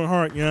like Kevin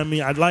Hart. You know what I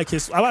mean? I like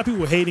his. A lot of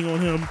people were hating on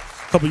him a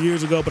couple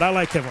years ago, but I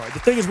like Kevin Hart. The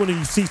thing is, when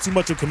you see too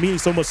much of comedian,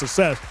 so much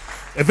success,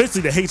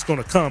 eventually the hate's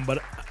going to come.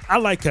 But I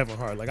like Kevin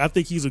Hart. Like, I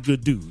think he's a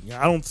good dude. You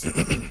know,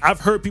 I've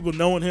heard people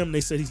knowing him. They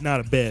said he's not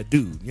a bad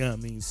dude. You know what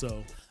I mean?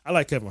 So I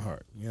like Kevin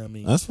Hart. You know what I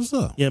mean? That's what's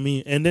up. You know what I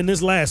mean? And then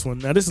this last one.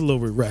 Now this is a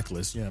little bit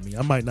reckless. You know what I mean?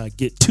 I might not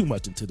get too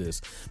much into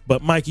this,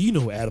 but Mikey, you know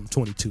who Adam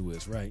 22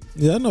 is, right?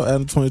 Yeah, I know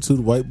Adam 22,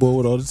 the white boy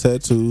with all the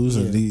tattoos,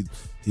 and he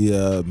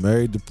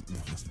married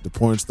the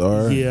porn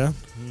star. Yeah.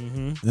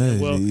 Yeah,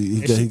 Well,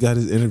 he got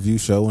his interview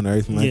show and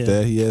everything like Yeah.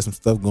 that. He had some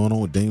stuff going on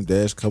with Dame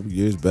Dash a couple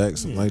years back,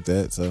 something like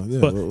that. So yeah,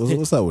 But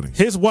what's up with him?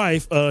 His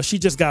wife, she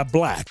just got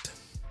blacked.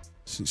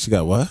 She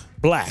got what?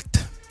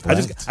 Blacked. I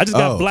just Blacked?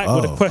 got blacked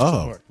with a question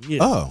mark. Yeah.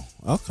 Oh,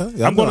 okay.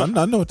 Yeah,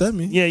 I know what that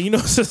means. Yeah, you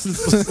know,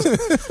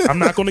 I'm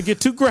not going to get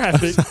too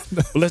graphic,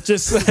 but let's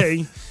just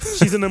say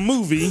she's in a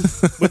movie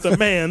with a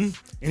man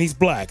and he's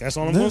black. That's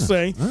all I'm going to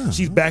say. Yeah.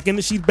 She's back in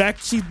the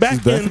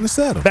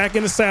saddle. Back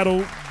in the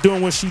saddle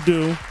doing what she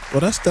do. Well,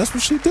 that's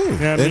what she do. You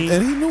know what I mean?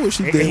 And he knew what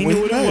she did And he when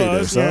knew he what it married her.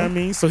 was, So. you know what I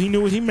mean? So he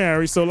knew what he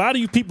married. So a lot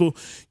of you people,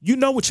 you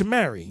know what you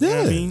marry. You know what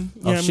I Yeah. mean?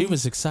 You know what I She mean?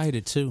 was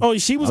excited too. Oh,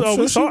 she was. I'm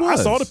sure she I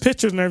saw was. the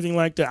pictures and everything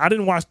like that. I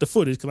didn't watch the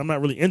footage because I'm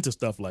not really into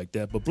stuff like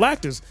that. But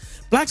black is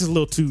a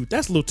little too.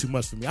 That's a little too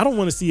much for me. I don't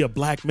want to see a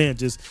black man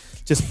just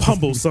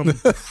pummel some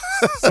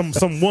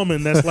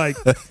woman that's like.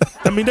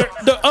 I mean, they're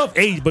of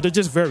age, but they're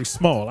just very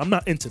small. I'm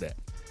not into that.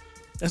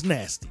 That's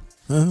nasty.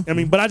 Uh-huh. I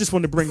mean, but I just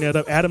wanted to bring that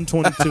up. Adam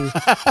 22,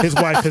 his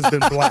wife has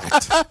been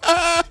blacked.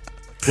 I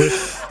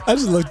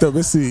just looked up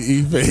and see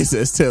E-Face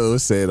as Taylor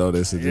was saying all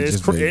this. And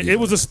It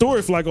was a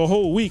story for like a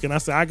whole week, and I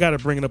said I got to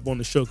bring it up on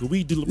the show because we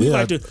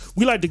Yeah.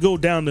 like to go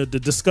down the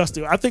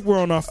disgusting. I think we're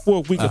on our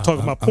 4th week of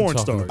talking about porn I'm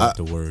talking stars. about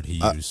the word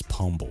he used,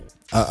 pumble.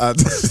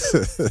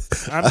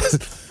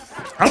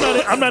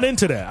 I'm not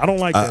into that. I don't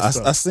like that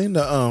stuff. I seen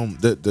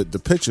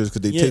the pictures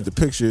because they Yeah. take the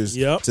pictures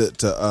Yep.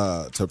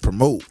 to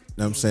promote.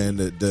 You know what I'm saying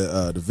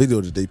the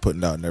video that they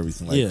putting out and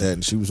everything like Yeah. that.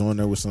 And she was on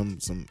there with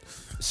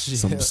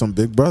some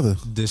big brother.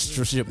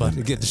 Shit about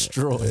to get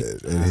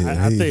destroyed. And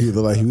I he think- looked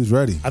like he was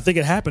ready. I think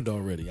it happened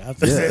already. I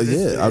think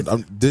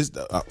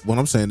When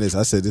I'm saying this,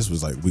 I said this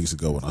was like weeks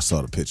ago when I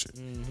saw the picture.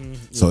 Mm-hmm.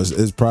 So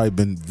it's probably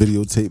been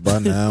videotaped by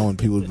now, and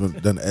people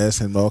have done asked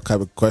him all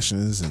kind of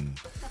questions and.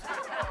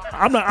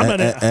 I'm not.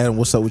 And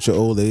what's up with your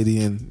old lady?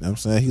 And you know what I'm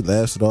saying he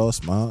laughs it all,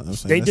 smile. You know what I'm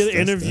saying? They did That's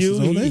an interview. his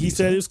old lady, He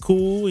said so. it was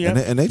cool. Yeah,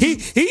 And they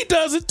he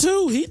does it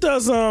too. He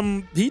does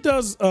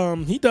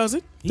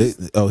it.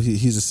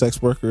 He's a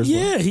sex worker as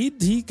well.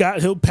 Yeah,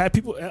 he'll pat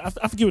people. I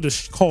forget what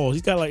it's called.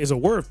 He's got like it's a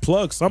word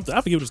plug something.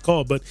 I forget what it's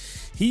called, but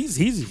he's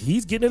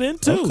getting it in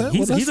too. Okay,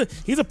 well,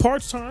 He's a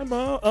part time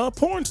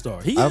porn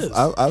star. He is.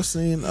 I've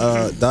seen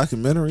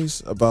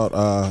documentaries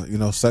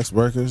about sex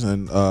workers,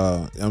 and you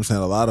know what I'm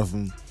saying a lot of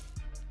them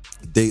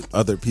date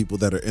other people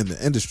that are in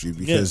the industry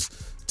because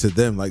to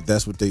them like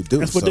that's what they do.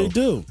 That's what they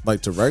do.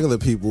 Like to regular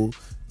people,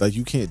 like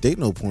you can't date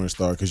no porn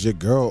star because your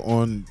girl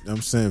on you know what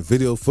I'm saying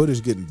video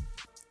footage getting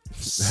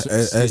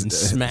Getting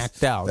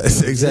smacked out.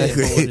 That's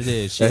exactly what it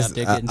is. She out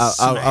there getting I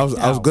smacked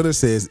was gonna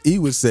say is he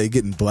would say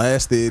getting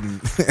blasted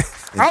and,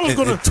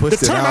 the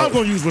twisted term I out. was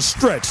gonna use was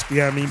stretched.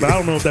 Yeah, I mean, but I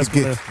don't know if that's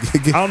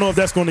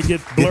gonna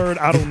get blurred.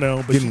 I don't know.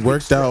 But getting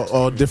worked out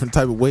all different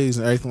type of ways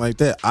and everything like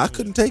that. I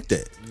couldn't take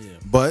that.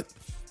 But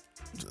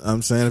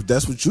I'm saying if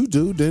that's what you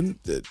do, then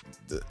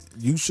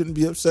you shouldn't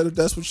be upset if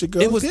that's what your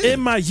girl. It was getting. in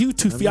my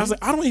YouTube feed. I was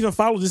like, I don't even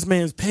follow this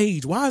man's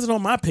page. Why is it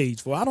on my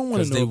page for? I don't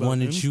want to Because know. they about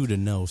wanted him. you to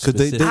know.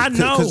 I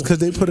know. because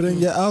they put it in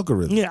your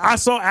algorithm. Yeah, I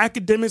saw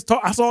academics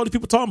talk. I saw all the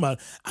people talking about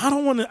it. I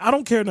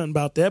don't care nothing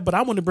about that, but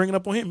I want to bring it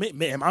up on him.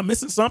 Man, am I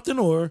missing something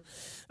or?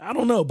 I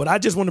don't know, but I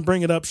just want to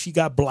bring it up. She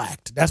got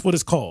blacked. That's what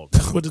it's called.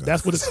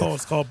 That's what it's called.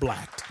 It's called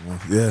blacked.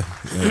 Yeah.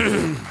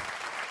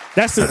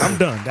 That's it. I'm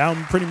done. That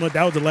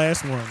was the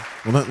last one.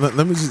 Well,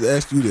 let me just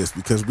ask you this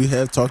because we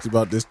have talked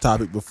about this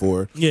topic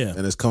before. Yeah.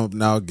 And it's come up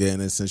now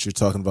again. And since you're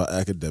talking about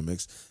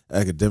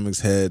academics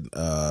had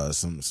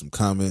some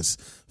comments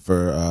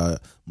for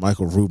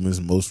Michael Rubin's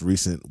most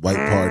recent White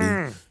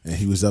Party, and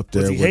he was up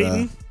there Was he with.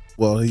 hating?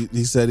 Well,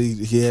 he said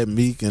he had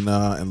Meek and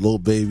Lil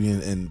Baby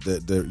and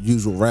the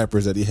usual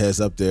rappers that he has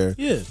up there.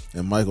 Yeah.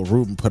 And Michael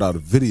Rubin put out a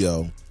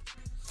video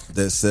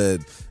that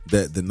said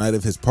that the night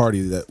of his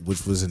party,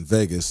 which was in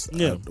Vegas,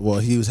 Yeah.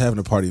 he was having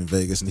a party in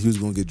Vegas and he was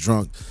going to get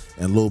drunk,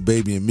 and Lil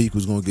Baby and Meek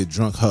was going to get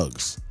drunk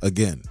hugs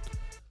again.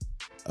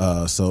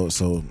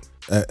 So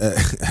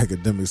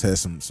Academics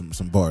has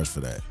some bars for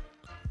that.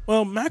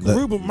 Well,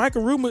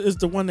 Michael Rubin is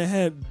the one that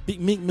had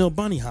Meek Mill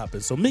bunny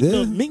hopping. So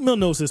Meek Mill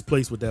knows his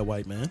place with that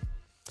white man.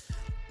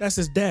 That's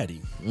his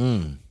daddy.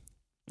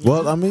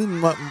 Well, I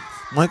mean,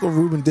 Michael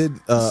Rubin did.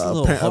 It's a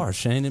little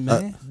harsh, ain't it,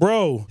 man?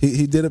 Bro,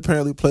 he did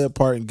apparently play a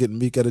part in getting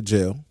Meek out of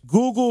jail.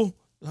 Google,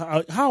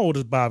 how old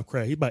is Bob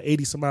Craig? He's about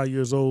 80 some odd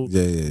years old.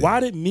 Yeah. Why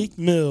did Meek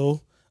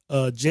Mill,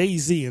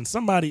 Jay-Z, and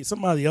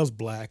somebody else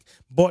black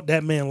bought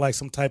that man like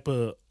some type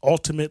of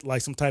ultimate,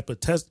 like some type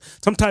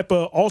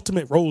of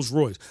ultimate Rolls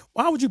Royce?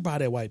 Why would you buy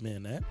that white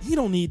man that? He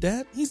don't need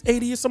that. He's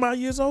 80 or some odd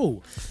years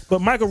old. But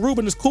Michael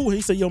Rubin is cool.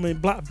 He said, "Yo,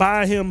 man,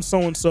 buy him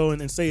so and so,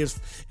 and say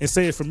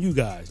it from you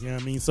guys." You know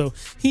what I mean? So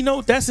he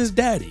know that's his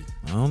daddy.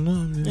 I don't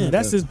know. Yeah,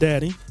 that's his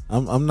daddy.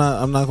 I'm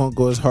not gonna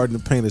go as hard in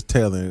the paint as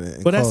Taylor.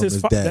 And But that's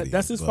his daddy.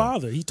 That's his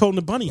father. He told him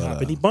to bunny hop,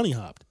 and he bunny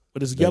hopped.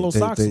 But his yellow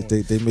socks on.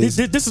 This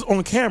is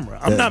on camera.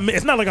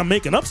 It's not like I'm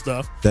making up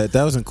stuff. That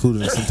was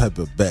included in some type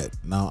of bet.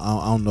 Now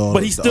I don't know.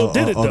 But he still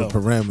did it though. The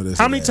parameters.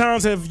 How many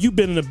times have you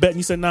been in a bet and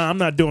you said, "Nah, I'm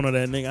not doing all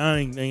that, nigga. I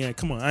ain't.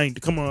 Come on.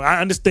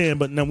 I understand,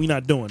 but no, we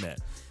not doing that."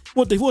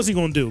 What's he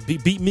gonna do?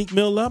 Beat Meek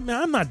Mill up?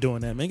 Man, I'm not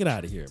doing that, man. Get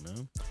out of here,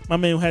 man. My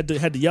man had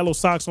the yellow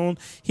socks on.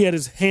 He had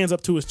his hands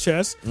up to his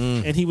chest,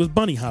 and he was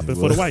bunny hopping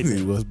for the white man.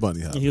 He was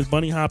bunny hopping. He was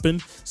bunny hopping,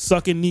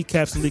 sucking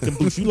kneecaps and licking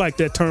boots. You like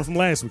that term from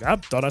last week? I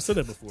thought I said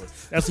that before.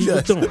 That's what he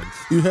was doing.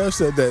 You have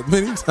said that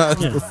many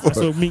times before. That's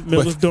what Meek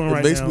Mill was doing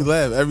right now. It makes me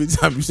laugh every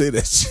time you say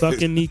that shit.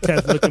 Sucking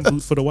kneecaps, licking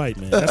boots for the white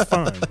man. That's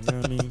fine. You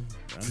know what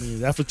I mean?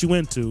 That's what you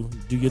into.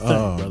 Do your thing,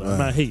 brother. Man. I'm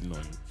not hating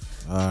on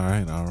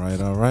you.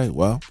 All right.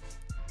 Well,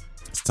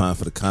 it's time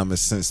for the Common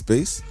Sense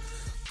Space.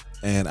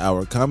 And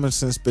our Common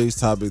Sense Space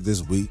topic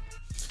this week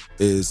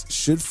is: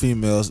 should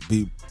females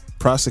be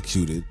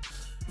prosecuted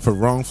for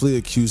wrongfully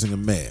accusing a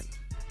man?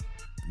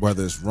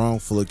 Whether it's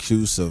wrongful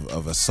accuse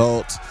of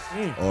assault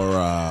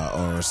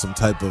or some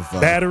type of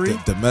battery,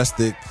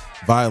 domestic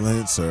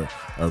violence or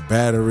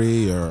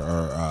battery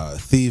or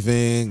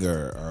thieving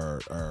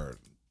or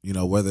you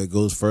know, whether it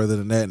goes further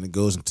than that and it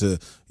goes into,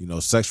 you know,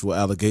 sexual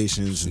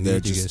allegations and they're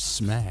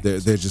just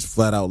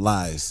flat out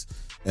lies.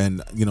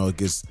 And, you know, it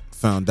gets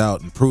found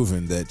out and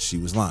proven that she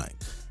was lying.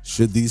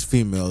 Should these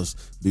females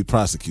be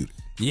prosecuted?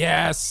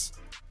 Yes.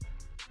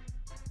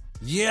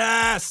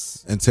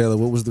 And Taylor,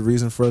 what was the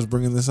reason for us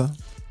bringing this up?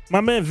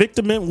 My man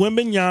Victor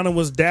Wembanyama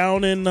was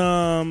down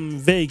in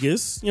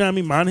Vegas. You know what I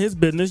mean? Minding his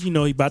business. You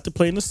know, he about to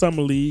play in the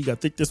Summer League. I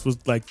think this was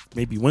like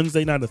maybe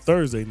Wednesday night or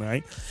Thursday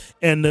night.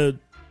 And the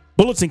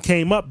bulletin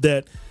came up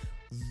that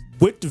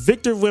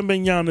Victor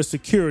Wembanyama's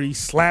security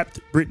slapped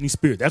Britney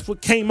Spears. That's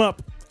what came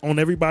up on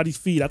everybody's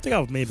feed. I think I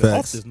was maybe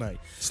off this night.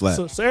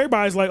 So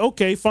everybody's like,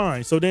 okay,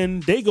 fine. So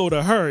then they go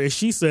to her and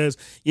she says,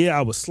 yeah,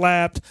 I was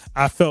slapped.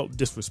 I felt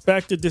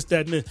disrespected, this,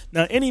 that, and this.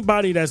 Now,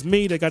 anybody that's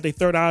me that got their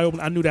third eye open,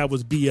 I knew that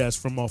was BS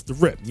from off the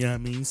rip. You know what I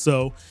mean?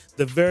 So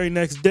the very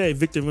next day,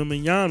 Victor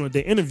Wembanyama,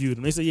 they interviewed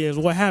him. They said, yeah, so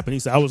what happened? He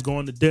said, I was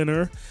going to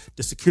dinner.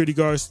 The security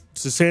guards,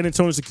 the San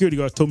Antonio security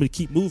guards told me to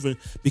keep moving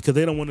because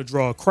they don't want to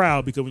draw a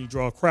crowd, because when you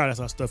draw a crowd, that's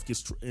how stuff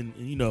gets, and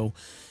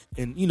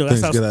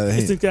that's how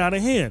things get out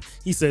of hand.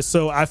 He said,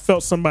 so I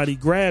felt somebody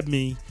grab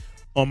me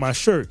on my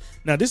shirt.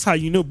 Now, this is how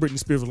you know Britney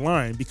Spears was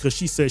lying, because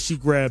she said she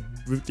grabbed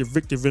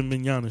Victor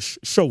Wembanyama's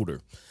shoulder.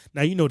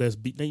 Now, you know that's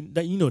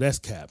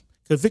cap.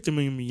 Because Victor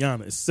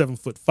Wembanyama is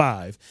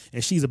 7'5"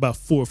 and she's about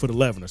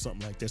 4'11" or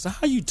something like that. So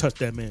how you touch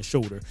that man's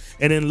shoulder?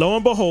 And then lo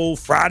and behold,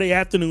 Friday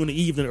afternoon,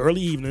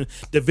 early evening,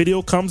 the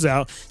video comes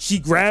out. She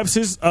grabs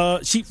his.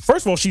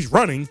 First of all, she's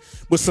running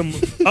with some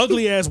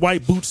ugly ass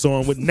white boots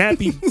on with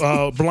nappy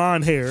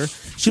blonde hair.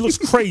 She looks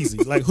crazy.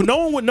 Like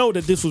no one would know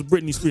that this was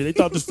Britney Spears. They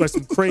thought this was like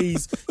some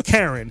crazy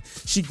Karen.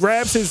 She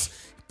grabs his.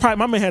 Probably,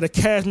 my man had a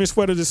cashmere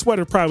sweater. The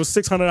sweater probably was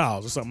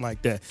 $600 or something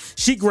like that.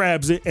 She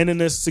grabs it, and then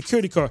the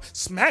security guard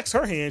smacks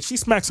her hand. She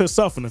smacks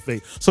herself in the face.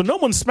 So no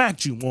one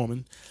smacked you,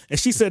 woman. And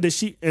she said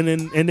that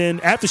and then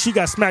after she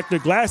got smacked, her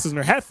glasses and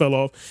her hat fell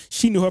off.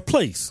 She knew her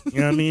place.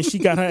 You know what I mean? She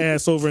got her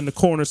ass over in the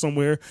corner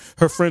somewhere.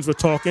 Her friends were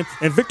talking,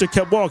 and Victor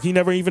kept walking. He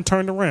never even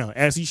turned around,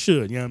 as he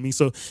should. You know what I mean?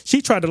 So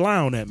she tried to lie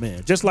on that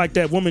man, just like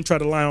that woman tried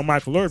to lie on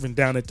Michael Irvin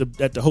down at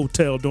the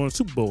hotel during the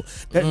Super Bowl.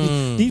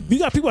 You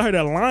got people out here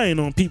that are lying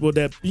on people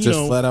that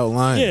just flat out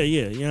lying. Yeah.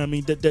 You know what I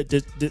mean?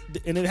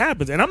 And it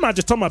happens. And I'm not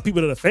just talking about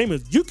people that are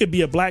famous. You could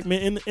be a black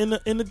man in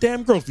the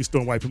damn grocery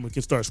store and white people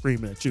can start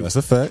screaming at you. That's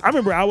a fact. I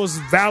remember I was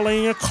valeting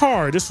a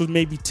car. This was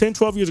maybe 10,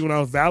 12 years ago when I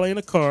was valeting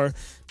a car.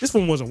 This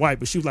one wasn't white,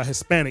 but she was like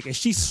Hispanic. And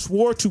she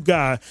swore to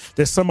God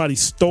that somebody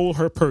stole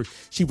her purse.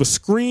 She was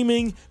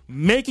screaming,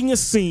 making a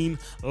scene,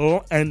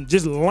 and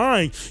just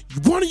lying.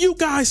 One of you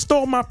guys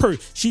stole my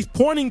purse. She's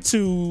pointing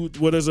to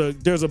there's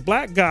a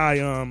black guy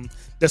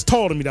that's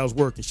taller than me that was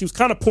working. She was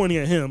kind of pointing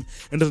at him,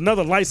 and there's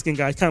another light-skinned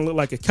guy, kind of looked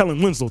like a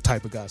Kellen Winslow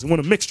type of guy. So one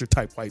of mixture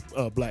type white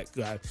black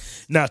guy.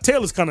 Now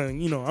Taylor's kind of,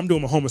 I'm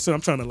doing my homework, so I'm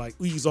trying to like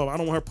ease off. I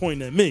don't want her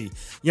pointing at me.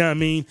 You know what I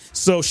mean?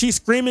 So she's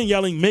screaming,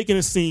 yelling, making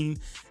a scene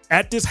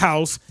at this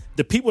house.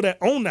 The people that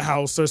own the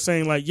house are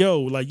saying like, yo,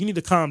 like you need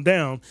to calm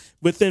down.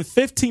 Within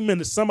 15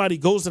 minutes, somebody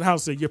goes to the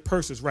house and said, your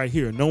purse is right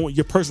here. No one,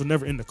 your purse was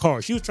never in the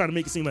car. She was trying to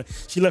make it seem like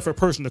she left her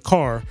purse in the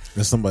car.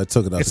 And somebody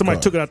took it out. And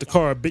somebody took it out the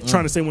car,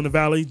 trying to say when the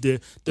valet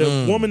did.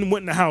 The woman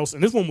went in the house,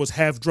 and this one was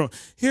half drunk.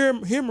 Here,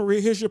 Maria,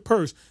 here's your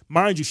purse.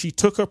 Mind you, she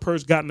took her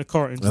purse, got in the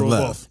car, and drove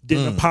left. off.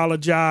 Didn't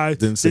apologize.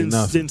 Didn't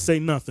say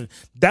nothing.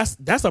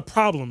 That's a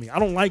problem. I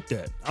don't like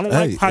that. I don't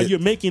like how you're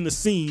making the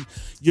scene.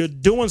 You're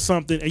doing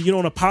something and you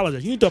don't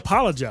apologize. You need to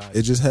apologize.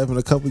 It just happened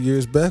a couple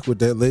years back with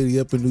that lady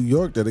up in New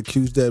York that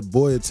accused that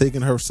boy of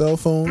taking her cell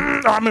phone.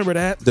 I remember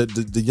that.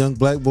 The young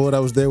black boy that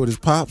was there with his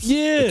pops.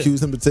 Yeah.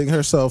 Accused him of taking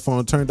her cell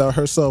phone. Turned out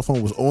her cell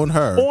phone was on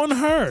her. On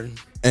her.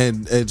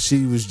 And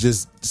she was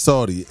just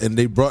salty. And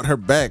they brought her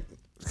back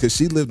because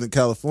she lived in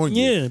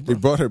California. Yeah. They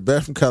brought her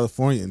back from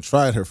California and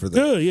tried her for that.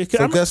 Good. Yeah,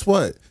 so guess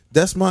what?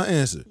 That's my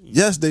answer.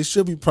 Yes, they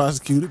should be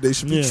prosecuted. They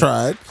should be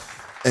tried.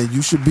 And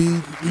you should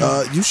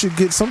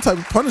get some type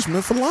of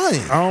punishment for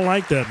lying. I don't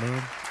like that,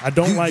 man. I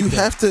don't like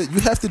that. You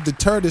have to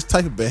deter this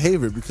type of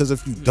behavior, because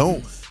if you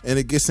don't and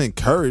it gets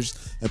encouraged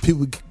and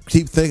people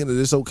keep thinking that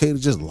it's okay to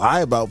just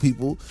lie about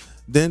people,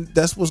 then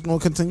that's what's going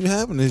to continue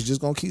happening. It's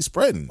just going to keep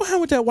spreading. What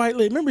happened with that white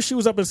lady? Remember she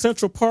was up in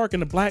Central Park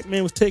and the black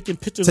man was taking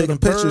pictures of the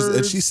birds?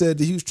 And she said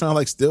that he was trying to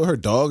like steal her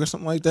dog or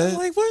something like that. I'm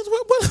like,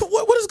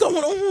 what is going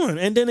on?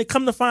 And then they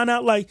come to find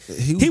out like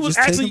he was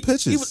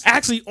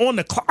actually on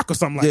the clock or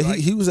something like that.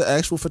 Yeah, he was an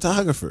actual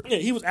photographer. Yeah,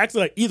 he was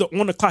actually like either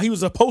on the clock. He was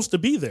supposed to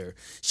be there.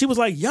 She was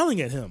like yelling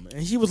at him,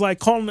 and he was like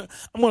calling.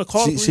 I'm going to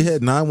call. She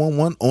had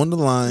 911 on the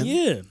line.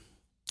 Yeah,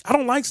 I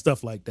don't like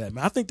stuff like that,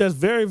 man. I think that's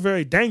very,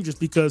 very dangerous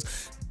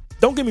because.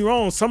 Don't get me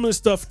wrong, some of this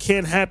stuff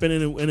can happen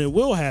and it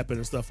will happen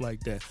and stuff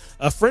like that.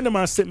 A friend of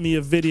mine sent me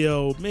a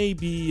video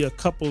maybe a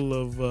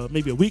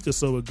week or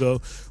so ago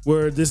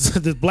where this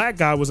black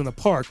guy was in a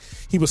park.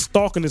 He was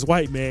stalking this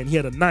white man. He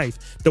had a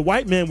knife. The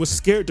white man was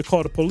scared to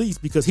call the police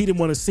because he didn't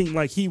want to seem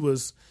like he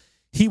was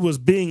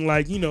being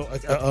like,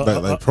 like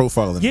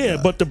profiling. Yeah,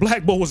 but the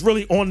black boy was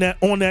really on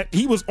that.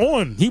 He was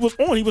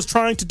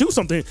trying to do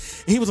something. And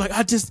he was like,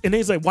 and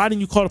he's like, why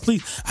didn't you call the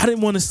police? I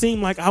didn't want to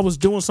seem like I was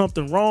doing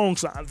something wrong.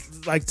 So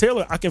like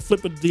Taylor, I can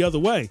flip it the other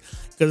way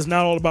because it's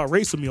not all about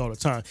race with me all the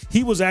time.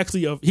 He was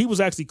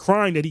actually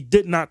crying that he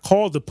did not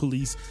call the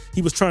police.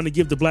 He was trying to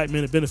give the black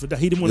man a benefit that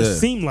he didn't want to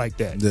seem like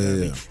that. You know what I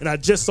mean? And I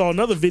just saw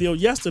another video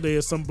yesterday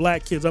of some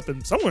black kids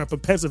somewhere up in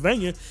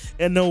Pennsylvania,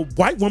 and the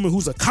white woman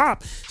who's a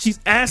cop, she's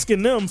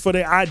asking them for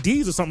their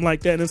IDs or something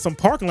like that in some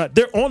parking lot.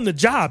 They're on the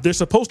job. They're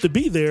supposed to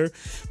be there.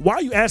 Why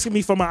are you asking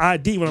me for my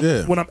ID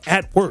when I'm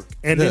at work?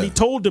 And then he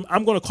told them,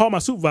 I'm going to call my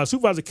supervisor.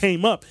 Supervisor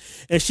came up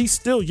and she's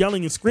still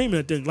yelling and screaming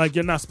at them like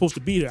you're not supposed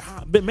to be there.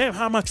 But man,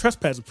 how am I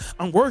trespassing?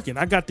 I'm working.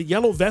 I got the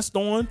yellow vest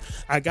on.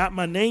 I got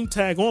my name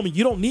tag on me.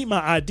 You don't need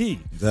my ID.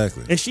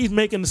 Exactly. And she's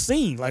making the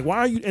scene. Like, why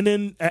are you? And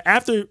then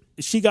after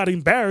she got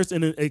embarrassed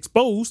and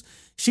exposed,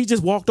 she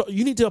just walked up.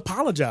 You need to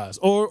apologize,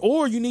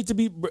 or you need to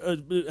be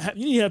you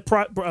need to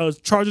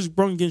have charges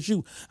brought against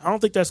you. I don't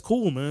think that's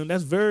cool, man.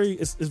 That's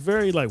it's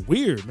very like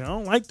weird, man. I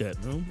don't like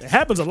that, man. It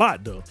happens a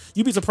lot though.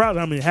 You'd be surprised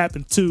how many it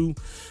happened to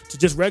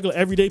just regular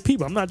everyday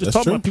people. I'm not just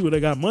talking about people that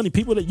got money.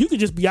 People that you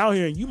could just be out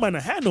here and you might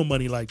not have no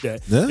money like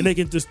that, and they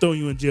can just throw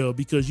you in jail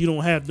because you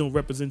don't have no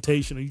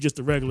representation or you just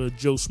a regular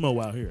Joe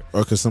Smo out here.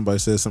 Or because somebody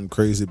says something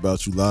crazy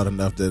about you loud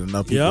enough that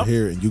enough people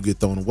hear it and you get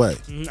thrown away.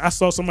 I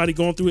saw somebody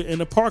going through it in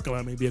the parking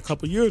lot maybe a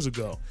couple years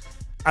ago.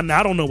 I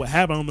don't know what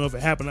happened. I don't know if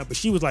it happened or not, but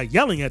she was like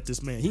yelling at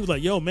this man. He was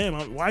like, yo,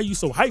 man, why are you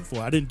so hyped for?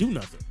 I didn't do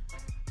nothing.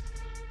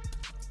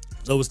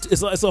 So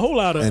it's a whole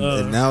lot of...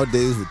 And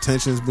nowadays, with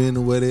tensions being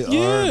the way they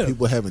are,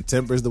 people having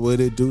tempers the way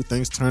they do,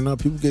 things turn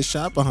up, people get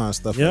shot behind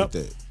stuff like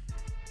that.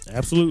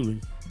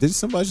 Absolutely. Did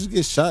somebody just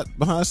get shot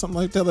behind something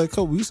like that like a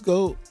couple weeks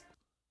ago?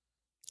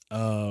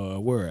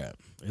 Where at?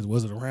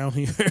 Was it around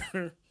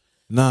here?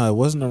 Nah, it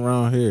wasn't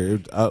around here.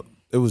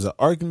 It was an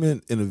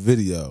argument in a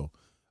video.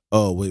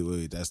 Oh,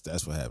 wait,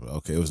 that's what happened.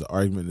 Okay, it was an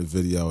argument in the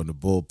video, and the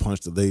bull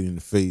punched the lady in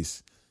the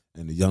face,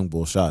 and the young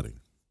bull shot him.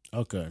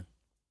 Okay.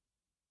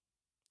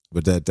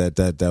 But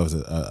that was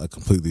a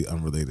completely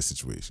unrelated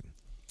situation.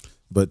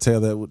 But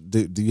Taylor,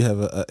 do you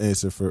have an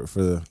answer for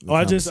the?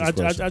 I just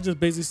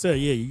basically said,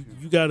 you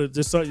gotta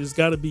it's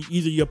gotta be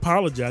either you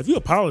apologize. If you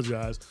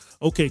apologize,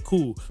 okay,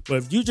 cool. But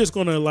if you're just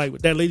gonna like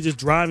that lady just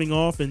driving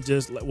off and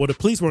the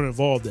police weren't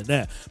involved in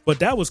that, but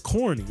that was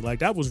corny. Like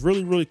that was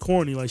really, really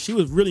corny. Like she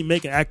was really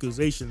making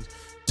accusations.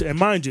 And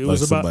mind you, it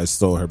was somebody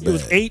stole her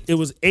bag. It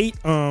was eight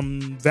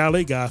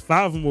valet guys.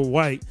 5 of them were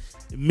white.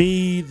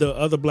 Me, the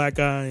other black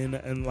guy,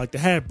 and like the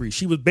half breed.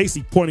 She was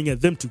basically pointing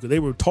at them two because they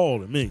were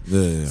taller than me.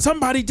 Yeah.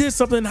 Somebody did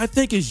something. I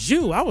think it's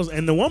you.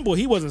 And the one boy,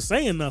 he wasn't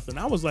saying nothing.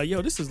 I was like,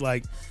 yo, this is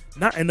like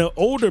not. And the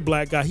older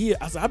black guy,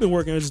 I said, I've been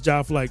working at this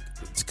job for like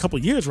a couple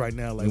of years right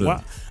now. Like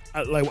why?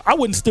 I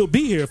wouldn't still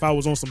be here if I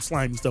was on some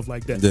slimy stuff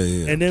like that.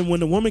 Yeah. And then when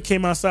the woman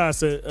came outside, I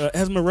said,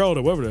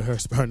 Esmeralda, whatever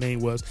her name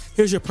was,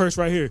 here's your purse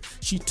right here.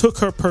 She took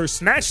her purse,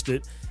 snatched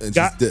it,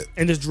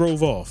 and just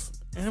drove off.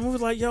 And we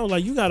was like, yo,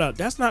 like you gotta.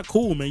 That's not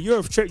cool, man. You're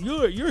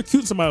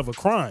accusing somebody of a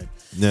crime.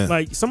 Yeah.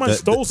 Like somebody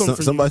stole something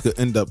from somebody you.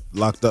 could end up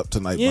locked up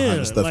tonight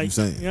behind the stuff like, you're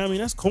saying. You know what I mean?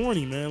 That's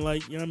corny, man.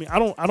 Like, you know what I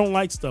mean? I don't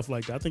like stuff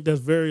like that. I think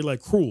that's very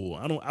like cruel.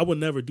 I would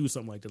never do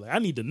something like that. Like I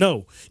need to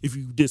know if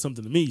you did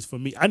something to me. For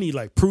me, I need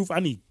like proof. I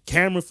need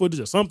camera footage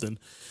or something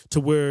to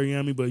where, you know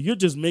what I mean? But you're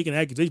just making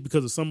accusations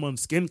because of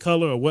someone's skin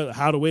color or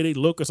how the way they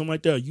look or something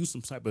like that, or you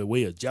some type of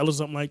way of jealous or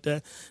something like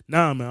that.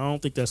 Nah, man, I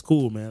don't think that's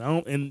cool, man.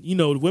 And you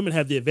know, the women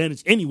have the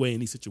advantage anyway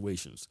in these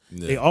situations.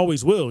 Yeah. They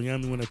always will. You know what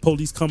I mean? When the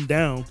police come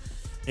down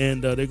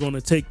and they're going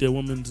to take the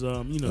woman's,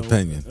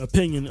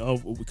 opinion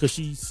of because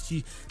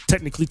she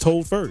technically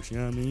told first. You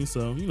know what I mean?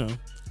 So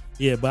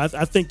yeah. But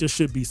I think there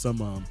should be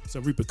some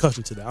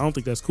repercussion to that. I don't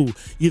think that's cool.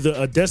 Either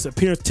a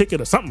disappearance ticket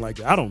or something like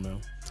that. I don't know.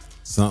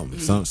 Some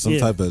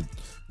type of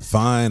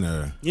fine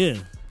or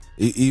even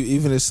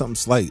if it's something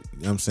slight. You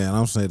know what I'm saying? I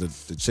don't say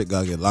the chick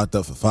gotta get locked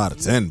up for 5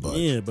 to 10,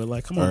 but but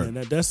like, come on,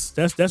 man.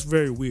 That's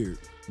very weird.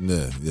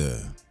 Yeah.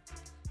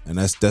 And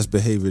that's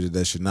behavior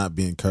that should not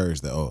be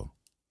encouraged at all.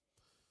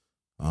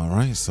 All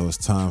right, so it's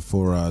time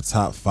for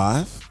top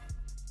 5.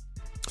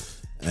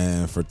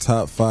 And for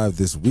top 5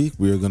 this week,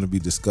 we are going to be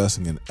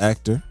discussing an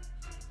actor.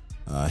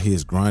 He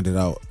has grinded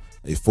out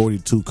a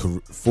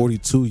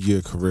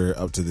 42-year career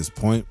up to this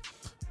point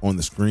on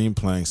the screen,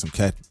 playing some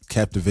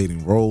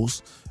captivating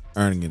roles,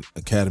 earning an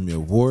Academy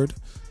Award,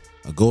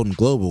 a Golden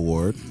Globe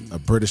Award, a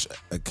British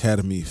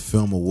Academy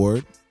Film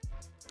Award,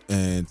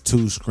 and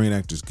 2 Screen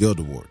Actors Guild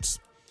Awards.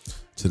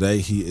 Today,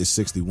 he is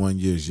 61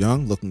 years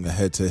young, looking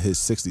ahead to his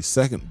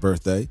 62nd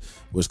birthday,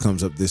 which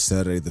comes up this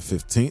Saturday the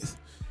 15th.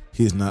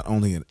 He is not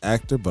only an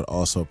actor, but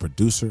also a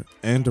producer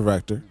and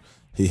director.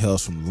 He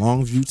hails from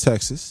Longview,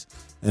 Texas,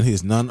 and he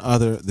is none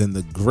other than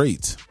the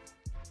great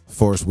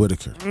Forrest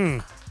Whitaker.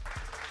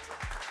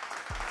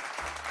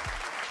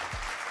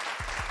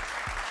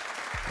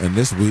 And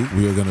this week,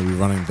 we are going to be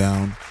running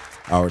down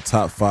our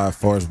top 5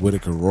 Forrest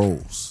Whitaker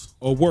roles.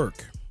 Or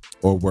work,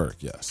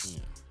 yes.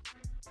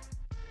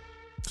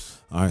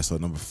 All right, so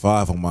number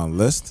 5 on my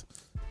list,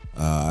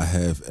 I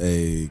have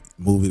a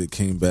movie that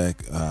came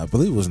back, I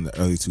believe it was in the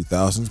early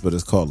 2000s, but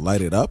it's called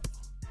Light It Up.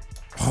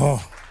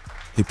 Oh,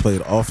 He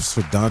played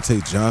Officer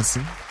Dante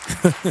Johnson,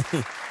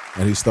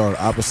 and he starred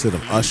opposite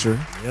of Usher,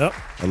 yep,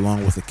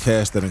 along with a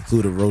cast that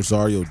included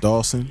Rosario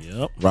Dawson,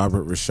 yep,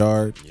 Robert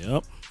Richard,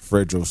 yep,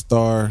 Fredro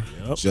Starr,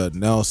 Yep. Judd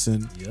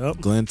Nelson, Yep.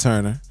 Glenn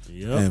Turner,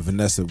 Yep. and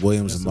Vanessa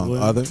Williams, among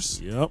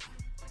others. Yep.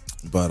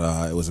 But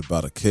it was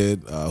about a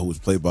kid who was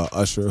played by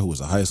Usher, who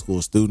was a high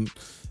school student,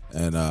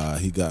 and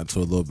he got into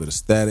a little bit of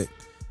static,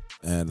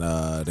 and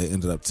they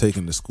ended up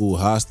taking the school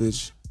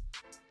hostage.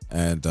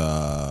 And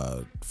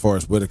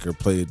Forrest Whitaker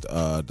played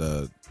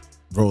the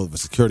role of a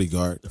security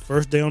guard. The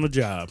first day on the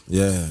job.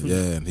 Yeah,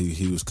 and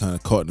he was kind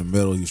of caught in the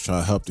middle. He was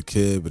trying to help the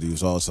kid, but he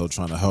was also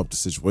trying to help the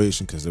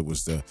situation because it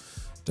was the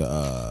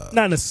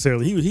not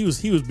necessarily. He was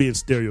being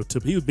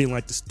stereotypical. He was being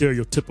like the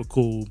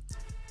stereotypical,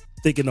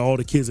 thinking all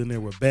the kids in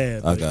there were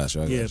bad. I got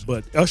you.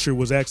 But Usher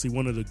was actually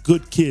one of the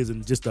good kids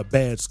in just a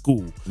bad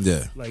school.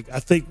 Yeah. Like, I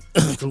think,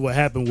 because what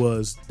happened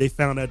was they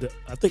found out that,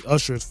 I think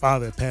Usher's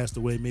father had passed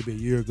away maybe a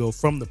year ago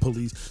from the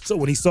police. So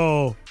when he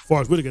saw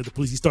Forrest Whitaker at the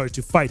police, he started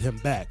to fight him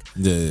back.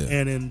 Yeah.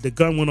 And then the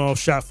gun went off,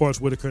 shot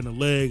Forrest Whitaker in the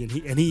leg,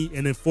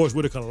 and then Forrest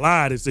Whitaker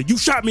lied and said, "You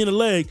shot me in the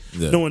leg,"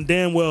 knowing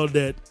damn well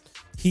that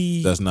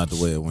that's not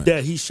the way it went.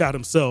 That he shot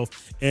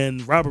himself.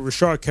 And Robert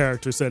Richard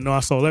character said, "No,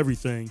 I saw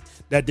everything.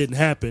 That didn't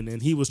happen."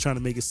 And he was trying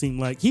to make it seem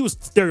like he was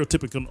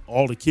stereotypical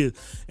all the kids.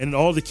 And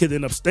all the kids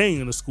ended up staying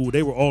in the school.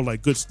 They were all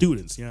like good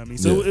students. You know what I mean?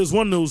 So it was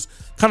one of those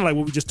kind of like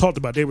what we just talked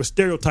about. They were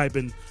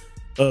stereotyping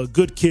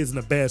good kids in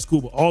a bad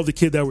school, but all the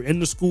kids that were in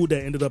the school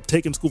that ended up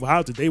taking school for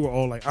houses, they were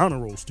all like honor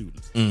roll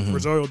students.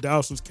 Rosario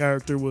Dawson's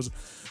character was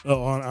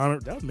on honor.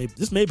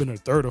 This may have been her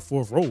 3rd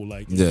or 4th role.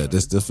 Like,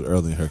 this was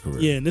early in her career.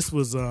 Yeah, and this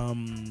was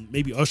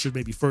maybe Usher's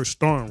first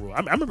starring role. I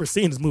remember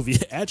seeing this movie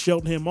at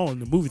Cheltenham Mall in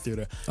the movie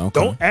theater. Okay.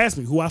 Don't ask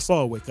me who I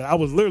saw it with, because I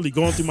was literally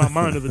going through my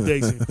mind the other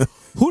day saying,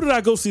 who did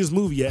I go see this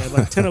movie at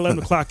like 10,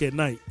 11 o'clock at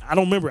night? I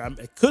don't remember.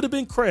 It could have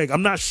been Craig.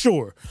 I'm not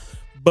sure.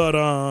 But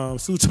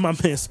salute to my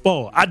man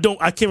Spall. I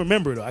can't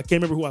remember though. I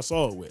can't remember who I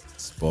saw it with.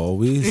 Spall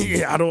Weezy.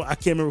 Yeah, I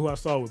can't remember who I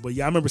saw it with. But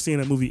yeah, I remember seeing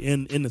that movie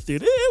in the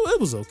theater.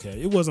 It was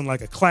okay. It wasn't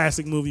like a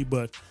classic movie,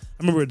 but I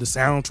remember the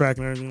soundtrack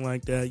and everything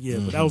like that. Yeah,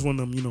 but that was one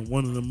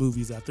of them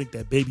movies I think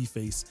that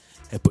Babyface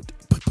had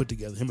put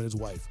together, him and his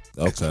wife.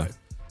 Okay.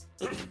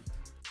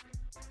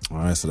 All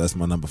right, so that's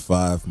my number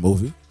 5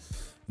 movie.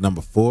 Number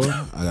 4,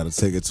 I got to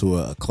take it to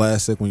a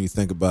classic when you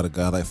think about a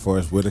guy like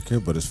Forrest Whitaker,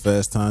 but it's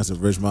Fast Times at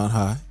Ridgemont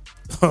High.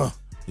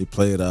 He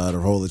played the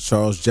role of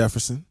Charles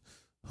Jefferson,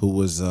 who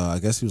was, I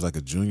guess he was like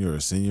a junior or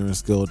a senior in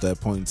school at that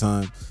point in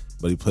time,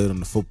 but he played on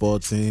the football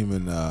team,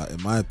 and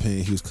in my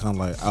opinion, he was kind of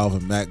like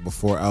Alvin Mack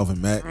before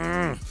Alvin Mack,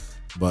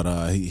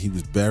 but he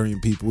was burying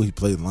people. He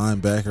played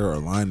linebacker or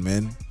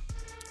lineman,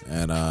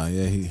 and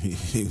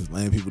he was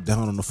laying people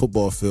down on the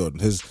football field,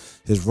 and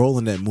his role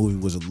in that movie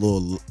was a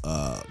little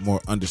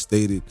more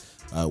understated.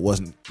 It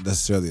wasn't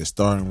necessarily a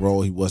starring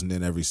role. He wasn't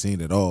in every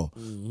scene at all,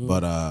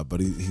 but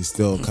he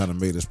still kind of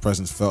made his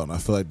presence felt, and I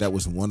feel like that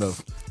was one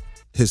of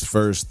his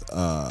first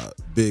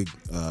big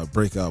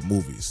breakout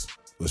movies.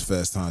 Was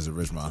Fast Times at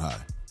Ridgemont High.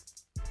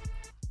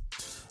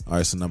 All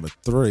right, so number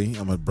 3,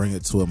 I'm gonna bring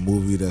it to a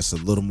movie that's a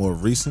little more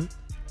recent,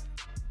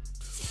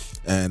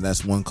 and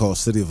that's one called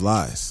City of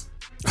Lies.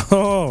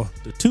 Oh,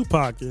 the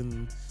Tupac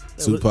and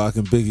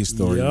Biggie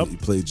story. Yep. He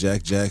played Jack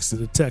the Jackson.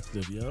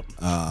 detective. Yep.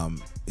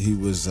 He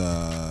was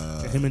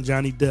Him and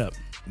Johnny Depp.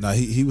 no,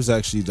 he was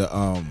actually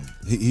the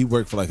he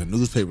worked for like a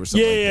newspaper or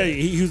something. Yeah, like that.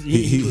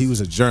 he He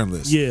was a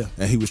journalist. Yeah.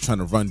 And he was trying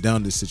to run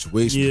down this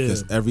situation Yeah.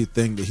 because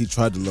everything that he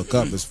tried to look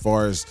up as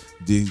far as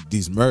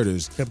these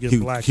murders, Kept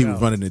getting blacked he was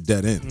out. running to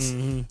dead ends.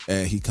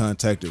 And he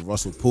contacted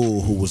Russell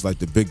Poole, who was like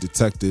the big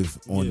detective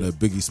on Yeah. the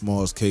Biggie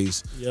Smalls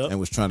case, Yep. and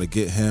was trying to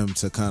get him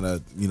to kind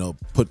of,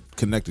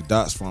 connect the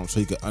dots for him so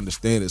he could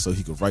understand it, so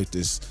he could write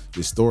this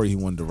story he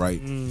wanted to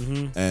write.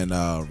 And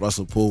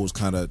Russell Poole was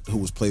who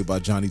was played by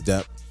Johnny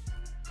Depp.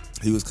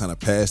 He was kind of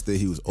past it.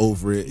 He was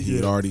over it. He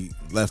had already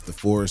left the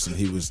force, and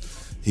he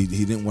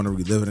didn't want to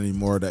relive it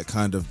anymore.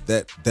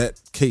 That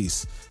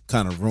case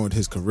kind of ruined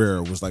his career.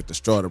 It was like the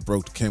straw that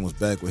broke the camel's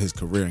back with his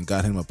career and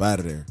got him up out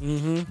of there.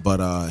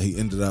 But he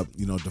ended up,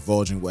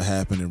 divulging what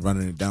happened and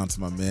running it down to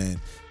my man,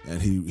 and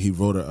he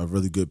wrote a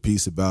really good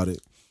piece about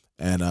it.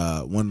 And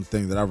one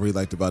thing that I really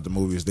liked about the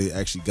movie is they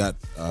actually got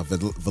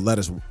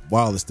Valetis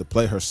Wallace to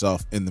play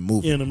herself in the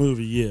movie. In the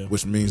movie, yeah.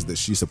 Which means that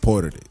she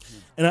supported it.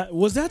 And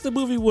was that the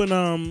movie when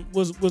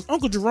was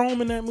Uncle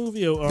Jerome in that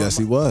movie? Or, Yes,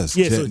 he was.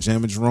 Yeah, so-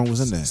 Jam and Jerome was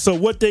in there. So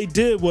what they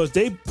did was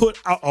they put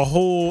out a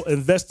whole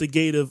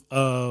investigative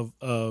of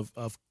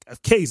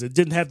case. It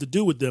didn't have to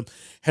do with them.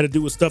 Had to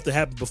do with stuff that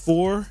happened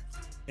before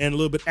and a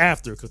little bit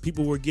after,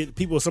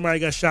 because somebody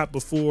got shot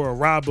before or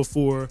robbed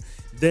before.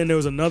 Then there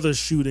was another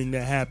shooting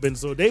that happened.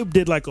 So they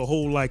did like a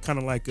whole kind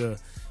of like a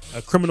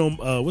criminal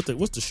what's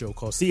the show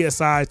called,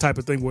 CSI type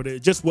of thing, where they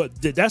just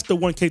that's the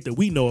one case that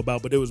we know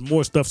about, but there was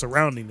more stuff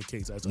surrounding the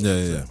case.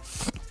 Yeah.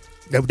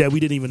 That we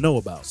didn't even know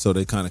about. So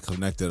they kind of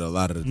connected a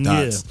lot of the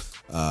dots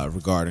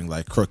regarding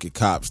like crooked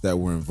cops that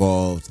were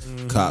involved,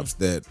 cops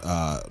that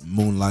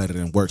moonlighted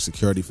and worked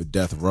security for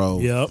death row.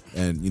 Yep.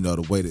 And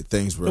the way that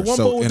things were The one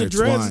so boy with the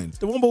intertwined. dreads,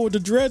 the one boy with the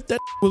dread that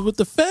was with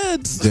the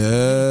feds.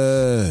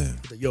 Yeah.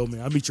 Yo,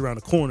 man, I'll meet you around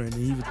the corner, and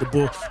he was the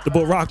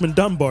boy Rockman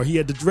Dunbar. He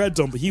had the dreads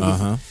on, but he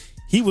was.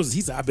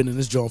 He said, I've been in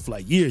this joint for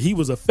like years. He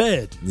was a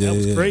fed. That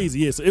was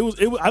crazy. Yeah, so it was.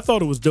 I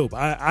thought it was dope.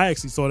 I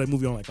actually saw that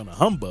movie on a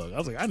humbug. I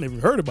was like, I never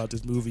heard about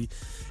this movie,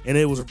 and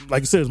it was,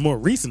 like you said, it's more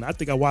recent. I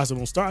think I watched it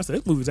on Starz. So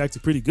this movie is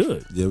actually pretty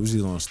good. Yeah, it was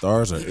either on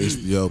Starz or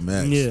HBO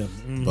Max. Yeah,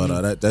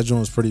 but that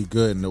joint was pretty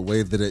good, and the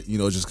way that it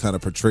just kind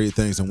of portrayed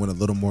things and went a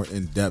little more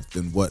in depth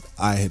than what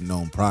I had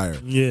known prior.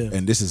 Yeah,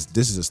 and this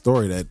is a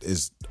story that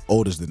is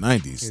old as the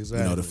 90s.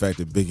 Exactly. The fact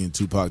that Biggie and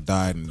Tupac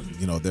died, and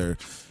they're.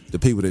 The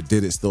people that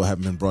did it still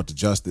haven't been brought to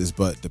justice,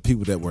 but the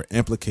people that were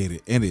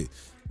implicated in it,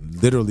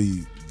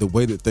 literally, the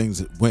way that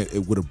things went,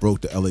 it would have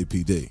broke the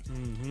LAPD.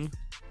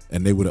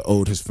 And they would have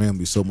owed his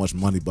family so much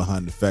money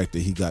behind the fact that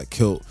he got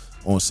killed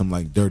on some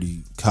like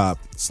dirty cop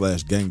 /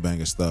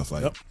 gangbanger stuff.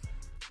 Like,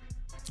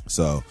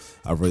 So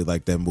I really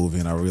like that movie,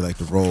 and I really like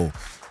the role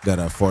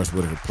that Forrest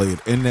Whitaker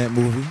played in that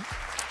movie.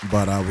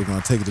 But we're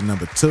going to take it to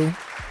number 2,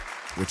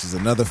 which is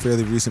another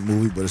fairly recent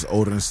movie, but it's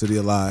older than City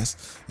of Lies,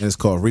 and it's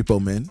called Repo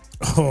Men.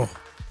 Oh,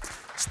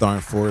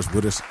 starring Forrest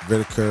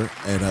Whitaker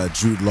and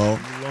Jude Law.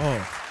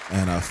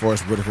 And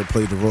Forrest Whitaker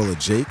played the role of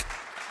Jake.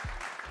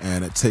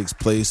 And it takes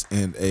place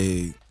in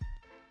a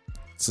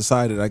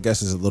society that I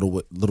guess is a little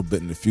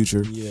bit in the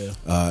future. Yeah.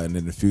 And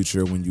in the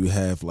future, when you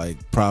have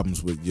like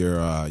problems with your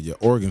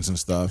organs and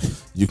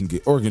stuff, you can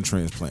get organ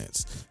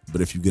transplants. But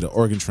if you get an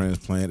organ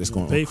transplant, it's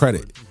going on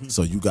credit.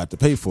 So you got to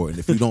pay for it. And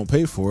if you don't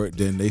pay for it,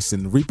 then they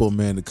send the repo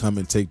man to come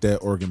and take that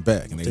organ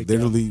back. And they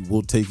literally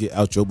will take it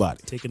out your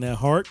body. Taking that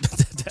heart.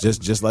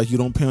 just like you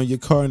don't pay on your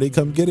car and they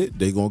come get it,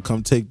 they going to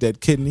come take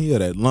that kidney or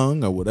that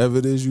lung or whatever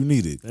it is you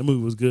needed. That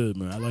movie was good,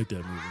 man. I like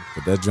that movie.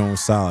 But that joint was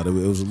solid. It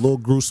was a little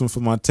gruesome for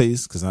my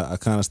taste because I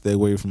kind of stay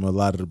away from a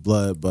lot of the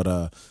blood,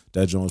 but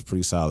that joint was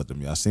pretty solid to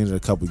me. I seen it a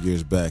couple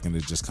years back and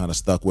it just kind of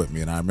stuck with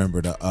me. And I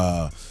remember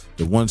the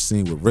one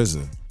scene with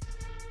RZA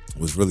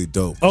was really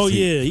dope. Oh,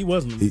 he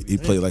wasn't. He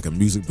played like a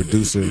music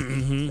producer,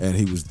 and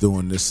he was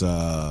doing this.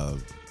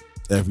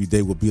 Every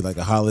day would be like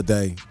a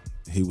holiday.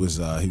 He was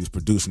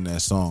producing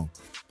that song,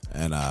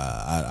 and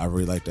I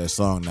really like that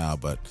song now.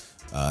 But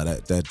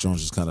that joint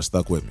just kind of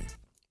stuck with me.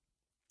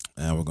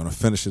 And we're gonna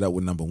finish it up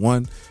with number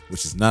 1,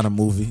 which is not a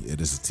movie.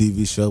 It is a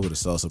TV show, but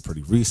it's also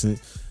pretty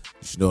recent.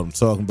 You should know what I'm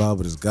talking about.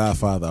 But it's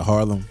Godfather of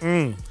Harlem.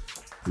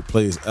 He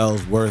plays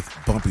Ellsworth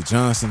Bumpy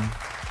Johnson.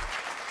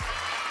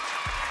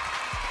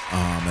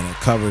 And it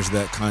covers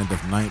that kind of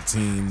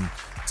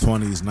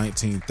 1920s,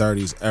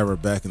 1930s era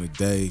back in the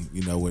day,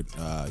 with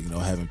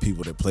having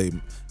people that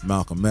played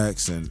Malcolm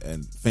X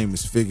and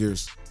famous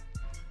figures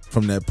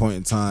from that point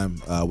in time,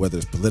 whether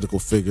it's political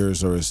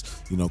figures or it's,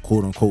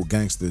 quote unquote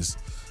gangsters.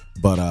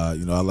 But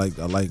you know, I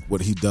like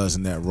what he does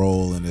in that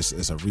role, and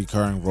it's a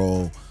recurring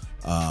role.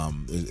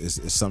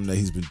 It's something that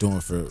he's been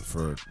doing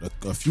for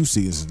a few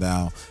seasons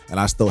now, and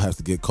I still have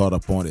to get caught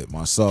up on it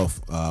myself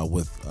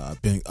with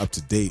being up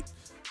to date.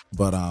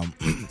 But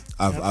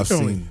I've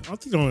seen. I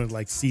think only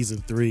like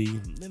season 3.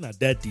 They're not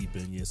that deep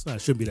in yet.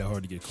 It shouldn't be that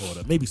hard to get caught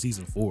up. Maybe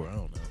season 4. I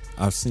don't know.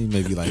 I've seen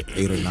maybe like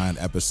 8 or 9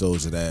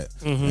 episodes of that,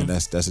 and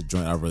that's a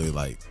joint I really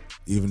like.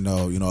 Even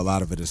though, you know, a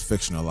lot of it is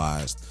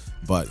fictionalized,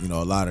 but you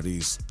know, a lot of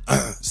these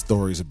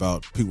stories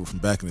about people from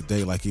back in the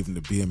day, like even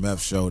the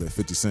BMF show that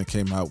 50 Cent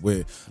came out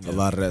with, a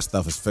lot of that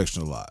stuff is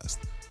fictionalized.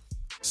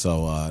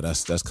 So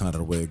that's kind of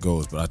the way it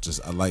goes. But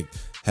I like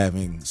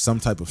having some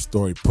type of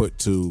story put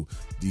to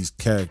these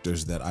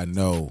characters that I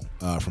know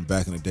from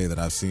back in the day that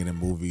I've seen in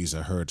movies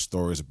or heard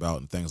stories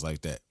about and things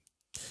like that.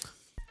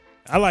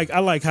 I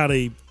like how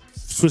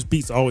Swiss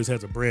Beats always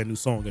has a brand new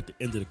song at the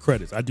end of the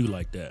credits. I do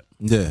like that.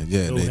 Yeah.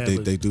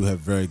 They do have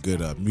very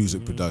good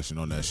music production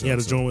on that show. He had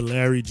a joint with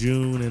Larry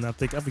June, and I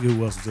forget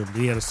who else was in it.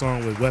 He had a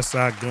song with West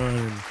Side Gun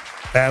and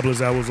Fabulous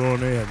that was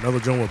on there. Another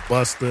joint with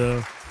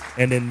Busta.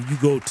 And then you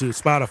go to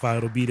Spotify,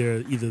 it'll be there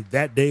either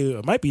that day or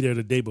it might be there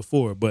the day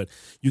before, but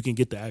you can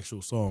get the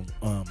actual song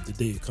the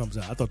day it comes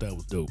out. I thought that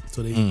was dope.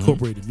 So they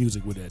incorporated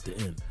music with it at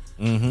the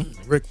end.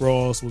 Rick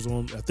Ross was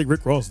on. I think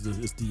Rick Ross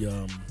is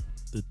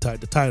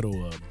the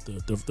title,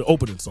 the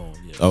opening song.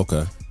 Yeah.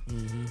 Okay.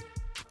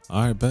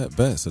 All right,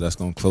 bet. So that's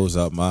gonna close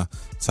out my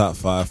top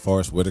 5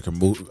 Forest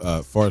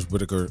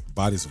Whitaker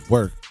bodies of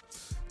work.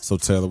 So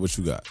Taylor, what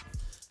you got?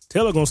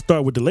 Taylor gonna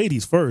start with the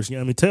ladies first. You know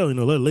what I mean? Taylor, you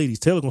know, let ladies.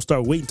 Taylor gonna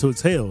start Waiting to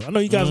Exhale. I know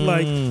you guys are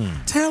like,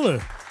 Taylor,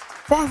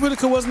 Forest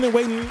Whitaker wasn't in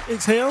Waiting to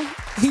Exhale.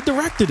 He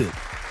directed it.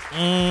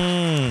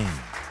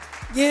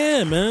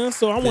 Yeah, man.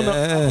 So I want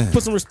to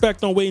put some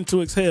respect on Waiting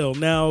to Exhale.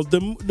 Now,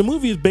 the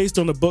movie is based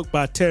on a book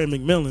by Terry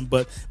McMillan,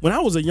 but when I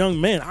was a young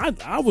man,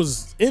 I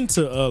was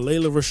into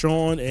Layla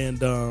Rashawn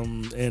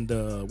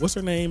and what's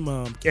her name?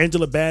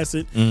 Angela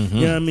Bassett. You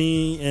know what I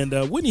mean?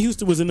 And Whitney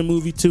Houston was in the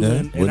movie too. Yeah,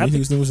 and Whitney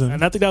Houston was in it.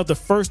 And I think that was the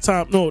first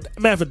time. No,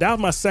 matter of fact, that was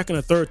my second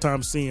or third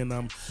time seeing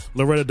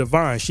Loretta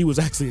Devine. She was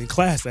actually in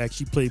Class Act.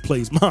 She played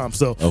Play's mom.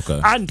 So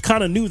I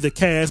kind of knew the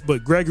cast,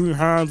 but Gregory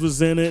Hines was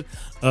in it.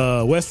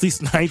 Wesley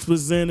Snipes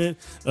was in it.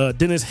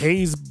 Dennis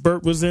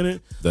Haysbert was in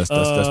it. That's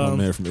my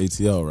man from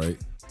ATL, right?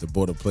 The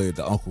boy that played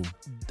the uncle.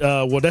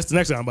 Well, that's the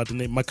next one I'm about to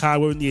name.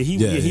 Makai,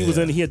 he was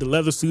in it. He had the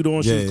leather suit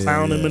on. She was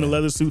clowning him in the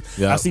leather suit.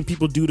 Yeah. I've seen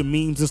people do the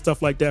memes and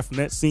stuff like that from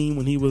that scene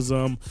when he was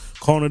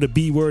calling her the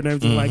B word and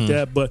everything like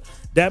that. But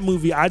that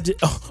movie,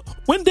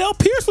 Wendell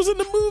Pierce was in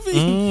the movie.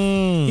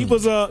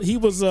 He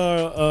was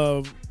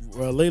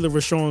Layla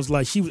Rashawn's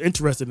like, she was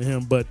interested in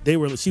him, but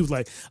she was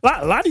like,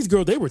 a lot of these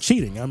girls, they were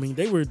cheating. I mean,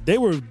 they were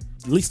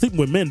at least sleeping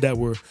with men that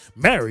were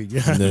married. You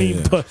know what I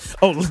mean?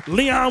 But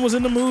Leon was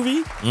in the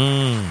movie.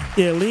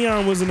 Yeah,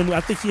 Leon was in the movie.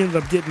 I think he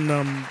ended up getting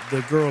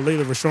the girl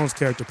Layla Rashawn's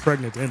character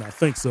pregnant, and I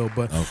think so.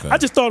 But I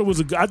just thought it was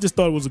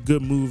a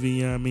good movie.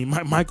 You know what I mean,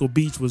 Michael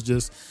Beach was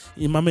just,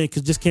 my man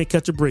just can't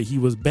catch a break. He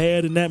was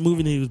bad in that movie,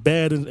 and he was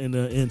bad in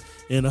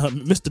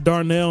Mr.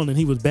 Darnell, and then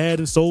he was bad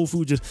in Soul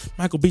Food. Just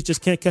Michael Beach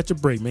just can't catch a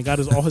break, man. Got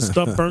all his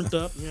stuff burnt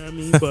up. You know what I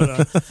mean?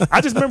 But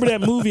I just remember that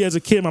movie as a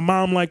kid. My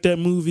mom liked that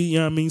movie. You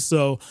know what I mean?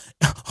 So.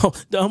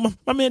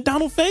 My man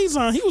Donald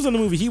Faison, he was in the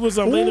movie. He was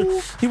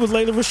Layla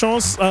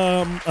Rashawn's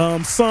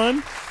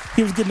son.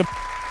 He was getting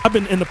I've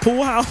been in the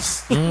pool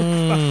house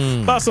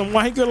about some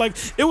white girl. Like,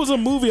 it was a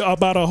movie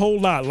about a whole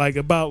lot, like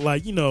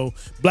about you know,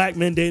 black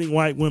men dating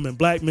white women,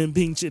 black men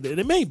being shit.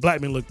 It made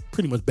black men look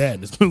pretty much bad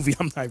in this movie.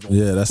 I'm not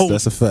gonna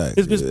that's a fact.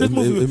 This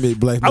movie, it made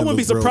black men I wouldn't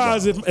be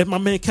surprised if my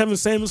man Kevin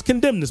Samuels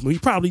condemned this movie. He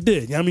probably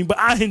did. You know what I mean? But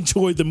I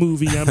enjoyed the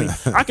movie. You know what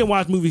I mean? I can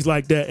watch movies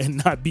like that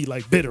and not be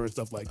like bitter and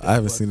stuff like that. I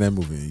haven't seen that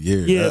movie in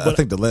years. Yeah, I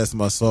think the last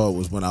time I saw it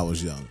was when I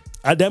was young.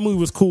 That movie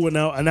was cool,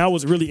 and I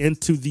was really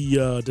into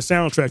the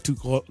soundtrack too.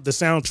 The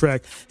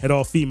soundtrack had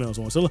all females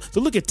on. So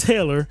look at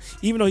Taylor,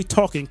 even though he's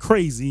talking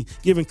crazy,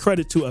 giving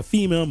credit to a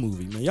female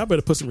movie. Man, y'all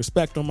better put some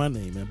respect on my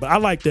name, man. But I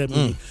like that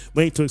movie.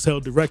 Waiting to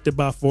Exhale, directed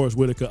by Forest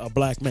Whitaker, a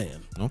black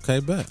man. Okay,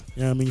 bet.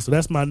 You know what I mean? So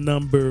that's my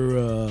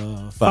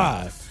number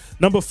 5.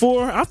 Number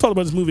 4, I've talked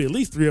about this movie at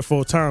least 3 or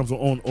 4 times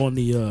on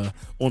the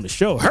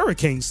show.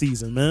 Hurricane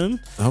season,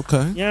 man. Okay.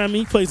 Yeah, you know I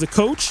mean, he plays a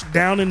coach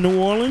down in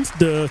New Orleans.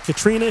 The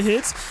Katrina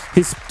hits.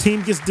 His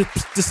team gets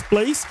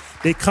displaced.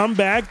 They come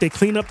back. They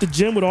clean up the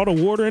gym with all the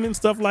water in it and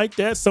stuff like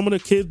that. Some of the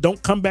kids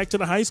don't come back to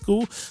the high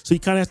school, so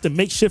you kind of have to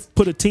makeshift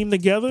put a team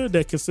together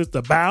that consists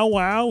of Bow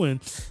Wow and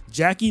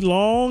Jackie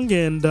Long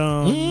and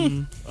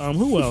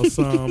who else?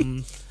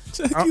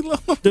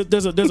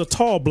 There's a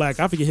tall black,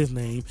 I forget his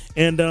name,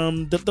 and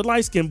the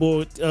light skinned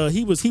boy.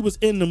 He was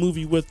in the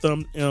movie with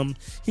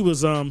he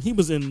was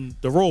in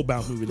the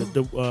Rollbound movie,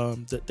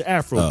 the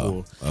Afro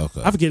boy.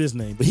 Okay. I forget his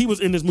name, but he was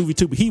in this movie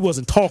too. But he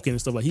wasn't talking and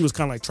stuff like. He was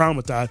kind of like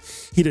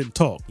traumatized. He didn't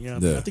talk. You know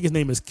what I mean? I think his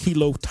name is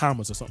Kilo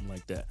Thomas or something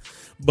like that.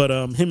 But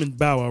him and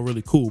Bow Wow are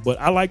really cool.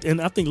 But I liked,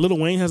 and I think Lil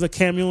Wayne has a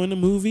cameo in the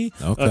movie.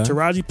 Okay.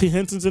 Taraji P.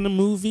 Henson's in the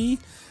movie.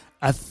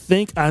 I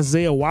think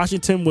Isaiah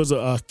Washington was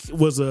a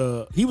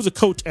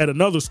coach at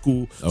another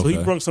school, so he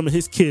Okay. brought some of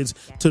his kids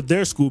to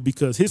their school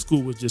because his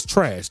school was just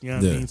trash. You know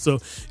what I Yeah. mean? So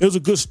it was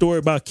a good story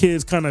about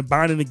kids kind of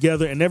bonding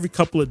together, and every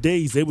couple of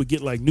days they would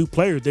get like new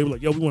players. They were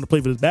like, "Yo, we want to play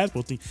for this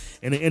basketball team,"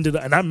 and it ended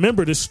up. And I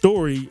remember this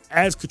story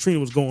as Katrina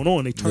was going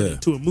on. They turned it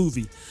into a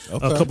movie a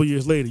Okay. couple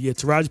years later. Yeah,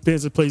 Taraji P.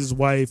 Henson plays his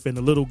wife, and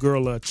the little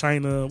girl,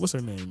 China, what's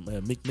her name,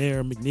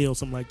 McNeil,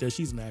 something like that.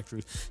 She's an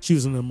actress. She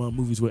was in the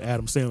movies with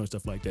Adam Sandler and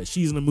stuff like that.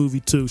 She's in the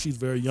movie too. She's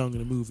very young in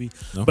the movie,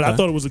 but I Okay.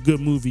 thought it was a good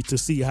movie to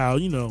see how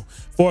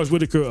Forrest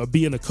Whitaker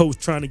being a coach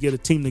trying to get a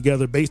team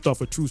together based off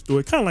a true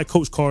story, kind of like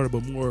Coach Carter,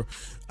 but more.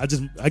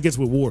 I guess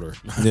with water.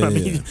 Yeah, I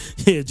mean,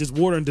 just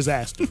water and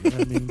disaster. You know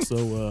what I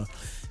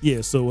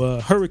mean, so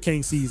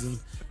hurricane season.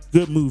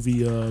 Good movie.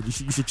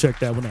 You should check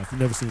that one out if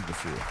you've never seen it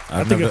before.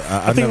 I think it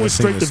never went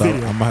seen straight it, to so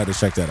video. I might have to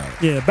check that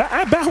out.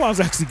 Yeah, Bow Wow's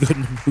actually good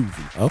in the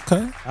movie.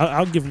 Okay.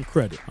 I'll give him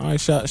credit. All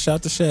right. Shout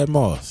to Shad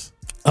Moss.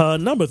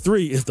 Number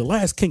 3 is The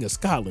Last King of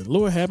Scotland.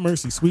 Lord have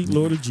mercy, sweet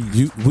Lord of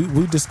Jesus.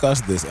 We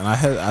discussed this, and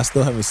I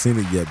still haven't seen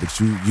it yet. But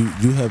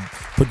you have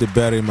put the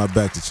battery in my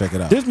back to check it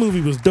out. This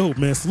movie was dope,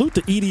 man. Salute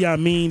to Idi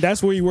Amin.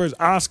 That's where he wears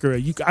Oscar.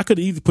 I could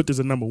have easily put this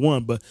at number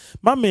 1, but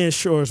my man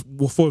Forrest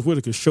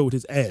Whitaker showed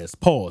his ass.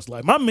 Pause.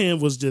 Like my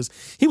man was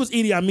he was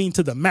Idi Amin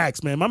to the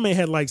max, man. My man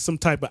had like some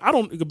type of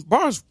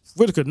Forrest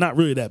Whitaker not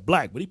really that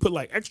black, but he put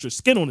like extra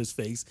skin on his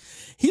face.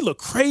 He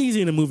looked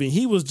crazy in the movie.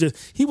 He was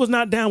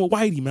not down with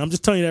Whitey, man. I'm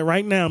just telling you that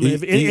right now, man.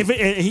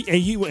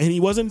 He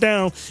wasn't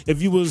down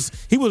if you was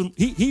he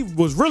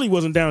really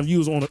wasn't down if you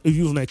was on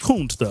that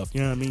coon stuff.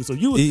 You know what I mean? So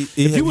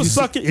if you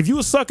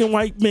was sucking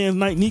white man's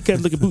kneecap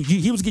looking boot,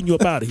 he was getting you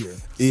up out of here.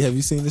 Have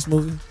you seen this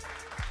movie?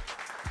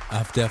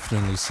 I've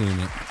definitely seen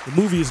it. The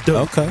movie is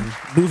dope. Okay.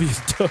 The movie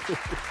is dope.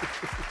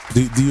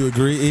 Do you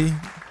agree, E?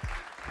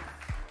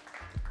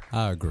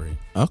 I agree.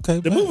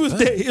 Okay. The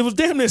movie was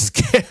damn near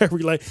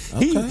scary. Like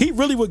he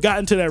really would got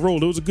into that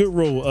role. It was a good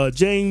role.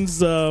 James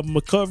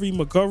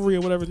McCovery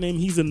or whatever his name.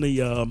 He's in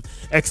the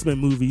X-Men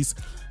movies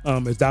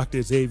as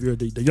Dr. Xavier,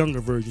 the younger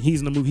version.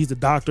 He's in the movie. He's a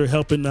doctor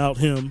helping out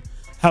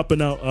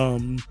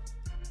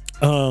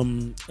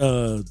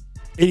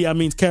Idi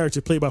Amin's character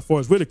played by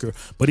Forrest Whitaker,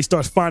 but he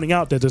starts finding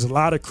out that there's a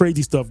lot of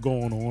crazy stuff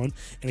going on,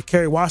 and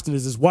Kerry Washington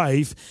is his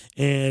wife,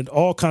 and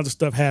all kinds of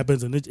stuff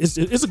happens, and it's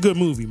a good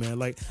movie, man.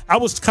 Like I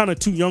was kind of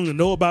too young to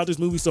know about this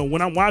movie, so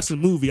when I'm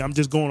watching the movie, I'm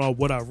just going off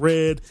what I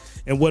read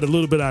and what a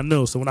little bit I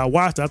know. So when I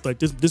watched it, I thought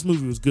this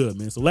movie was good,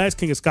 man. So Last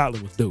King of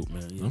Scotland was dope,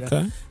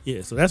 man.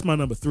 Yeah, so that's my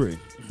number 3.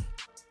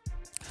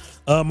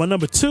 My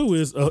number 2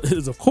 is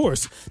of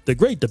course The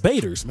Great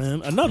Debaters,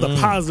 man. Another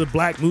positive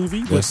black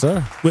movie. Yes,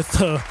 sir. With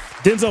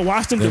Denzel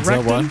Washington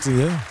directing.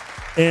 Yeah.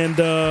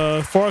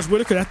 And Forrest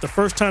Whitaker. That's the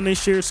first time they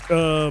shared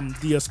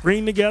the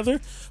screen together.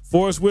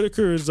 Forrest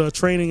Whitaker is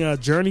training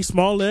Journey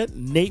Smollett,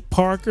 Nate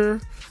Parker.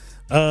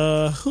 Who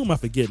am I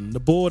forgetting? The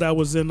boy that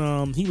was in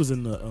he was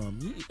in the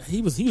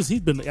he's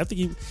been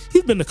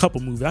in a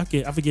couple movies. I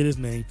forget his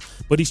name,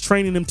 but he's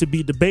training them to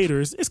be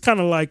debaters. It's kind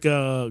of like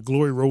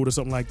Glory Road or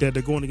something like that.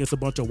 They're going against a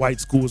bunch of white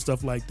schools,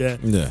 stuff like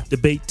that. Yeah.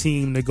 Debate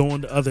team. They're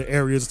going to other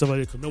areas and stuff like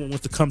that because no one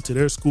wants to come to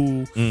their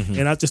school. Mm-hmm.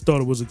 And I just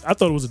thought it was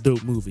a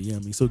dope movie. You know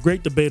what I mean? So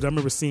Great Debater. I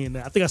remember seeing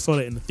that. I think I saw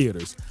that in the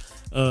theaters.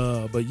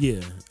 But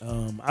yeah,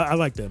 I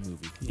like that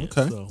movie. Yeah.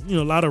 Okay. So,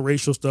 a lot of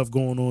racial stuff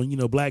going on.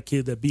 Black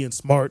kids that being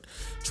smart,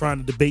 trying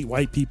to debate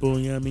white people.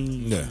 You know what I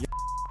mean? Yeah.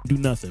 Do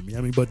nothing. You know what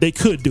I mean? But they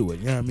could do it.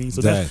 You know what I mean? So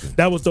Exactly.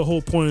 that was the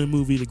whole point of the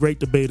movie, The Great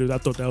Debaters. I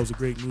thought that was a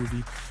great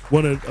movie.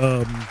 One of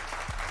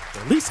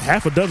at least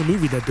half a dozen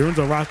movies that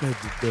Denzel Washington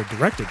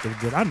directed.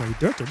 That I know he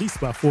directed at least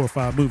about 4 or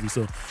 5 movies.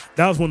 So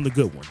that was one of the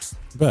good ones.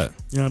 Bet.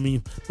 You know what I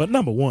mean? But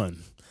number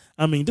 1.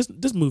 I mean,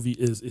 this movie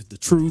is the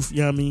truth. You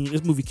know what I mean?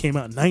 This movie came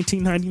out in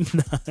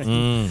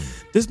 1999.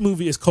 This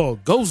movie is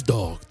called Ghost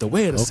Dog, The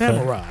Way of the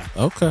Samurai.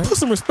 Okay. Put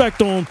some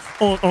respect on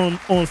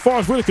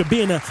Forrest Whitaker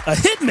being a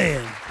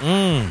hitman.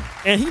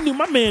 And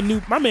my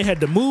man had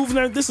the moves.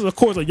 And this is, of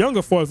course, a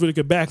younger Forrest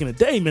Whitaker back in the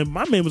day, man.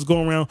 My man was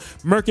going around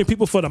murking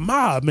people for the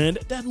mob, man.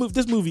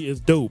 This movie is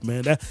dope,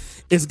 man. And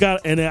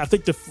I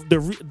think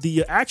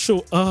the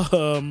actual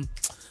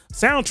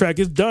soundtrack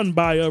is done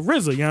by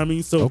RZA, you know what I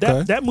mean? So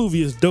that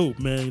movie is dope,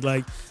 man.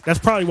 Like that's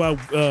probably why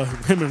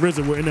him and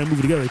RZA were in that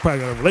movie together. They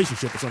probably got a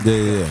relationship or something.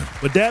 Yeah.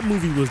 But that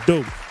movie was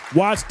dope.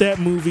 Watch that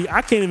movie.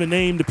 I can't even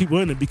name the people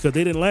in it because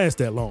they didn't last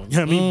that long. You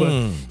know what I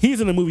mean? But he's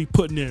in the movie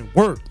putting in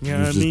work. You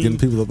know what I mean? Getting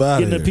people up out of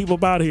here. Getting the people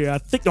up out of here. I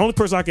think the only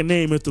person I can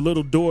name is the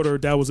little daughter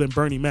that was in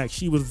Bernie Mac.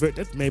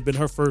 That may have been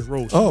her first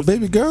role.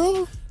 Baby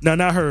girl? No,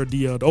 not her.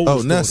 The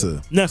oldest Nessa.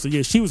 daughter. Nessa,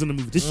 yeah, she was in the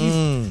movie.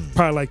 She's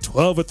probably like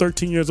 12 or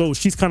 13 years old.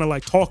 She's kind of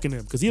like talking to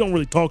him because he don't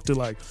really talk to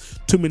like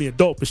too many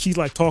adults, but she's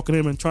like talking to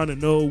him and trying to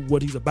know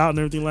what he's about and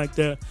everything like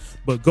that.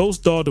 But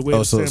Ghost Dog, The Way of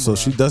the Samurai. So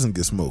she doesn't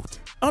get smoked.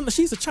 Oh, no,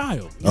 she's a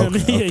child. You know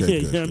what I mean?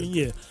 yeah, good, I mean,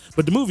 yeah.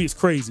 But the movie is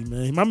crazy,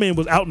 man. My man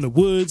was out in the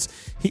woods,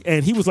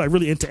 he was like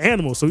really into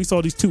animals. So he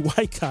saw these two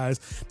white guys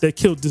that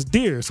killed this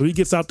deer. So he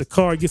gets out the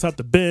car, gets out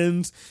the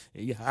Benz.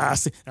 Yeah,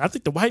 I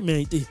think the white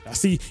man,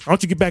 why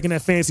don't you get back in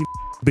that fancy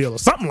bill or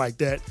something like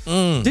that?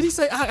 Did he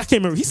say? I can't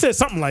remember. He said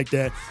something like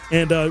that.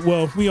 And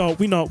well, we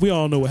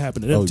all know what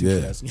happened to them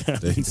two guys. You know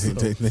what I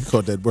mean? They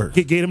caught that work.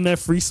 He gave him that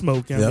free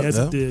smoke, you know, Yep, as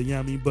yep. he did. You know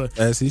what I mean? But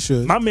As he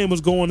should. my man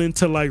was going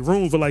into like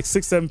rooms with like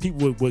 6-7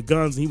 people with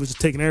guns, and he was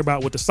just taking everybody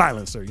out with the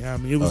silencer. You know what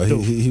I mean? It was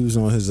dope. He was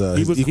on his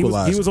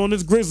equalizer. He was on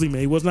his grizzly,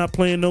 man. He was not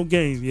playing no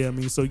games. Yeah, I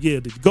mean, so yeah,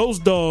 the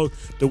Ghost Dog,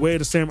 The Way of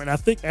the Samurai, and I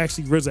think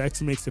actually RZA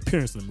actually makes an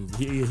appearance in the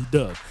movie. He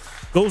does.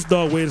 Ghost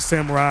Dog, Way of the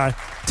Samurai.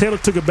 Taylor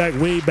took it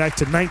way back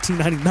to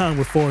 1999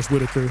 with Forrest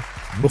Whitaker.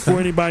 Before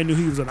anybody knew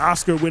he was an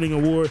Oscar-winning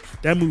award,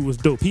 that movie was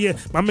dope.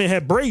 My man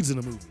had braids in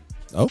the movie.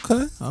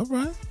 Okay, all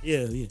right.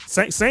 Yeah.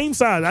 Same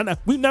size.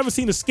 We've never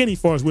seen a skinny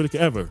Forrest Whitaker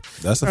ever.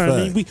 That's a I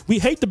fact. mean, we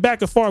hate the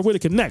back of Forrest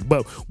Whitaker neck,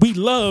 but we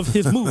love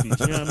his movies.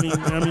 You know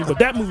what I mean? But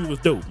that movie was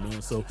dope,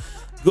 man. So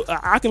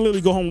I can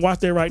literally go home and watch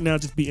that right now,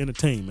 just be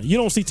entertained, man. You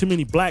don't see too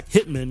many black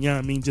hitmen, you know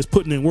what I mean, just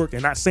putting in work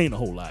and not saying a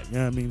whole lot. You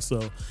know what I mean?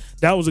 So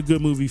that was a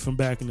good movie from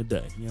back in the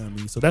day. You know what I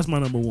mean? So that's my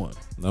number one.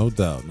 No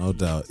doubt.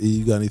 E,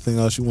 you got anything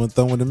else you want to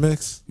throw in the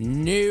mix?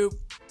 Nope.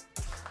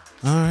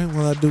 All right.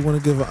 Well, I do want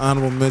to give an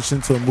honorable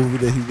mention to a movie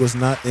that he was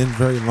not in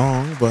very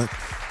long, but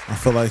I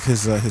feel like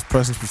his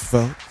presence was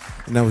felt,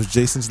 and that was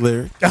Jason's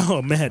Lyric.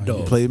 Oh, Mad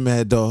Dog. He played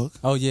Mad Dog.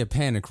 Oh yeah,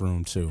 Panic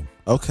Room too.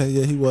 Okay,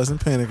 yeah, he was in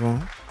Panic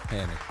Room.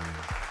 Panic Room.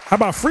 How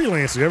about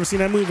Freelancer? You ever seen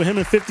that movie with him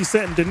and 50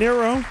 Cent and De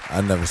Niro?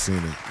 I never seen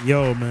it.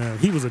 Yo, man,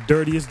 he was the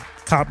dirtiest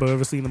cop I've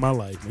ever seen in my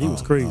life. Man. He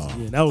was crazy.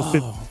 Yeah, that was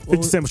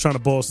 50 Cent was trying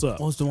to boss up.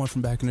 What was the one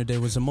from back in the day?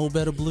 Was it Mo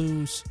Better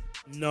Blues?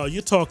 No,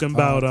 you're talking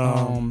about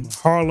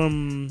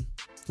Harlem.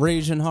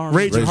 Raging Harlem.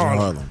 Raging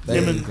Harlem.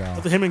 There Him you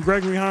go. and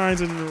Gregory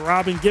Hines and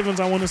Robin Givens,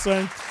 I want to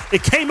say.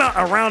 It came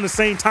out around the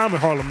same time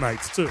as Harlem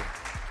Nights, too.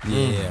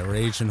 Yeah,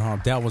 Raging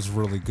Harlem. That was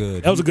really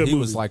good. That was a good He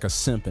movie. was like a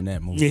simp in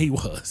that movie. Yeah, he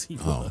was.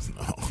 No.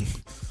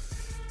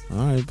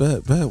 All right,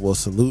 bet. Well,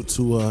 salute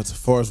to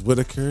Forrest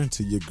Whitaker and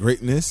to your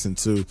greatness and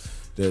to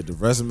the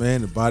resume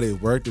and the body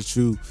of work that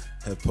you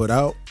have put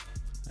out.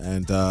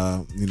 And,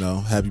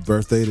 happy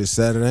birthday this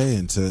Saturday,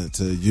 and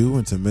to you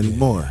and to many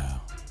more.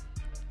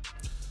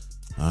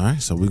 All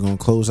right, so we're going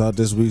to close out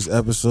this week's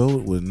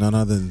episode with none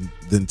other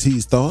than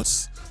T's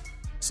thoughts.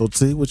 So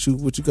T, what you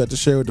got to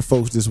share with the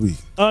folks this week?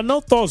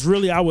 No thoughts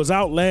really. I was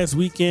out last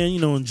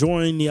weekend,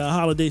 enjoying the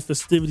holiday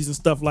festivities and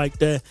stuff like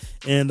that,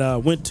 and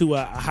went to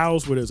a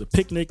house where there's a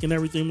picnic and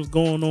everything was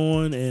going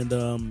on, and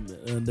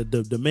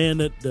the man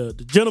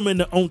the gentleman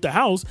that owned the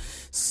house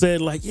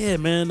said like, yeah,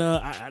 man,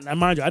 I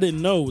mind you, I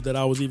didn't know that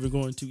I was even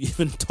going to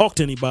even talk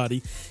to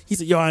anybody. He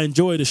said, yo, I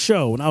enjoy the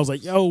show, and I was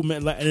like, yo,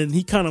 man, and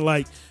he kind of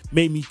like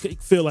made me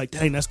feel like,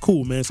 dang, that's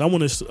cool, man. So I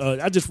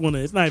just want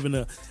to, it's not even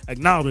an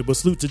acknowledgement, but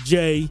salute to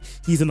Jay.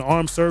 He's in the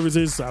armed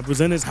services. I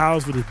was in his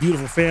house with his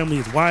beautiful family,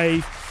 his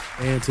wife,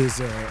 and his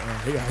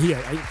he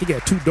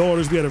had 2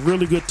 daughters. We had a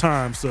really good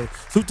time. So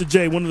salute to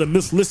Jay, one of the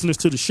listeners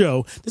to the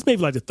show. This may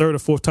be like the 3rd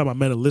or 4th time I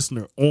met a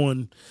listener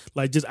on,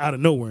 like, just out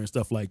of nowhere and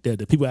stuff like that.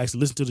 That people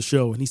actually listen to the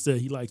show, and he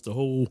said he likes the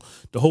whole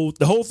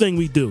thing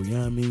we do. You know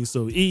what I mean?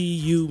 So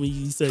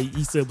he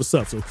said what's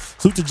up. So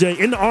salute to Jay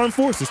in the armed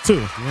forces too. You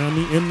know what I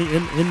mean?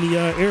 In the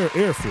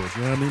Air Force.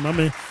 You know what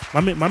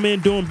I mean? My man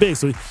doing big.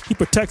 So he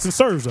protects and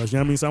serves us. You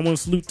know what I mean? So I want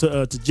to salute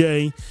to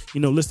Jay.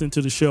 Listening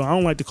to the show. I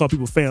don't like to call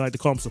people fans. I like to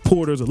call them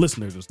supporters or listeners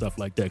and stuff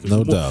like that.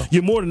 No doubt.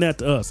 You're more than that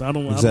to us.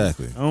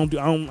 Exactly.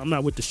 I'm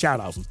not with the shout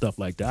outs and stuff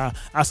like that.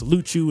 I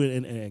salute you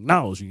and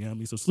acknowledge you. You know what I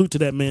mean? So salute to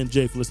that man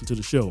Jay for listening to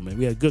the show, man.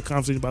 We had a good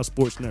conversation about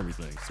sports and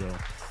everything. So,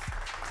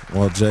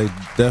 Well, Jay,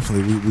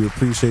 definitely we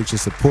appreciate your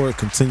support.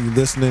 Continue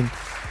listening.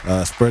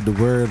 Spread the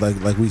word,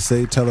 like we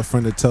say. Tell a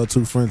friend to tell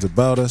 2 friends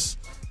about us,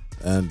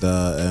 and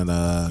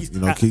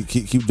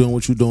keep doing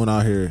what you're doing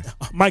out here.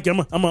 Mike,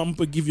 I'm gonna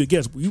give you a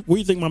guess. Where do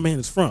you think my man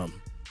is from?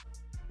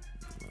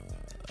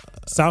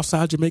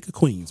 Southside Jamaica,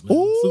 Queens, man.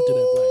 Salute to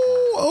that black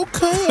man.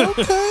 Okay.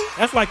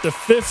 That's like the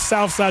 5th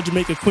Southside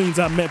Jamaica Queens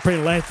I've met probably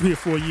the last 3 or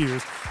 4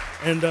 years,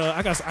 and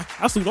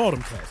I salute all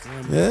them cats.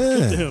 Man.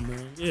 Salute to him,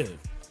 man. Yeah.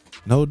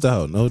 No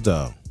doubt.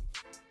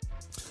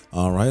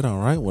 All right.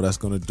 Well, that's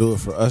going to do it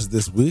for us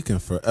this week and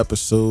for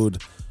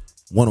episode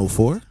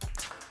 104.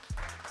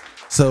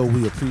 So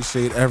we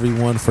appreciate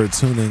everyone for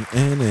tuning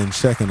in and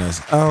checking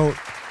us out,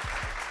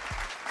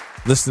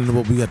 listening to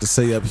what we got to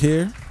say up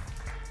here.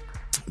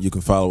 You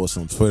can follow us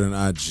on Twitter and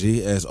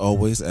IG, as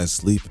always, as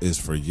Sleep Is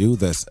For You.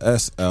 That's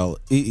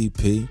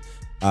SLEEPIS,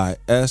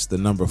 the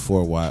number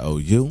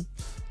 4YOU.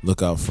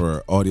 Look out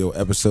for audio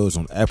episodes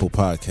on Apple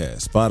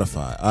Podcasts,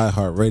 Spotify,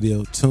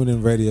 iHeartRadio,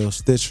 TuneIn Radio,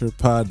 Stitcher,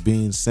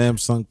 Podbean,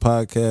 Samsung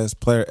Podcasts,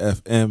 Player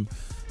FM,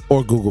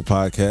 or Google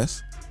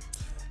Podcasts.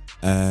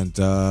 And,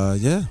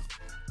 Taylor,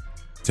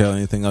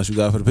 anything else you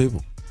got for the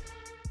people?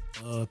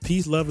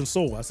 Peace, love, and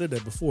soul. I said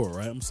that before,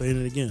 right? I'm saying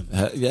it again.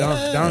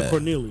 Yeah. Don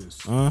Cornelius.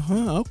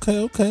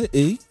 Okay.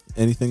 E,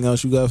 anything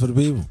else you got for the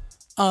people?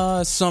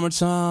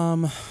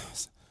 Summertime.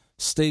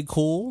 Stay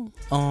cool.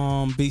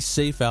 Be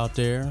safe out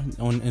there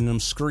in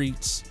them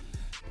streets.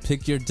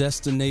 Pick your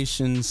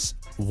destinations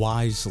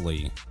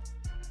wisely.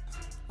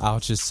 I'll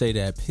just say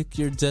that. Pick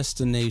your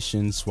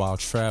destinations while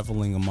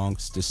traveling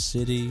amongst the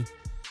city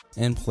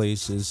and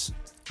places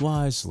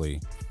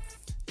wisely.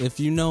 If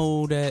you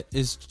know that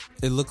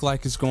it look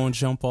like it's going to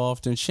jump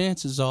off, then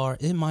chances are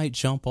it might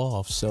jump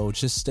off. So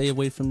just stay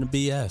away from the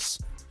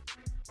BS.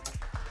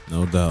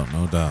 No doubt,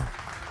 no doubt.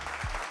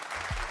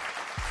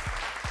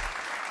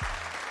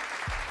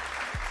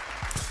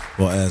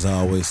 Well, as I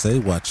always say,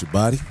 watch your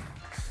body.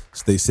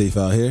 Stay safe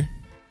out here.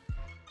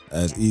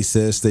 As E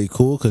says, stay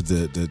cool because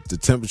the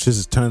temperatures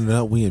is turning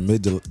up. We in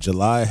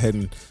mid-July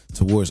heading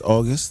towards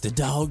August. The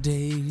dog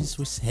days.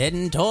 We're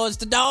heading towards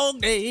the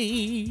dog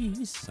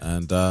days.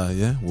 And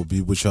yeah, we'll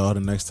be with y'all the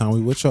next time we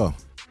with y'all.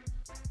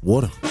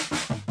 Water.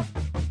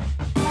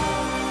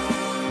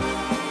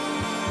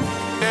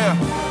 Yeah.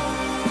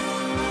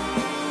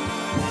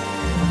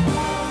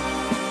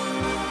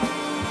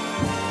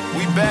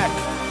 We back.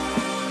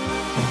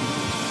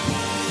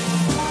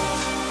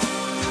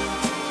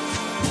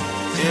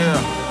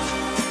 Yeah.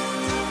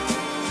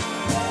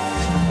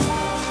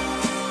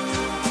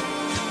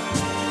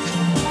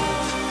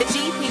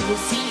 Will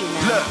see you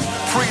now. Look,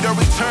 free to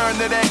return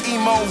to that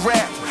emo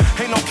rap.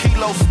 Ain't no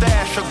kilo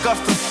stash.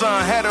 Augustine's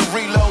son had to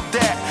reload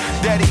that.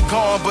 Daddy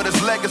gone, but his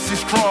legacy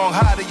strong.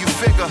 How do you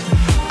figure?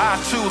 I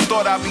too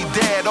thought I'd be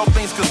dead, all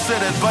things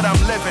considered, but I'm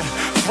living,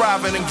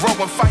 thriving and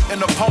growing,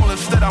 fighting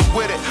opponents that I'm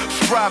with it.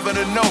 Striving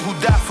to know who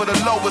died for the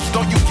lowest,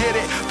 don't you get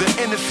it? The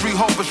industry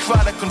hopers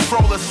try to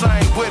control us,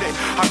 I ain't with it.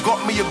 I got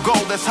me a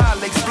goal that's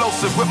highly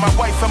explosive with my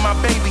wife and my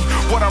baby.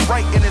 What I'm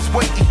writing is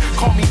weighty.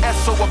 Call me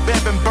Esso or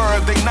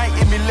Bebenberg, they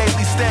knighted me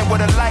lately. Stand where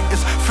the light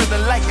is,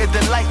 feeling lighted,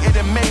 delighted,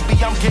 and maybe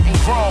I'm getting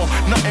grown.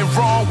 Nothing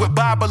wrong with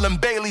Bible and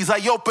Baileys.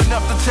 I open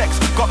up the text,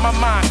 got my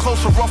mind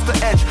closer off the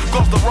edge.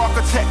 Goes the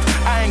architect,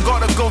 I ain't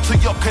gotta go to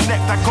your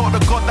connect. I gotta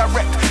go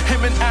direct,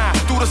 him and I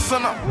through the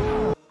sun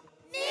up.